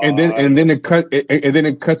 And God. then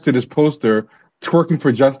it cuts to this poster twerking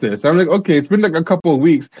for justice. I'm like, okay, it's been like a couple of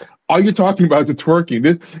weeks. All you're talking about is the twerking.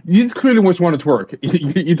 You just clearly just want to twerk.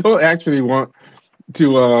 You don't actually want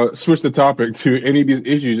to switch the topic to any of these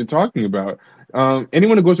issues you're talking about.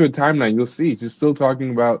 Anyone who goes to a timeline, you'll see she's still talking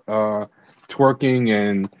about twerking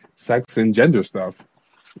and sex and gender stuff.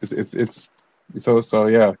 It's so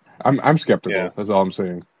yeah. I'm skeptical. Yeah. That's all I'm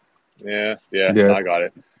saying. Yeah. Yeah. I got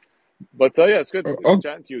it. But yeah, it's good Oh,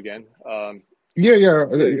 chatting to you again. yeah.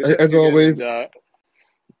 Good chatting As to you again, always. and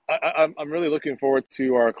I'm really looking forward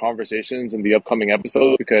to our conversations in the upcoming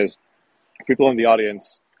episode because people in the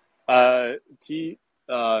audience, T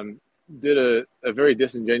did a very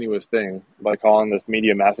disingenuous thing by calling us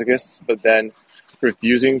media masochists, but then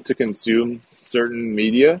refusing to consume certain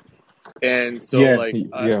media. And so, Yeah. like,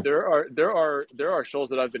 Yeah. there are shows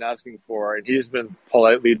that I've been asking for, and he's been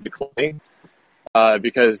politely declining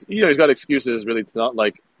because he's got excuses really to not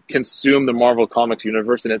like consume the Marvel Comics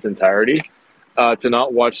universe in its entirety, to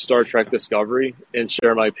not watch Star Trek Discovery and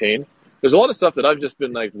share my pain. There's a lot of stuff that I've just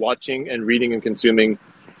been like watching and reading and consuming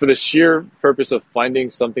for the sheer purpose of finding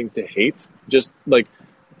something to hate, just like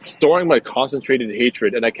storing my concentrated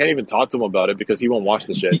hatred, and I can't even talk to him about it because he won't watch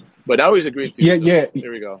the shit. But now he's agreed to, Yeah. so Yeah.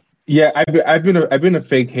 there we go. Yeah, I've been a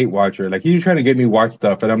fake hate watcher. Like he's trying to get me watch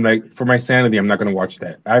stuff, and I'm like, for my sanity, I'm not gonna watch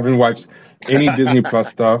that. I haven't watched any Disney Plus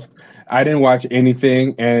stuff. I didn't watch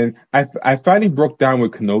anything, and I finally broke down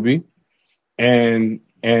with Kenobi, and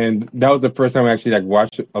that was the first time I actually like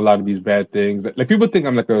watched a lot of these bad things. Like people think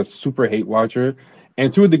I'm like a super hate watcher,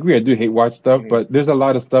 and to a degree, I do hate watch stuff. Mhm. But there's a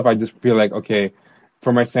lot of stuff I just feel like, okay,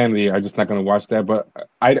 for my sanity, I'm just not gonna watch that. But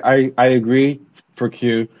I agree for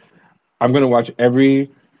Q. I'm gonna watch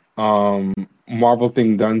every um Marvel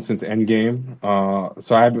thing done since Endgame.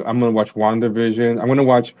 I'm gonna watch WandaVision. I'm gonna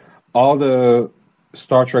watch all the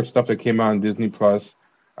Star Trek stuff that came out on Disney Plus.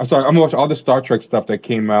 I'm sorry, I'm gonna watch all the Star Trek stuff that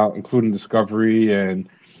came out, including Discovery and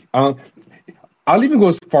um I'll even go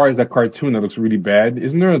as far as that cartoon that looks really bad.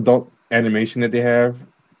 Isn't there an adult animation that they have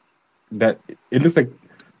that it looks like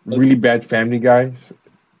really bad Family Guys?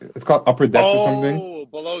 It's called Upper Decks or something. Oh,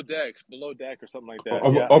 Below Deck or something like that.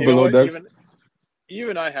 Or, Yeah, or you know Below what? Decks.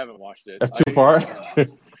 Even I haven't watched it. That's too far.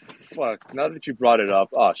 Fuck. Now that you brought it up,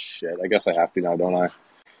 oh shit. I guess I have to now, don't I?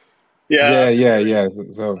 Yeah, Yeah, I've been yeah, hearing. yeah.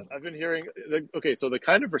 So I've been hearing. Okay, so the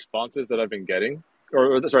kind of responses that I've been getting,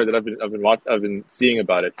 or sorry, that I've been seeing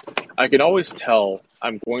about it, I can always tell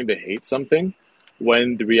I'm going to hate something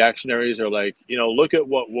when the reactionaries are like, look at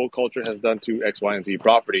what woke culture has done to X, Y, and Z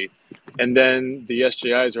property, and then the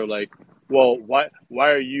SJIs are like, well, why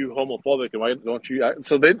are you homophobic and why don't you?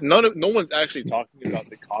 So no one's actually talking about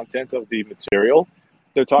the content of the material.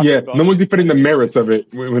 They're talking yeah, about no it one's defending the instead. merits of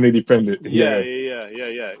it when they defend it. Yeah.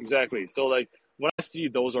 Yeah, exactly. So like when I see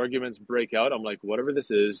those arguments break out, I'm like, whatever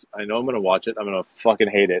this is, I know I'm gonna watch it. I'm gonna fucking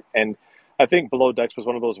hate it. And I think Below Decks was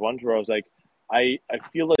one of those ones where I was like, I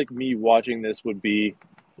feel like me watching this would be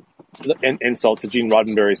an insult to Gene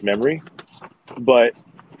Roddenberry's memory, but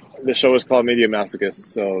the show is called Media Masochist,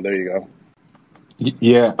 so there you go.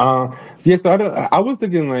 Yeah, yeah. So I was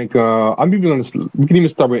thinking like, I'm even we can even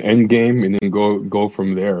start with Endgame and then go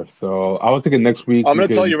from there. So I was thinking next week I'm we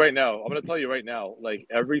gonna tell could. you right now. I'm gonna tell you right now. Like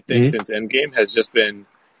everything Mhm. since Endgame has just been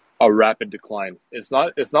a rapid decline. It's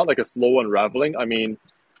not like a slow unraveling. I mean,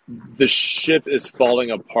 the ship is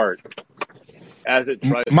falling apart as it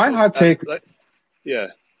tries My to. hot take, Yeah.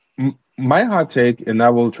 my hot take, and I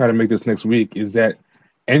will try to make this next week, is that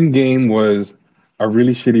Endgame was a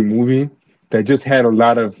really shitty movie that just had a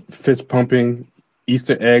lot of fist pumping,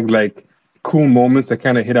 Easter egg like cool moments that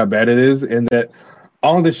kind of hit how bad it is, and that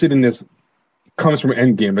all the shit in this comes from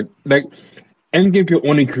Endgame. Like Endgame could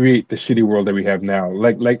only create the shitty world that we have now.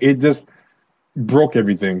 Like it just broke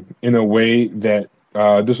everything in a way that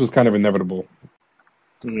this was kind of inevitable.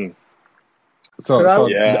 Mhm. So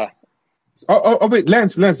Yeah. wait,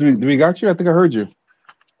 Lance, do we got you? I think I heard you.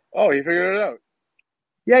 Oh, he figured it out.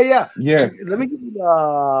 Yeah. Yeah. Let me give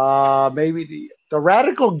you maybe the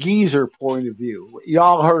radical geezer point of view.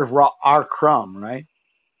 Y'all heard of R. Crumb, right?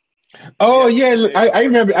 Oh Yes. yeah, Yeah, of course. I It's the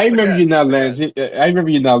remember cat. you now, It's the cat. Lance. I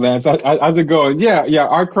remember you now, Lance. How's it going? Yeah,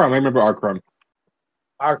 R. Crumb. I remember R. Crumb.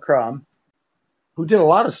 R. Crumb, who did a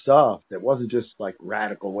lot of stuff that wasn't just like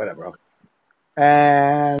radical, whatever.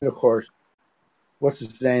 And of course, what's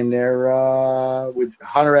his name there? With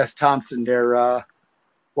Hunter S. Thompson there.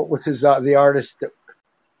 What was his the artist that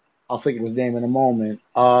I'll think of his name in a moment.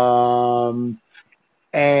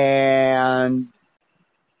 And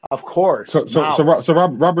of course, Mao.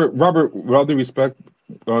 Robert, with all due respect,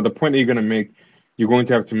 the point that you're gonna make, you're going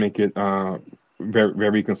to have to make it very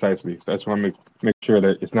very concisely. So I just want to make sure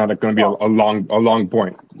that it's not going to be Well, a long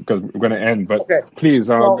point because we're going to end. But okay. please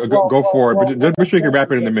go for it. But just What make I'm sure you can saying wrap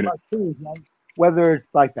is it in a that minute. cartoons, right? Whether it's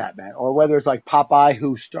like Batman or whether it's like Popeye,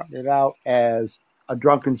 who started out as a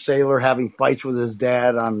drunken sailor having fights with his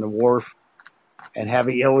dad on the wharf and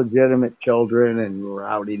having illegitimate children and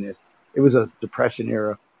rowdiness. It was a Depression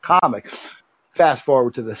era comic. Fast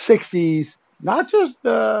forward to the 60s, not just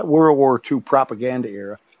World War II propaganda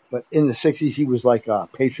era, but in the 60s, he was like a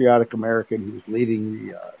patriotic American. He was leading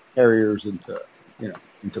the carriers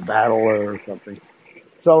into battle or something.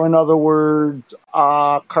 So, in other words,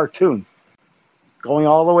 cartoon going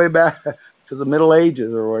all the way back to the Middle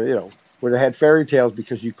Ages, or where they had fairy tales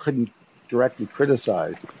because you couldn't directly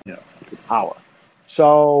criticize, the power.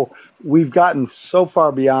 So we've gotten so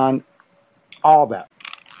far beyond all that.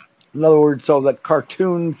 In other words, so that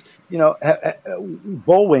cartoons,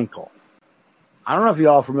 Bullwinkle. I don't know if you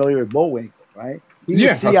all are familiar with Bullwinkle, right? He was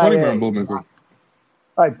Yeah, I told him about CIA. Bullwinkle.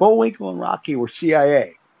 Right, Bullwinkle and Rocky were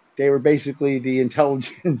CIA. They were basically the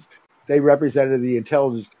intelligence. They represented the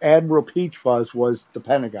intelligence. Admiral Peach Fuzz was the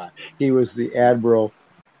Pentagon. He was the admiral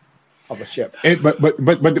of a ship. But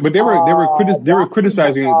they were Rocky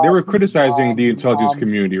criticizing the intelligence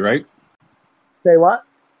community, right? say what?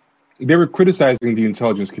 They were criticizing the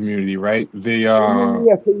intelligence community, right? Yeah,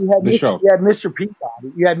 so The show. you had Mr.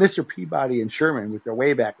 Peabody. You had Mr. Peabody and Sherman with their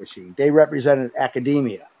Wayback Machine. They represented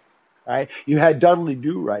academia, right? You had Dudley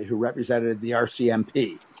Do Right, who represented the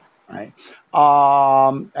RCMP, right?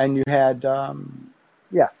 And you had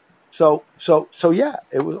yeah. So yeah,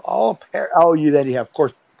 it was all then you have, of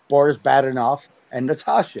course, Boris Badenov and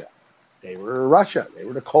Natasha. They were Russia. They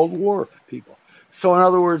were the Cold War people. So in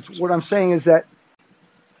other words, what I'm saying is that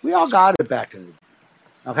we all got it back in the day.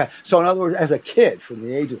 Okay. So in other words, as a kid, from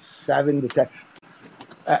the age of 7 to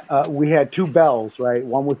 10, we had two bells, right?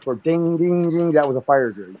 One was for ding, ding, ding. That was a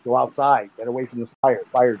fire drill. Go outside, get away from the fire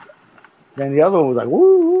drill. Then the other one was like,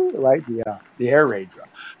 woo, right? The air raid drill.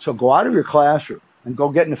 So go out of your classroom and go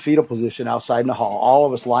get in a fetal position outside in the hall. All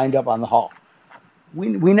of us lined up on the hall.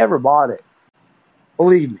 We never bought it.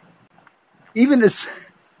 Believe me. Even as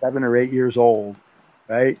 7 or 8 years old,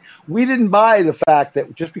 right? We didn't buy the fact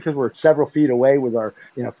that just because we're several feet away with our,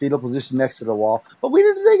 fetal position next to the wall, but we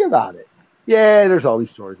didn't think about it. Yeah, there's all these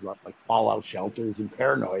stories about like fallout shelters and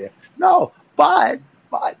paranoia. No, but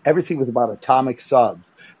everything was about atomic subs,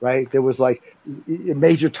 right? There was like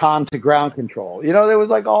Major Tom to ground control. There was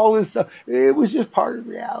like all this stuff. It was just part of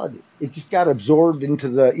reality. It just got absorbed into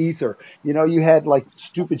the ether. You had like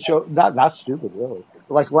stupid show, not stupid really,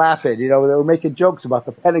 like laughing. They were making jokes about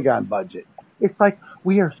the Pentagon budget. It's like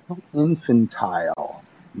we are so infantile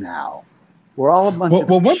now. We're all a bunch Well, of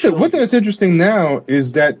one thing children. that's interesting now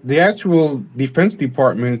is that the actual Defense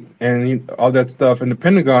Department and all that stuff and the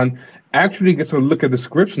Pentagon actually gets a look at the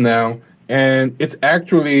scripts now, and it's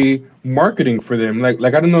actually marketing for them. Like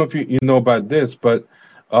I don't know if you know about this, but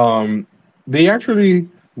they actually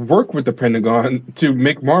work with the Pentagon to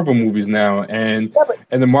make Marvel movies now, and Yeah, but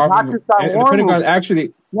and the not Marvel just on and the war Pentagon movies.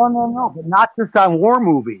 actually. No, but not just on war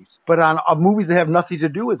movies, but on movies that have nothing to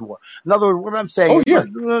do with war. In other words, what I'm saying Oh is,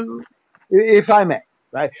 yeah, if I may,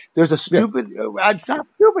 right? There's a yeah. stupid, it's not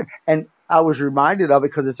stupid. And I was reminded of it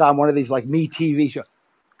because it's on one of these like Me TV shows.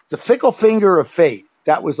 The Fickle Finger of Fate.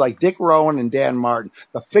 That was like Dick Rowan and Dan Martin.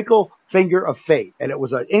 The Fickle Finger of Fate. And it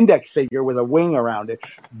was an index finger with a wing around it,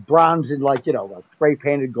 bronze and like spray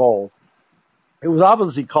painted gold. It was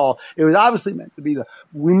obviously meant to be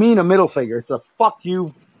we mean a middle finger. It's a fuck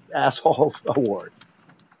you asshole award.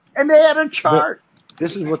 And they had a The, chart.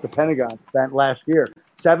 This is what the Pentagon spent last year.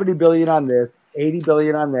 70 billion on this, 80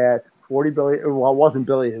 billion on that, 40 billion. Well, it wasn't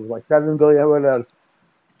billion. It was like 7 billion. Whatever.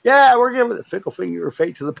 Yeah, we're giving the Fickle Finger of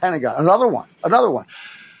Fate to the Pentagon. Another one.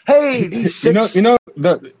 Hey, these you know, 6 you know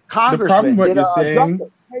the problem congressmen what did you're a saying.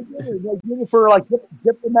 junket. They did it for like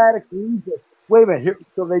diplomatic reasons. Wait a minute.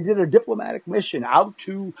 So they did a diplomatic mission out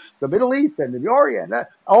to the Middle East and the Orient.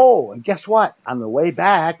 And guess what? On the way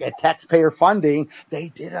back at taxpayer funding, they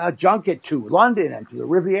did a junket to London and to the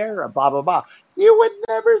Riviera, blah, blah, blah. You would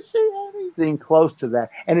never see anything close to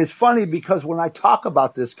that. And it's funny because when I talk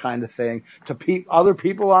about this kind of thing to other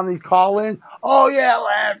people on these call-ins, oh, yeah,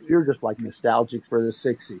 lad, you're just like nostalgic for the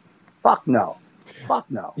 60s. Fuck no. Fuck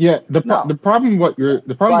no. Yeah, No. the problem what you're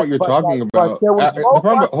talking But about. there was The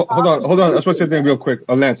problem. robust Hold on. Let's say competition something then. real quick.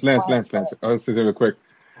 Lance. Let's say real quick.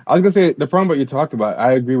 I was gonna say the problem what you talked about.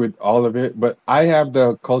 I agree with all of it, but I have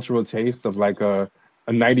the cultural taste of like a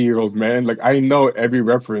 90-year-old man. Like I know every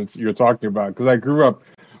reference you're talking about because I grew up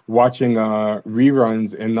watching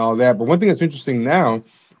reruns and all that. But one thing that's interesting now,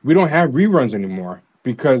 we don't have reruns anymore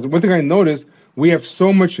because one thing I noticed, we have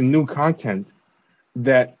so much new content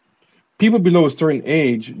that people below a certain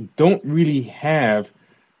age don't really have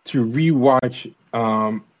to rewatch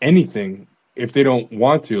anything if they don't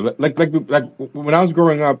want to. Like when I was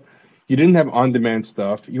growing up, you didn't have on-demand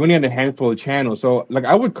stuff. You only had a handful of channels. So like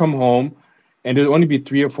I would come home and there'd only be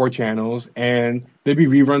 3 or 4 channels, and there'd be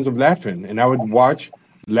reruns of Laugh-In, and I would watch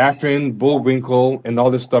Laugh-In, Bullwinkle, and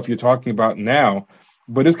all this stuff you're talking about now.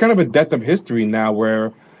 But it's kind of a death of history now,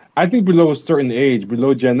 where I think below a certain age,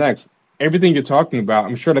 below Gen X, everything you're talking about,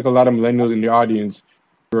 I'm sure like a lot of millennials in the audience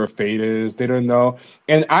are fatalists, they don't know.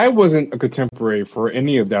 And I wasn't a contemporary for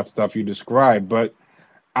any of that stuff you described, but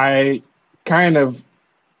I kind of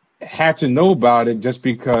had to know about it just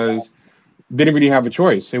because they didn't really have a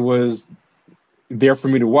choice. It was there for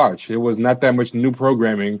me to watch. It was not that much new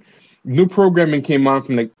programming. New programming came on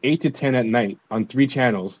from like 8 to 10 at night on 3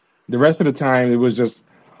 channels. The rest of the time, it was just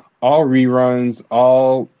all reruns,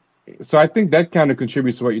 all. So I think that kind of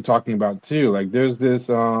contributes to what you're talking about too. Like there's this,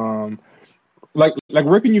 like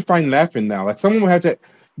where can you find Laugh-In now? Like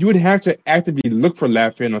you would have to actively look for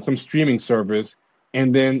Laugh-In on some streaming service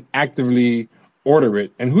and then actively order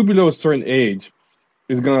it. And who below a certain age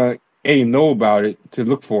is gonna know about it to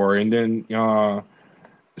look for and then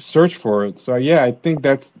search for it. So yeah, I think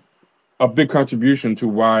that's a big contribution to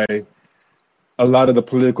why a lot of the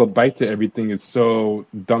political bite to everything is so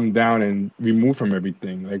dumbed down and removed from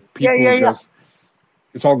everything. Like Yeah, people yeah, yeah. just,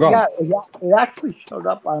 it's all gone. Yeah, it actually showed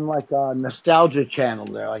up on like a nostalgia channel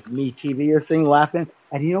there, like Me TV or thing, laughing.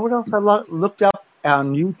 And you know what else I looked up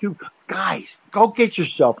on YouTube? Guys, go get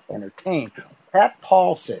yourself entertained. Pat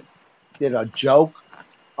Paulson did a joke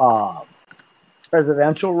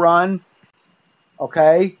presidential run,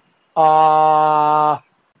 okay,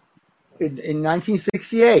 in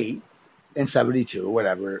 1968 and 72,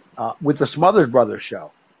 whatever, with the Smothers Brothers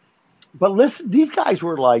show. But listen, these guys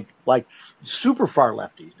were like super far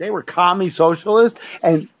lefties. They were commie socialists,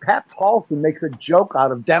 and Pat Paulson makes a joke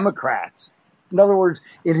out of Democrats. In other words,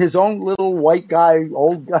 in his own little white guy,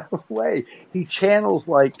 old guy way, he channels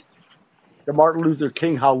like the Martin Luther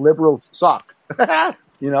King, how liberals suck.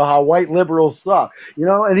 How white liberals suck.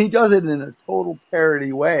 And he does it in a total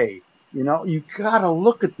parody way. You know, you gotta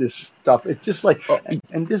look at this stuff. It's just like, Oh,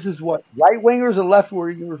 and this is what right wingers and left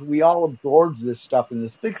wingers, we all absorbed this stuff in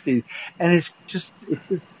the '60s, and I'm it's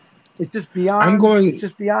going.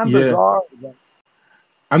 just beyond Yeah, bizarre.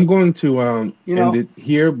 I'm going to You end know, it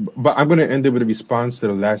here, but I'm going to end it with a response to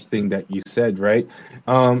the last thing that you said, right?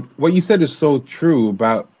 What you said is so true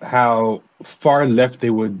about how far left they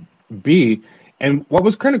would be. And what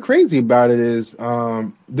was kind of crazy about it is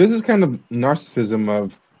this is kind of narcissism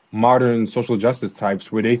of modern social justice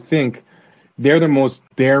types where they think they're the most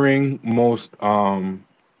daring, most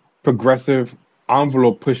progressive,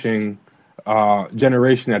 envelope pushing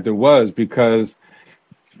generation that there was because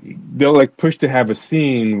they'll like push to have a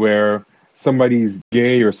scene where somebody's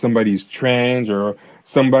gay or somebody's trans or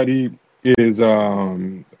somebody is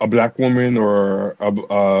a black woman or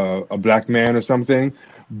a black man or something,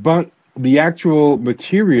 but the actual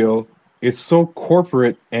material is so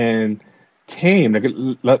corporate and tame. Like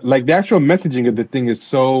the actual messaging of the thing is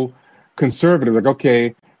so conservative. Like,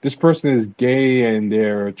 okay, this person is gay and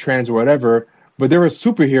they're trans or whatever, but they're a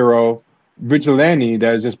superhero vigilante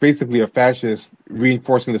that is just basically a fascist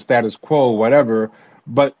reinforcing the status quo, whatever.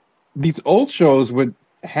 But these old shows would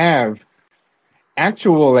have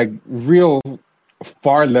actual, like, real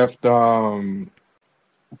far left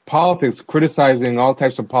politics, criticizing all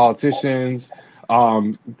types of politicians,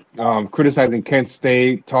 um, criticizing Kent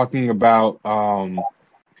State, talking about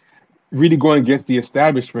really going against the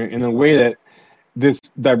establishment in a way that this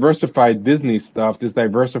diversified Disney stuff, this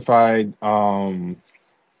diversified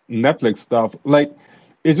Netflix stuff, like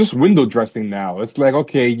it's just window dressing now. It's like,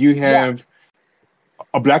 okay, you yeah, have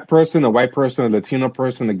a black person, a white person, a Latino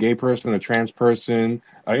person, a gay person, a trans person,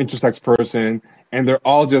 an intersex person, and they're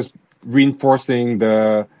all just reinforcing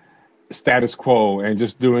the status quo and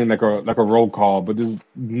just doing like a roll call. But there's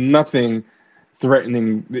nothing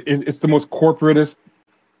threatening. It's the most corporatist,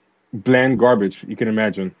 bland garbage you can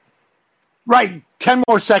imagine. right. 10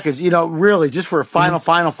 more seconds. You know, really, just for a Hmm.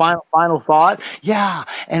 final thought. Yeah,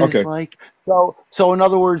 and it's Okay. like so. In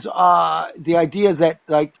other words, the idea that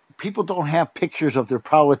like people don't have pictures of their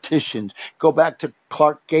politicians. Go back to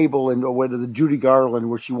Clark Gable and or whether the Judy Garland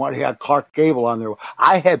where she wanted to have Clark Gable on there.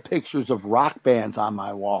 I had pictures of rock bands on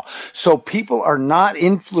my wall. So people are not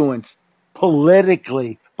influenced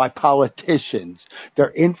politically by politicians. They're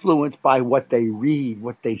influenced by what they read,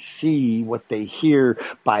 what they see, what they hear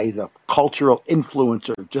by the cultural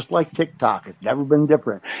influencer, just like TikTok. It's never been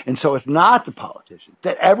different. And so it's not the politicians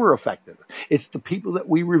that ever affected us. It's the people that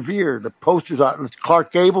we revere. The posters on it's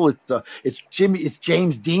Clark Gable, it's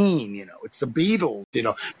James Dean, you know, it's the Beatles, you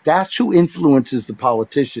know. That's who influences the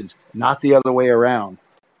politicians, not the other way around.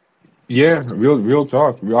 Yeah, real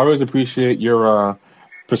talk. We always appreciate your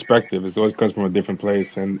perspective. It always comes from a different place,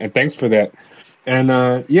 and thanks for that.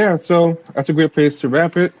 And yeah, so that's a great place to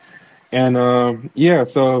wrap it. And yeah,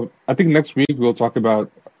 so I think next week we'll talk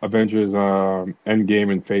about Avengers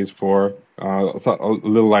Endgame in Phase 4. So a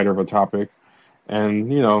little lighter of a topic.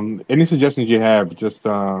 And you know, any suggestions you have, just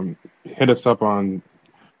hit us up on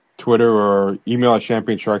Twitter or email at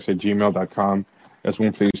champagnesharks@gmail.com. That's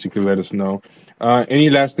one place you can let us know. Any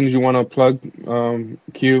last things you want to plug,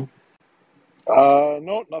 Q?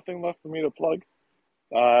 No, nothing left for me to plug.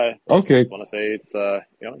 Just Okay. want to say it's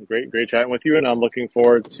great chatting with you, and I'm looking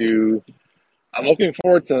forward to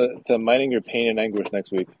mining your pain and anguish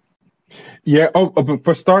next week. Yeah. Oh, but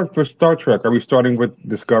for Star Trek, are we starting with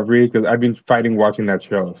Discovery? Because I've been fighting watching that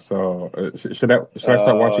show. So should I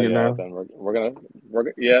start watching it Yeah, now? then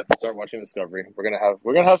yeah, start watching Discovery. We're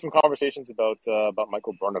gonna have some conversations about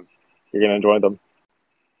Michael Burnham. You're gonna enjoy them.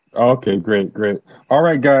 Okay, great. All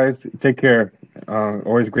right, guys, take care.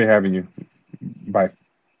 Always great having you. Bye.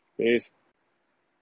 Peace.